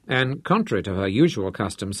inn, and, contrary to her usual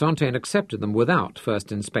custom, Santaine accepted them without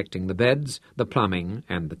first inspecting the beds, the plumbing,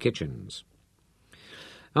 and the kitchens.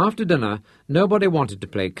 After dinner, nobody wanted to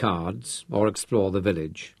play cards or explore the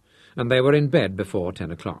village, and they were in bed before 10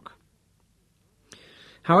 o'clock.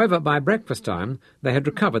 However, by breakfast time they had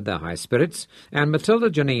recovered their high spirits, and Matilda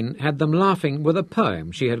Janine had them laughing with a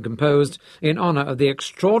poem she had composed in honour of the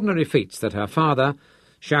extraordinary feats that her father,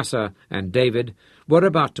 Chasser, and David were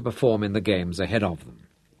about to perform in the games ahead of them.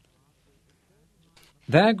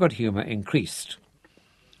 Their good humour increased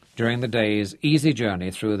during the day's easy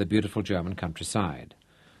journey through the beautiful German countryside,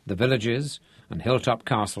 the villages and hilltop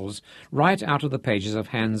castles right out of the pages of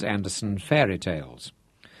Hans Andersen fairy tales,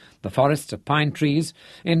 the forests of pine trees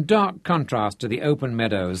in dark contrast to the open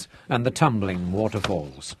meadows and the tumbling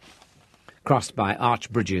waterfalls, crossed by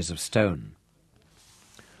arch bridges of stone.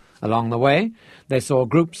 Along the way they saw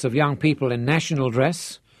groups of young people in national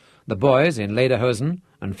dress, the boys in lederhosen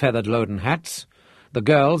and feathered Loden hats, the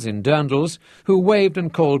girls in dirndls, who waved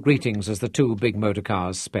and called greetings as the 2 big motor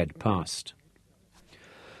cars sped past.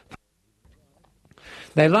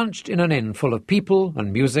 They lunched in an inn full of people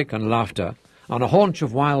and music and laughter, on a haunch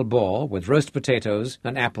of wild boar with roast potatoes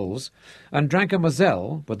and apples, and drank a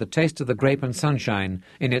Moselle with the taste of the grape and sunshine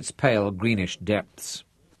in its pale greenish depths.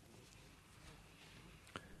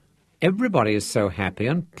 "Everybody is so happy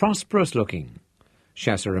and prosperous-looking,"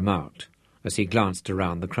 Chasser remarked as he glanced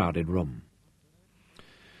around the crowded room.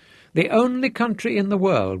 "The only country in the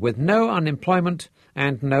world with no unemployment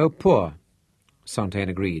and no poor," Santaine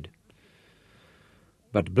agreed.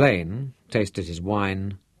 But Blaine tasted his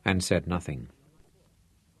wine and said nothing.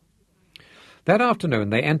 That afternoon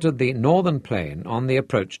they entered the northern plain on the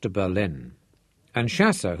approach to Berlin, and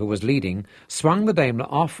Chasser, who was leading, swung the Daimler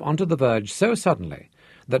off onto the verge so suddenly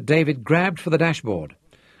that David grabbed for the dashboard,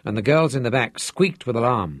 and the girls in the back squeaked with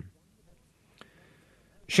alarm.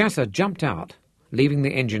 Chasser jumped out, leaving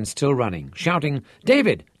the engine still running, shouting,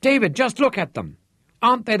 "David, David, just look at them!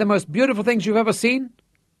 Aren't they the most beautiful things you've ever seen?"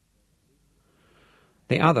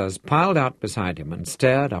 The others piled out beside him and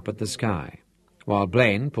stared up at the sky, while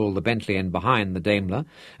Blaine pulled the Bentley in behind the Daimler,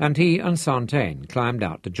 and he and Santaine climbed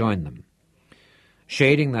out to join them,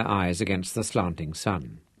 shading their eyes against the slanting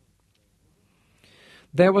sun.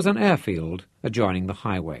 There was an airfield adjoining the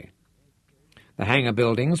highway. The hangar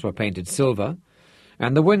buildings were painted silver,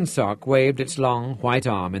 and the windsock waved its long white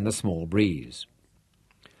arm in the small breeze.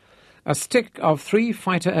 A stick of 3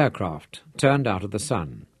 fighter aircraft turned out of the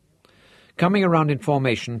sun, coming around in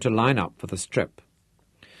formation to line up for the strip.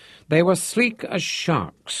 They were sleek as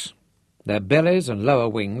sharks, their bellies and lower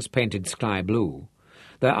wings painted sky blue,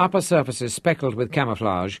 their upper surfaces speckled with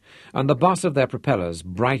camouflage, and the boss of their propellers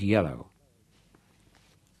bright yellow.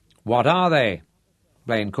 "What are they?"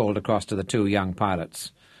 Blaine called across to the 2 young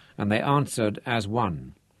pilots, and they answered as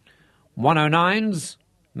one. 109s,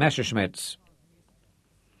 Messerschmitts.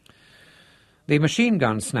 The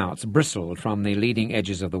machine-gun snouts bristled from the leading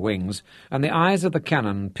edges of the wings, and the eyes of the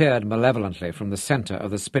cannon peered malevolently from the centre of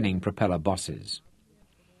the spinning propeller bosses.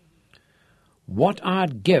 "What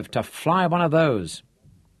I'd give to fly one of those!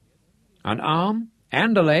 An arm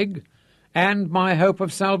and a leg, and my hope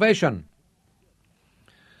of salvation."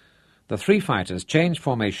 The three fighters changed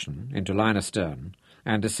formation into line astern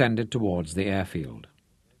and descended towards the airfield.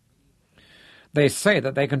 "They say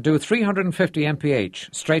that they can do 350 mph,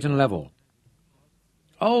 straight and level."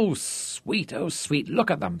 Oh, sweet,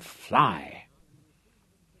 look at them fly."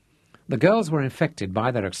 The girls were infected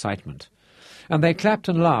by their excitement, and they clapped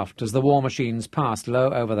and laughed as the war machines passed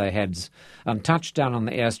low over their heads and touched down on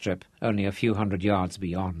the airstrip only a few hundred yards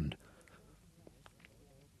beyond.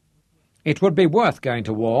 "It would be worth going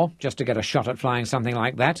to war just to get a shot at flying something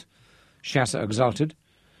like that," Chasser exulted,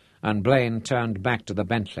 and Blaine turned back to the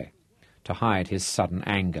Bentley to hide his sudden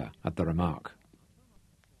anger at the remark.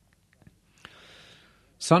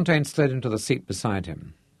 Sontaine slid into the seat beside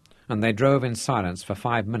him, and they drove in silence for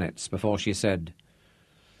 5 minutes before she said,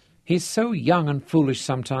 "He's so young and foolish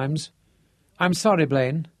sometimes. I'm sorry,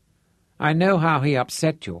 Blaine. I know how he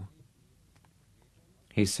upset you."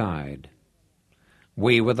 He sighed.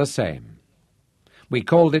 "We were the same. We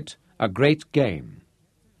called it a great game,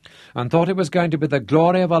 and thought it was going to be the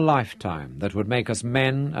glory of a lifetime that would make us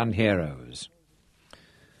men and heroes.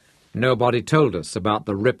 Nobody told us about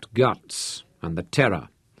the ripped guts and the terror,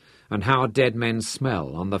 and how dead men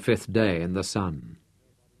smell on the 5th day in the sun."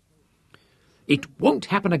 "It won't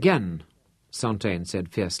happen again," Sontaine said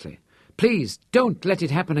fiercely. "Please, don't let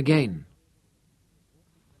it happen again."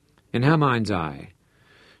 In her mind's eye,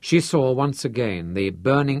 she saw once again the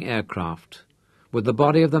burning aircraft, with the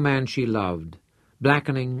body of the man she loved,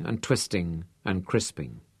 blackening and twisting and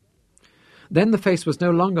crisping. Then the face was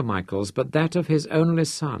no longer Michael's, but that of his only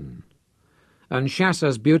son, and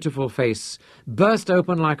Chasser's beautiful face burst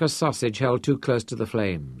open like a sausage held too close to the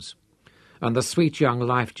flames, and the sweet young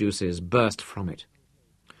life juices burst from it.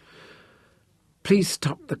 "Please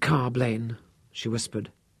stop the car, Blaine," she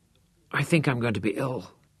whispered. "I think I'm going to be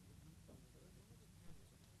ill."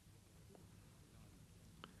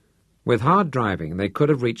 With hard driving, they could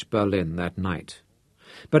have reached Berlin that night.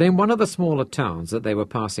 But in one of the smaller towns that they were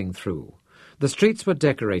passing through, the streets were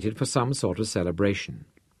decorated for some sort of celebration,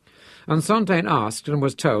 and Sontaine asked and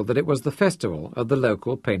was told that it was the festival of the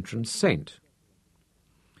local patron saint.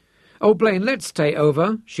 "Oh, Blaine, let's stay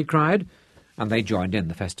over," she cried, and they joined in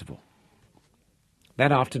the festival.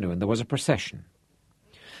 That afternoon there was a procession.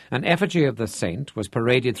 An effigy of the saint was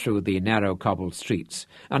paraded through the narrow cobbled streets,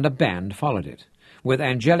 and a band followed it, with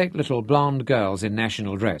angelic little blonde girls in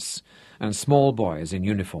national dress and small boys in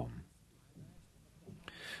uniform.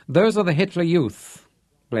 "Those are the Hitler Youth,"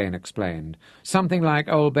 Blaine explained, "something like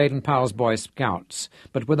old Baden-Powell's Boy Scouts,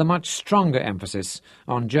 but with a much stronger emphasis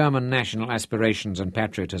on German national aspirations and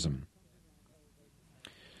patriotism."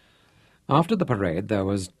 After the parade there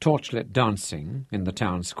was torchlit dancing in the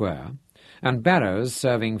town square, and barrows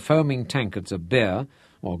serving foaming tankards of beer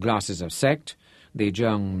or glasses of sekt, the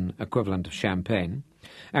German equivalent of champagne,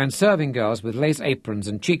 and serving girls with lace aprons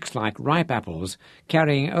and cheeks like ripe apples,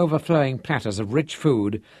 carrying overflowing platters of rich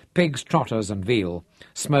food, pigs' trotters and veal,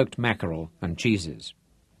 smoked mackerel and cheeses.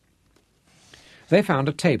 They found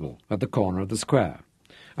a table at the corner of the square,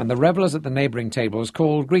 and the revellers at the neighbouring tables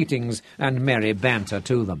called greetings and merry banter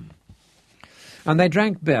to them. And they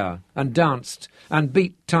drank beer and danced and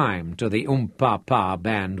beat time to the Pa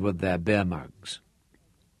band with their beer mugs.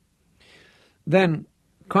 Then,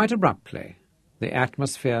 quite abruptly, the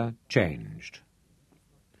atmosphere changed.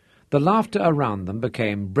 The laughter around them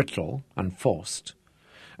became brittle and forced,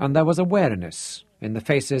 and there was a wariness in the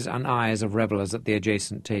faces and eyes of revellers at the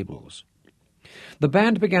adjacent tables. The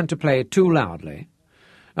band began to play too loudly,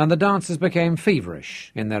 and the dancers became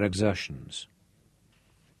feverish in their exertions.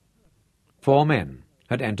 4 men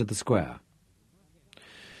had entered the square.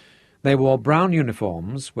 They wore brown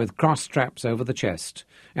uniforms with cross straps over the chest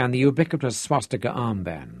and the ubiquitous swastika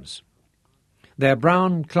armbands. Their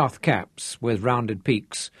brown cloth caps with rounded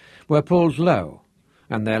peaks were pulled low,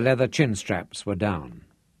 and their leather chin straps were down.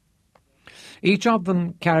 Each of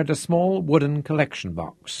them carried a small wooden collection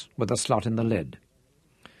box with a slot in the lid,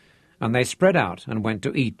 and they spread out and went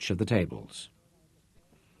to each of the tables.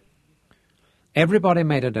 Everybody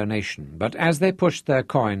made a donation, but as they pushed their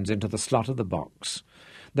coins into the slot of the box,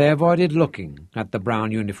 they avoided looking at the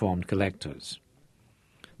brown-uniformed collectors.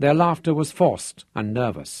 Their laughter was forced and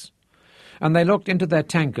nervous, and they looked into their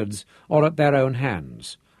tankards or at their own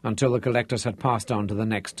hands until the collectors had passed on to the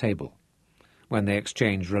next table, when they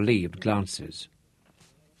exchanged relieved glances.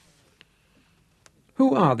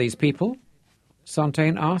 "Who are these people?"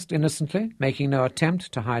 Sontaine asked innocently, making no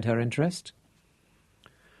attempt to hide her interest.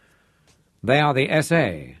 "They are the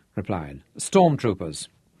SA," replied. "Stormtroopers.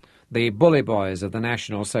 The bully boys of the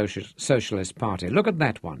National Socialist Party. Look at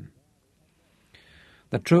that one."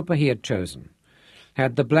 The trooper he had chosen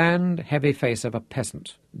had the bland, heavy face of a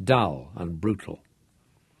peasant, dull and brutal.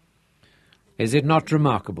 Is it not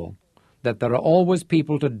remarkable that there are always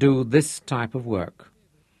people to do this type of work?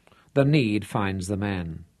 The need finds the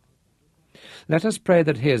man. Let us pray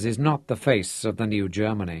that his is not the face of the new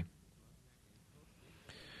Germany.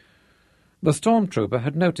 The stormtrooper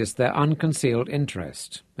had noticed their unconcealed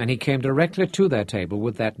interest, and he came directly to their table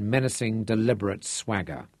with that menacing, deliberate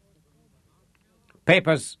swagger.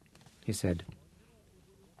 "Papers," he said.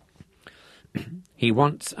 "He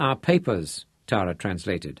wants our papers," Tara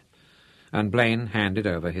translated, and Blaine handed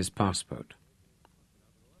over his passport.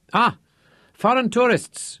 "Ah, foreign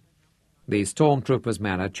tourists!" The stormtrooper's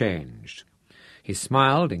manner changed. He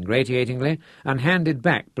smiled ingratiatingly and handed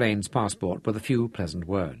back Blaine's passport with a few pleasant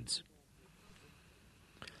words.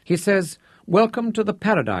 "He says, 'Welcome to the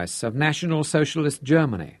paradise of National Socialist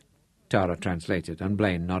Germany,'" Tara translated, and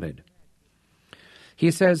Blaine nodded.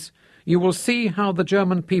 "He says, 'You will see how the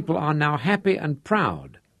German people are now happy and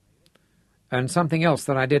proud,' and something else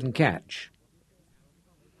that I didn't catch.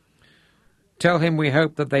 Tell him we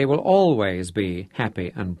hope that they will always be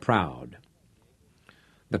happy and proud."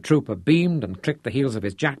 The trooper beamed and clicked the heels of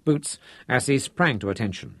his jackboots as he sprang to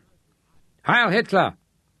attention. "Heil Hitler!"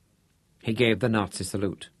 He gave the Nazi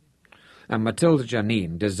salute, and Matilda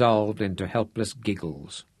Janine dissolved into helpless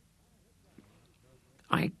giggles.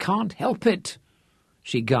 "I can't help it,"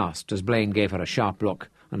 she gasped as Blaine gave her a sharp look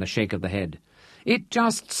and a shake of the head. "It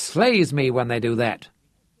just slays me when they do that."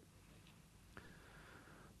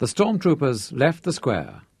 The stormtroopers left the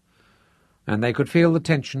square, and they could feel the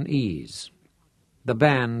tension ease. The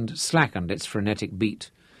band slackened its frenetic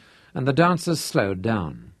beat, and the dancers slowed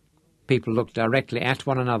down. People looked directly at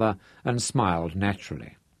one another and smiled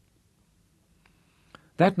naturally.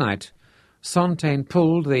 That night, Sontaine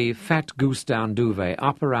pulled the fat goose-down duvet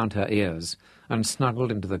up around her ears and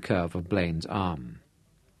snuggled into the curve of Blaine's arm.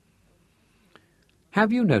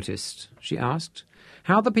 "Have you noticed," she asked,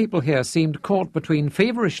 "how the people here seemed caught between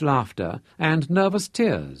feverish laughter and nervous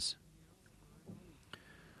tears?"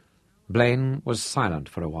 Blaine was silent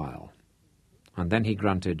for a while, and then he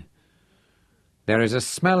grunted, "There is a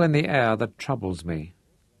smell in the air that troubles me.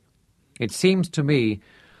 It seems to me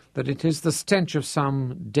that it is the stench of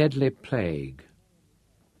some deadly plague."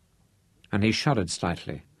 And he shuddered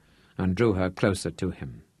slightly and drew her closer to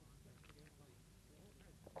him.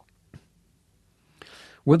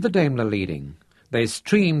 With the Daimler leading, they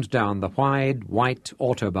streamed down the wide, white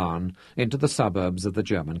autobahn into the suburbs of the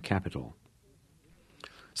German capital.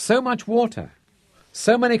 So much water,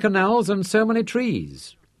 so many canals and so many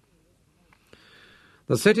trees.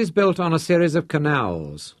 "The city's built on a series of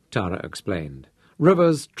canals," Tara explained,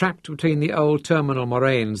 "rivers trapped between the old terminal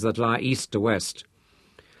moraines that lie east to west."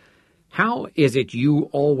 "How is it you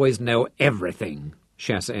always know everything?"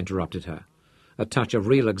 Chasser interrupted her, a touch of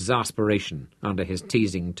real exasperation under his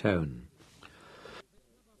teasing tone.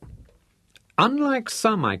 "Unlike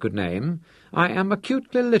some I could name, I am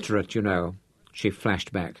acutely literate, you know," she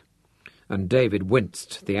flashed back, and David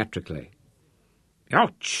winced theatrically.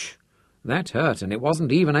 "Ouch! That hurt, and it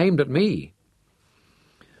wasn't even aimed at me."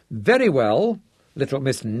 "Very well, little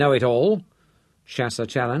Miss Know-it-all," Chasser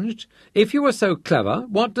challenged. "If you were so clever,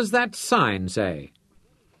 what does that sign say?"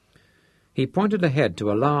 He pointed ahead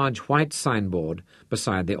to a large white signboard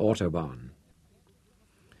beside the autobahn.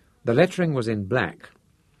 The lettering was in black,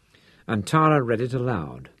 and Tara read it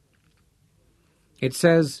aloud. It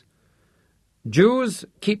says, "Jews,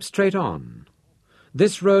 keep straight on.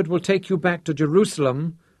 This road will take you back to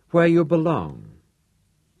Jerusalem, where you belong."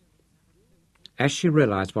 As she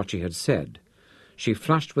realized what she had said, she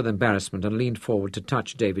flushed with embarrassment and leaned forward to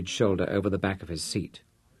touch David's shoulder over the back of his seat.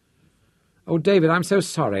 "Oh, David, I'm so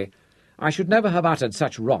sorry. I should never have uttered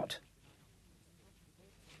such rot."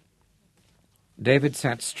 David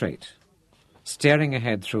sat straight, staring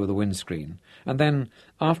ahead through the windscreen, and then,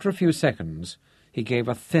 after a few seconds, he gave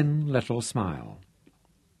a thin little smile.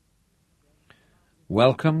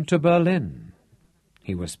 "Welcome to Berlin,"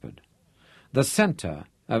 he whispered, "the center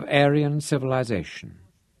of Aryan civilization."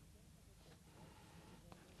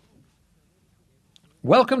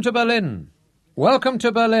 "Welcome to Berlin! Welcome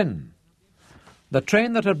to Berlin!" The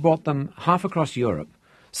train that had brought them half across Europe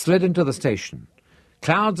slid into the station,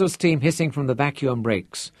 clouds of steam hissing from the vacuum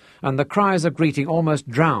brakes, and the cries of greeting almost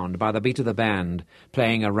drowned by the beat of the band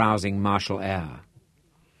playing a rousing martial air.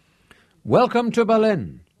 "Welcome to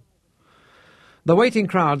Berlin!" The waiting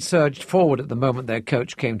crowd surged forward at the moment their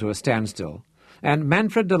coach came to a standstill, and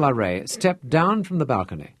Manfred de la Rey stepped down from the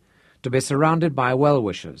balcony to be surrounded by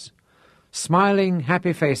well-wishers, smiling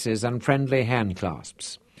happy faces and friendly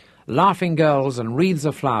hand-clasps, laughing girls and wreaths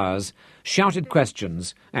of flowers, shouted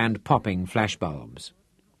questions and popping flashbulbs.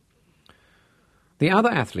 The other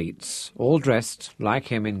athletes, all dressed like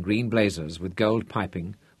him in green blazers with gold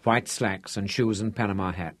piping, white slacks and shoes and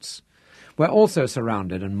Panama hats, were also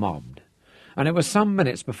surrounded and mobbed, and it was some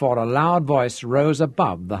minutes before a loud voice rose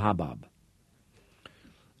above the hubbub.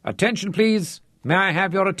 "Attention, please! May I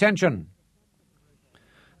have your attention?"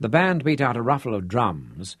 The band beat out a ruffle of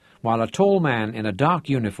drums, while a tall man in a dark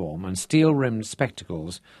uniform and steel-rimmed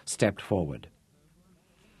spectacles stepped forward.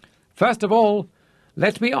 "First of all,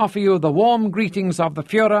 let me offer you the warm greetings of the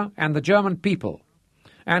Führer and the German people,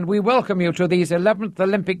 and we welcome you to these 11th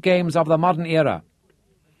Olympic Games of the modern era.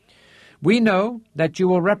 We know that you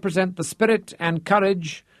will represent the spirit and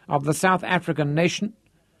courage of the South African nation,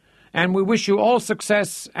 and we wish you all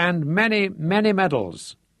success and many, many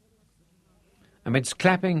medals." Amidst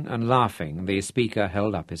clapping and laughing, the speaker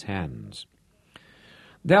held up his hands.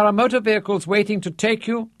 "There are motor vehicles waiting to take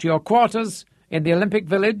you to your quarters in the Olympic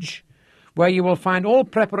Village, where you will find all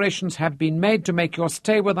preparations have been made to make your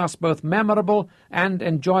stay with us both memorable and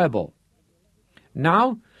enjoyable.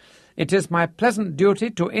 Now, it is my pleasant duty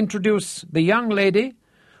to introduce the young lady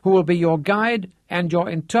who will be your guide and your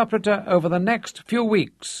interpreter over the next few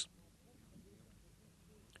weeks."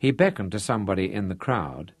 He beckoned to somebody in the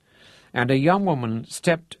crowd, and a young woman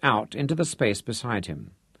stepped out into the space beside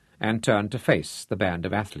him and turned to face the band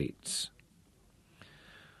of athletes.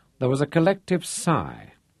 There was a collective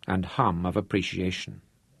sigh and hum of appreciation.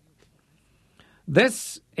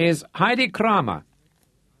 "This is Heidi Kramer."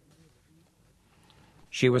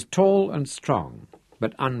 She was tall and strong,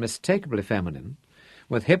 but unmistakably feminine,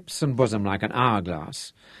 with hips and bosom like an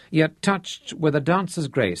hourglass, yet touched with a dancer's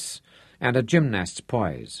grace and a gymnast's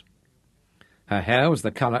poise. Her hair was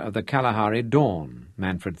the colour of the Kalahari dawn,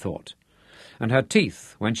 Manfred thought, and her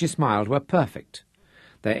teeth, when she smiled, were perfect,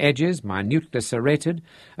 their edges minutely serrated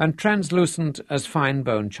and translucent as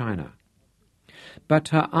fine-bone china. But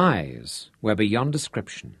her eyes were beyond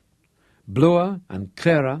description, bluer and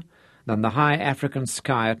clearer than the high African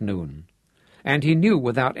sky at noon, and he knew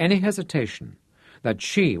without any hesitation that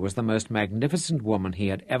she was the most magnificent woman he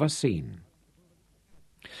had ever seen.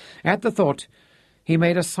 At the thought, he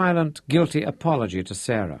made a silent, guilty apology to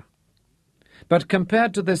Sarah. But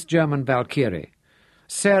compared to this German Valkyrie,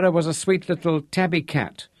 Sarah was a sweet little tabby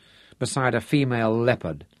cat beside a female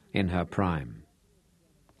leopard in her prime.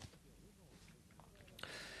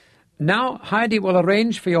 "Now Heidi will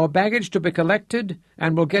arrange for your baggage to be collected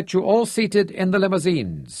and will get you all seated in the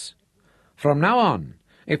limousines. From now on,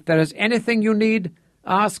 if there is anything you need,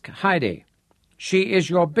 ask Heidi. She is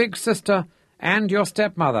your big sister and your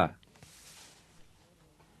stepmother."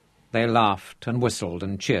 They laughed and whistled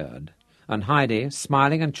and cheered, and Heidi,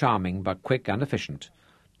 smiling and charming but quick and efficient,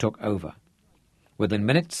 took over. Within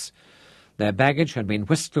minutes, their baggage had been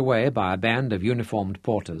whisked away by a band of uniformed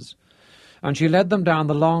porters, and she led them down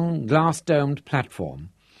the long, glass-domed platform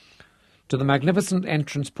to the magnificent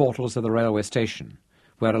entrance portals of the railway station,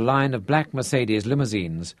 where a line of black Mercedes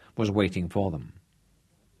limousines was waiting for them.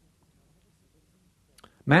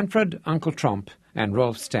 Manfred, Uncle Tromp, and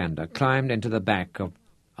Rolf Stander climbed into the back of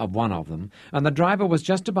one of them, and the driver was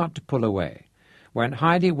just about to pull away, when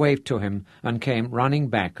Heidi waved to him and came running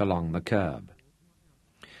back along the curb.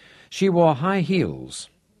 She wore high heels,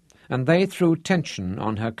 and they threw tension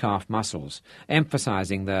on her calf muscles,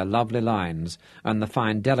 emphasizing their lovely lines and the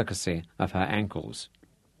fine delicacy of her ankles.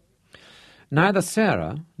 Neither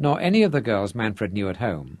Sarah nor any of the girls Manfred knew at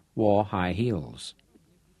home wore high heels.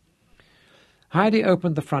 Heidi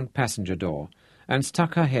opened the front passenger door and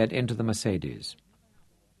stuck her head into the Mercedes.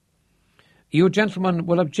 "You gentlemen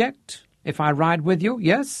will object if I ride with you,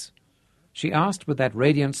 yes?" she asked with that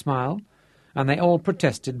radiant smile, and they all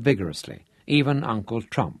protested vigorously, even Uncle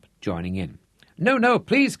Tromp joining in. "No, no,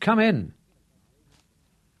 please come in."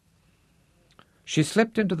 She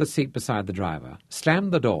slipped into the seat beside the driver,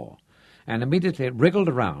 slammed the door, and immediately wriggled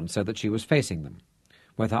around so that she was facing them,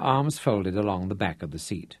 with her arms folded along the back of the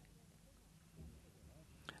seat.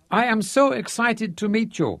 "I am so excited to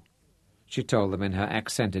meet you," she told them in her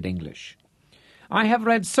accented English. "I have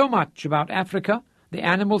read so much about Africa, the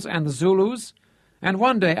animals and the Zulus, and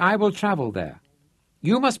one day I will travel there.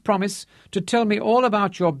 You must promise to tell me all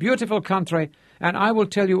about your beautiful country, and I will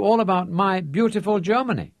tell you all about my beautiful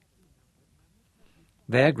Germany."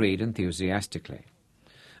 They agreed enthusiastically,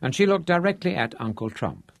 and she looked directly at Uncle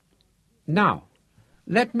Tromp. "Now,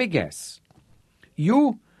 let me guess.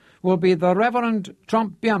 You will be the Reverend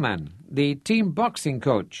Tromp Bierman, the team boxing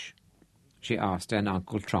coach, she asked, and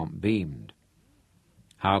Uncle Tromp beamed.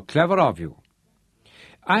 How clever of you.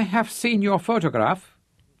 I have seen your photograph,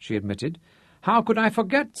 she admitted. How could I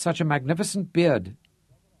forget such a magnificent beard?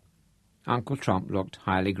 Uncle Tromp looked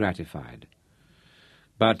highly gratified.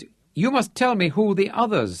 But you must tell me who the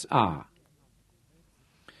others are.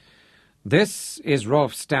 This is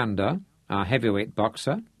Rolf Stander, our heavyweight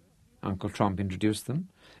boxer, Uncle Tromp introduced them,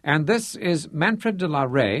 and this is Manfred de la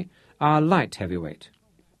Rey, our light heavyweight.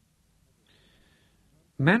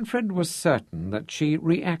 Manfred was certain that she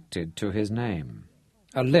reacted to his name.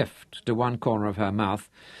 A lift to one corner of her mouth,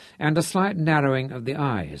 and a slight narrowing of the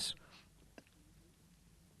eyes.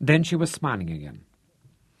 Then she was smiling again.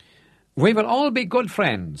 "We will all be good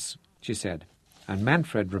friends," she said, and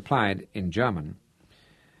Manfred replied in German,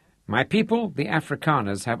 "My people, the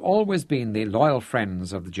Afrikaners, have always been the loyal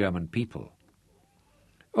friends of the German people."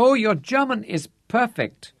 "Oh, your German is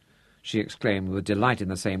perfect," she exclaimed with delight in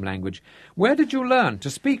the same language. "Where did you learn to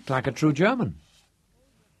speak like a true German?"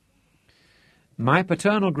 "My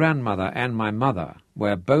paternal grandmother and my mother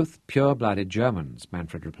were both pure-blooded Germans,"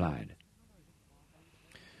 Manfred replied.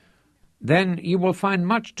 "Then you will find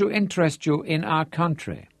much to interest you in our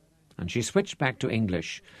country." And she switched back to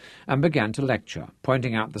English and began to lecture,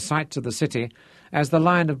 pointing out the sights of the city as the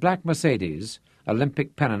line of black Mercedes,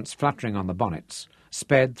 Olympic pennants fluttering on the bonnets,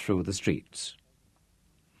 sped through the streets.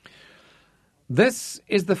 "This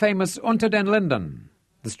is the famous Unter den Linden,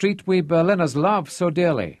 the street we Berliners love so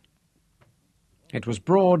dearly." It was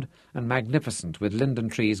broad and magnificent, with linden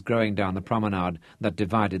trees growing down the promenade that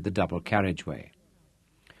divided the double carriageway.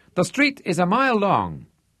 "The street is a mile long.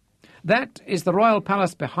 That is the royal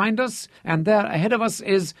palace behind us, and there ahead of us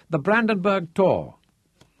is the Brandenburg Tor."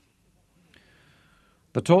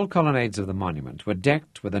 The tall colonnades of the monument were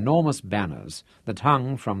decked with enormous banners that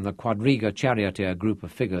hung from the quadriga charioteer group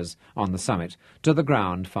of figures on the summit to the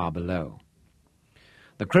ground far below.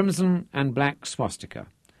 The crimson and black swastika,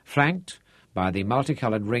 flanked by the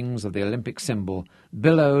multicoloured rings of the Olympic symbol,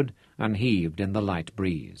 billowed and heaved in the light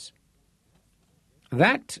breeze.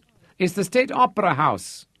 "That is the State Opera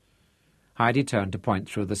House." Heidi turned to point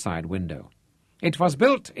through the side window. "It was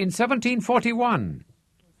built in 1741.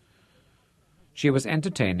 She was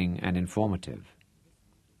entertaining and informative.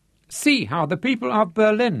 "See how the people of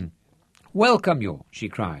Berlin welcome you," she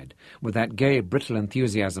cried, with that gay, brittle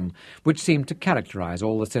enthusiasm which seemed to characterize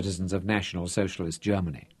all the citizens of National Socialist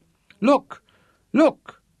Germany. "Look!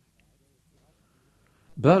 Look!"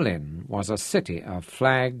 Berlin was a city of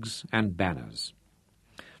flags and banners.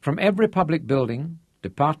 From every public building,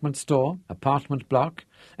 department store, apartment block,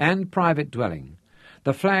 and private dwelling,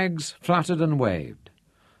 the flags fluttered and waved.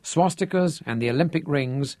 Swastikas and the Olympic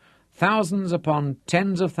rings, thousands upon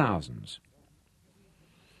tens of thousands.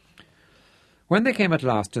 When they came at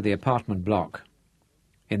last to the apartment block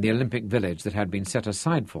in the Olympic village that had been set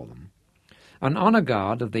aside for them, an honour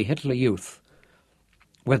guard of the Hitler Youth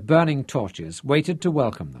with burning torches waited to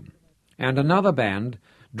welcome them, and another band,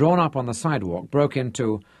 drawn up on the sidewalk, broke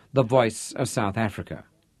into "The Voice of South Africa,"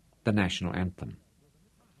 the national anthem.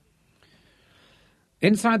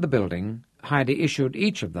 Inside the building, Heidi issued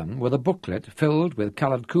each of them with a booklet filled with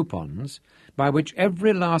coloured coupons by which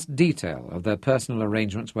every last detail of their personal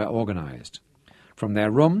arrangements were organised, from their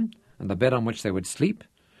room and the bed on which they would sleep,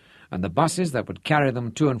 and the buses that would carry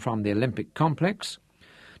them to and from the Olympic complex,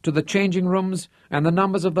 to the changing rooms and the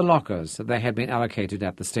numbers of the lockers that they had been allocated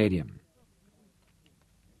at the stadium.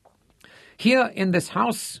 "Here in this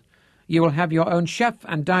house you will have your own chef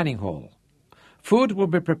and dining hall. Food will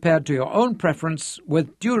be prepared to your own preference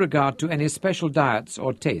with due regard to any special diets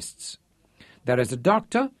or tastes. There is a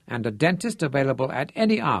doctor and a dentist available at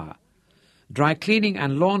any hour. Dry cleaning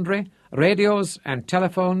and laundry, radios and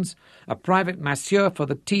telephones, a private masseur for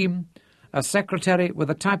the team, a secretary with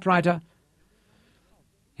a typewriter."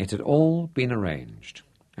 It had all been arranged,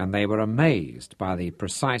 and they were amazed by the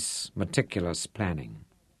precise, meticulous planning.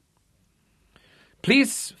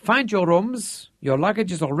 "Please find your rooms. Your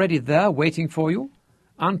luggage is already there waiting for you.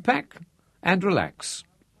 Unpack and relax.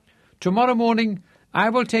 Tomorrow morning I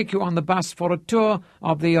will take you on the bus for a tour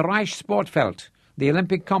of the Reichssportfeld, the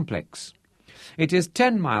Olympic complex. It is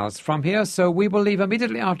 10 miles from here, so we will leave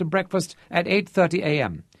immediately after breakfast at 8:30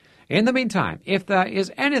 a.m. In the meantime, if there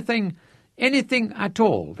is anything at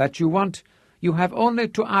all that you want, you have only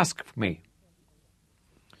to ask me."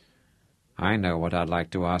 "I know what I'd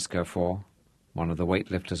like to ask her for," one of the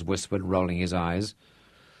weightlifters whispered, rolling his eyes,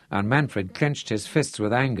 and Manfred clenched his fists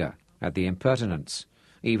with anger at the impertinence,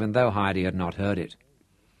 even though Heidi had not heard it.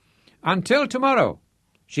 "Until tomorrow,"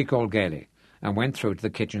 she called gaily, and went through to the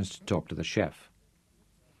kitchens to talk to the chef.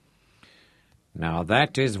 "Now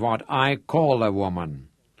that is what I call a woman,"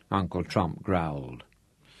 Uncle Trump growled.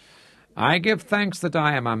 "I give thanks that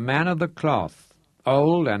I am a man of the cloth,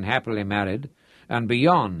 old and happily married, and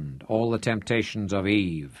beyond all the temptations of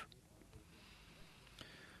Eve."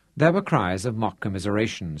 There were cries of mock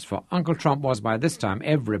commiserations, for Uncle Trump was by this time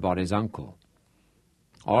everybody's uncle.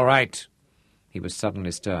 "All right," he was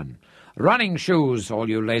suddenly stern. "Running shoes, all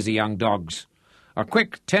you lazy young dogs. A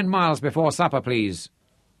quick 10 miles before supper, please."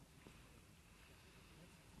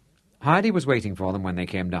 Heidi was waiting for them when they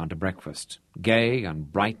came down to breakfast, gay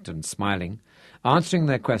and bright and smiling, answering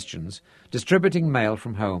their questions, distributing mail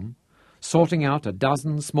from home, sorting out a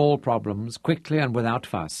dozen small problems quickly and without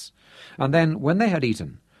fuss, and then, when they had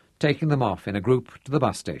eaten, taking them off in a group to the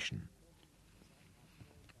bus station.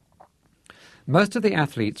 Most of the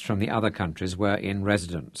athletes from the other countries were in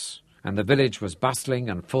residence, and the village was bustling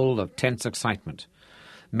and full of tense excitement.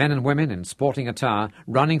 Men and women in sporting attire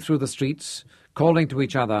running through the streets, calling to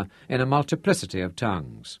each other in a multiplicity of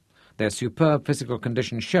tongues, their superb physical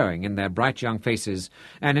condition showing in their bright young faces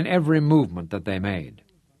and in every movement that they made.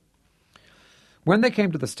 When they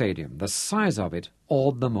came to the stadium, the size of it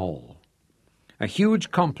awed them all. A huge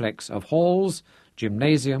complex of halls,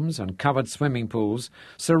 gymnasiums and covered swimming pools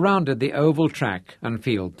surrounded the oval track and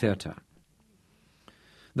field theatre.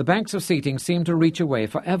 The banks of seating seemed to reach away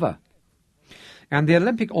forever, and the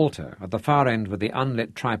Olympic altar at the far end with the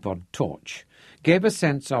unlit tripod torch gave a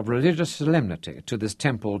sense of religious solemnity to this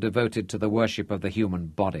temple devoted to the worship of the human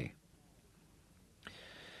body.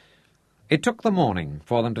 It took the morning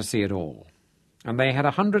for them to see it all, and they had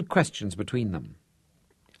 100 questions between them.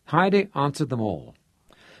 Heidi answered them all,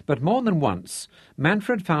 but more than once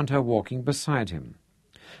Manfred found her walking beside him,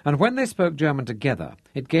 and when they spoke German together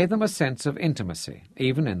it gave them a sense of intimacy,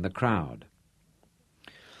 even in the crowd.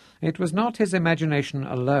 It was not his imagination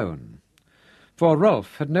alone, for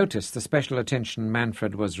Rolf had noticed the special attention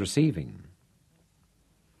Manfred was receiving.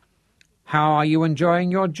 "How are you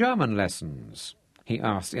enjoying your German lessons?" he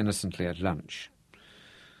asked innocently at lunch.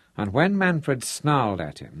 And when Manfred snarled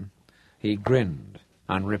at him, he grinned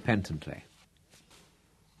unrepentantly.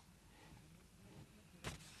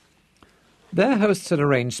 Their hosts had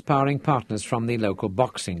arranged sparring partners from the local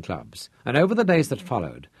boxing clubs, and over the days that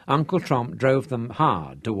followed, Uncle Tromp drove them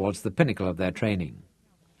hard towards the pinnacle of their training.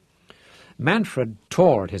 Manfred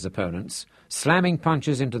tore at his opponents, slamming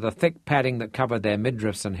punches into the thick padding that covered their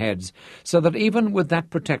midriffs and heads, so that even with that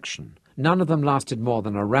protection, none of them lasted more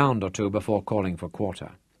than a round or two before calling for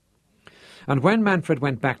quarter. And when Manfred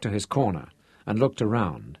went back to his corner and looked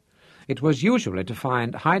around, it was usually to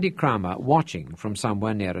find Heidi Kramer watching from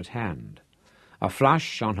somewhere near at hand, a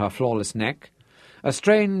flush on her flawless neck, a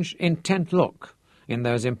strange, intent look in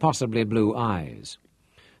those impossibly blue eyes,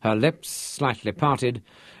 her lips slightly parted,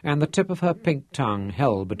 and the tip of her pink tongue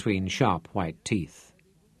held between sharp white teeth.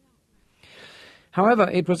 However,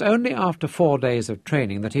 it was only after 4 days of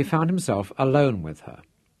training that he found himself alone with her.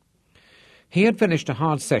 He had finished a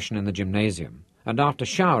hard session in the gymnasium, and after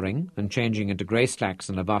showering and changing into grey slacks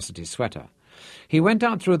and a varsity sweater, he went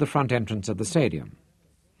out through the front entrance of the stadium.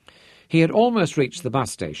 He had almost reached the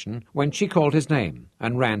bus station when she called his name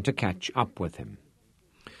and ran to catch up with him.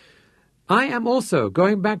 "I am also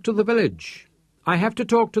going back to the village. I have to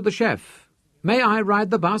talk to the chef. May I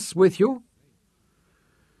ride the bus with you?"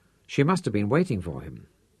 She must have been waiting for him,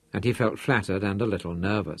 and he felt flattered and a little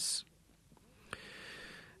nervous.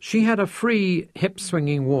 She had a free,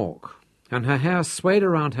 hip-swinging walk, and her hair swayed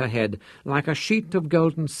around her head like a sheet of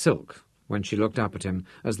golden silk when she looked up at him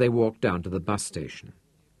as they walked down to the bus station.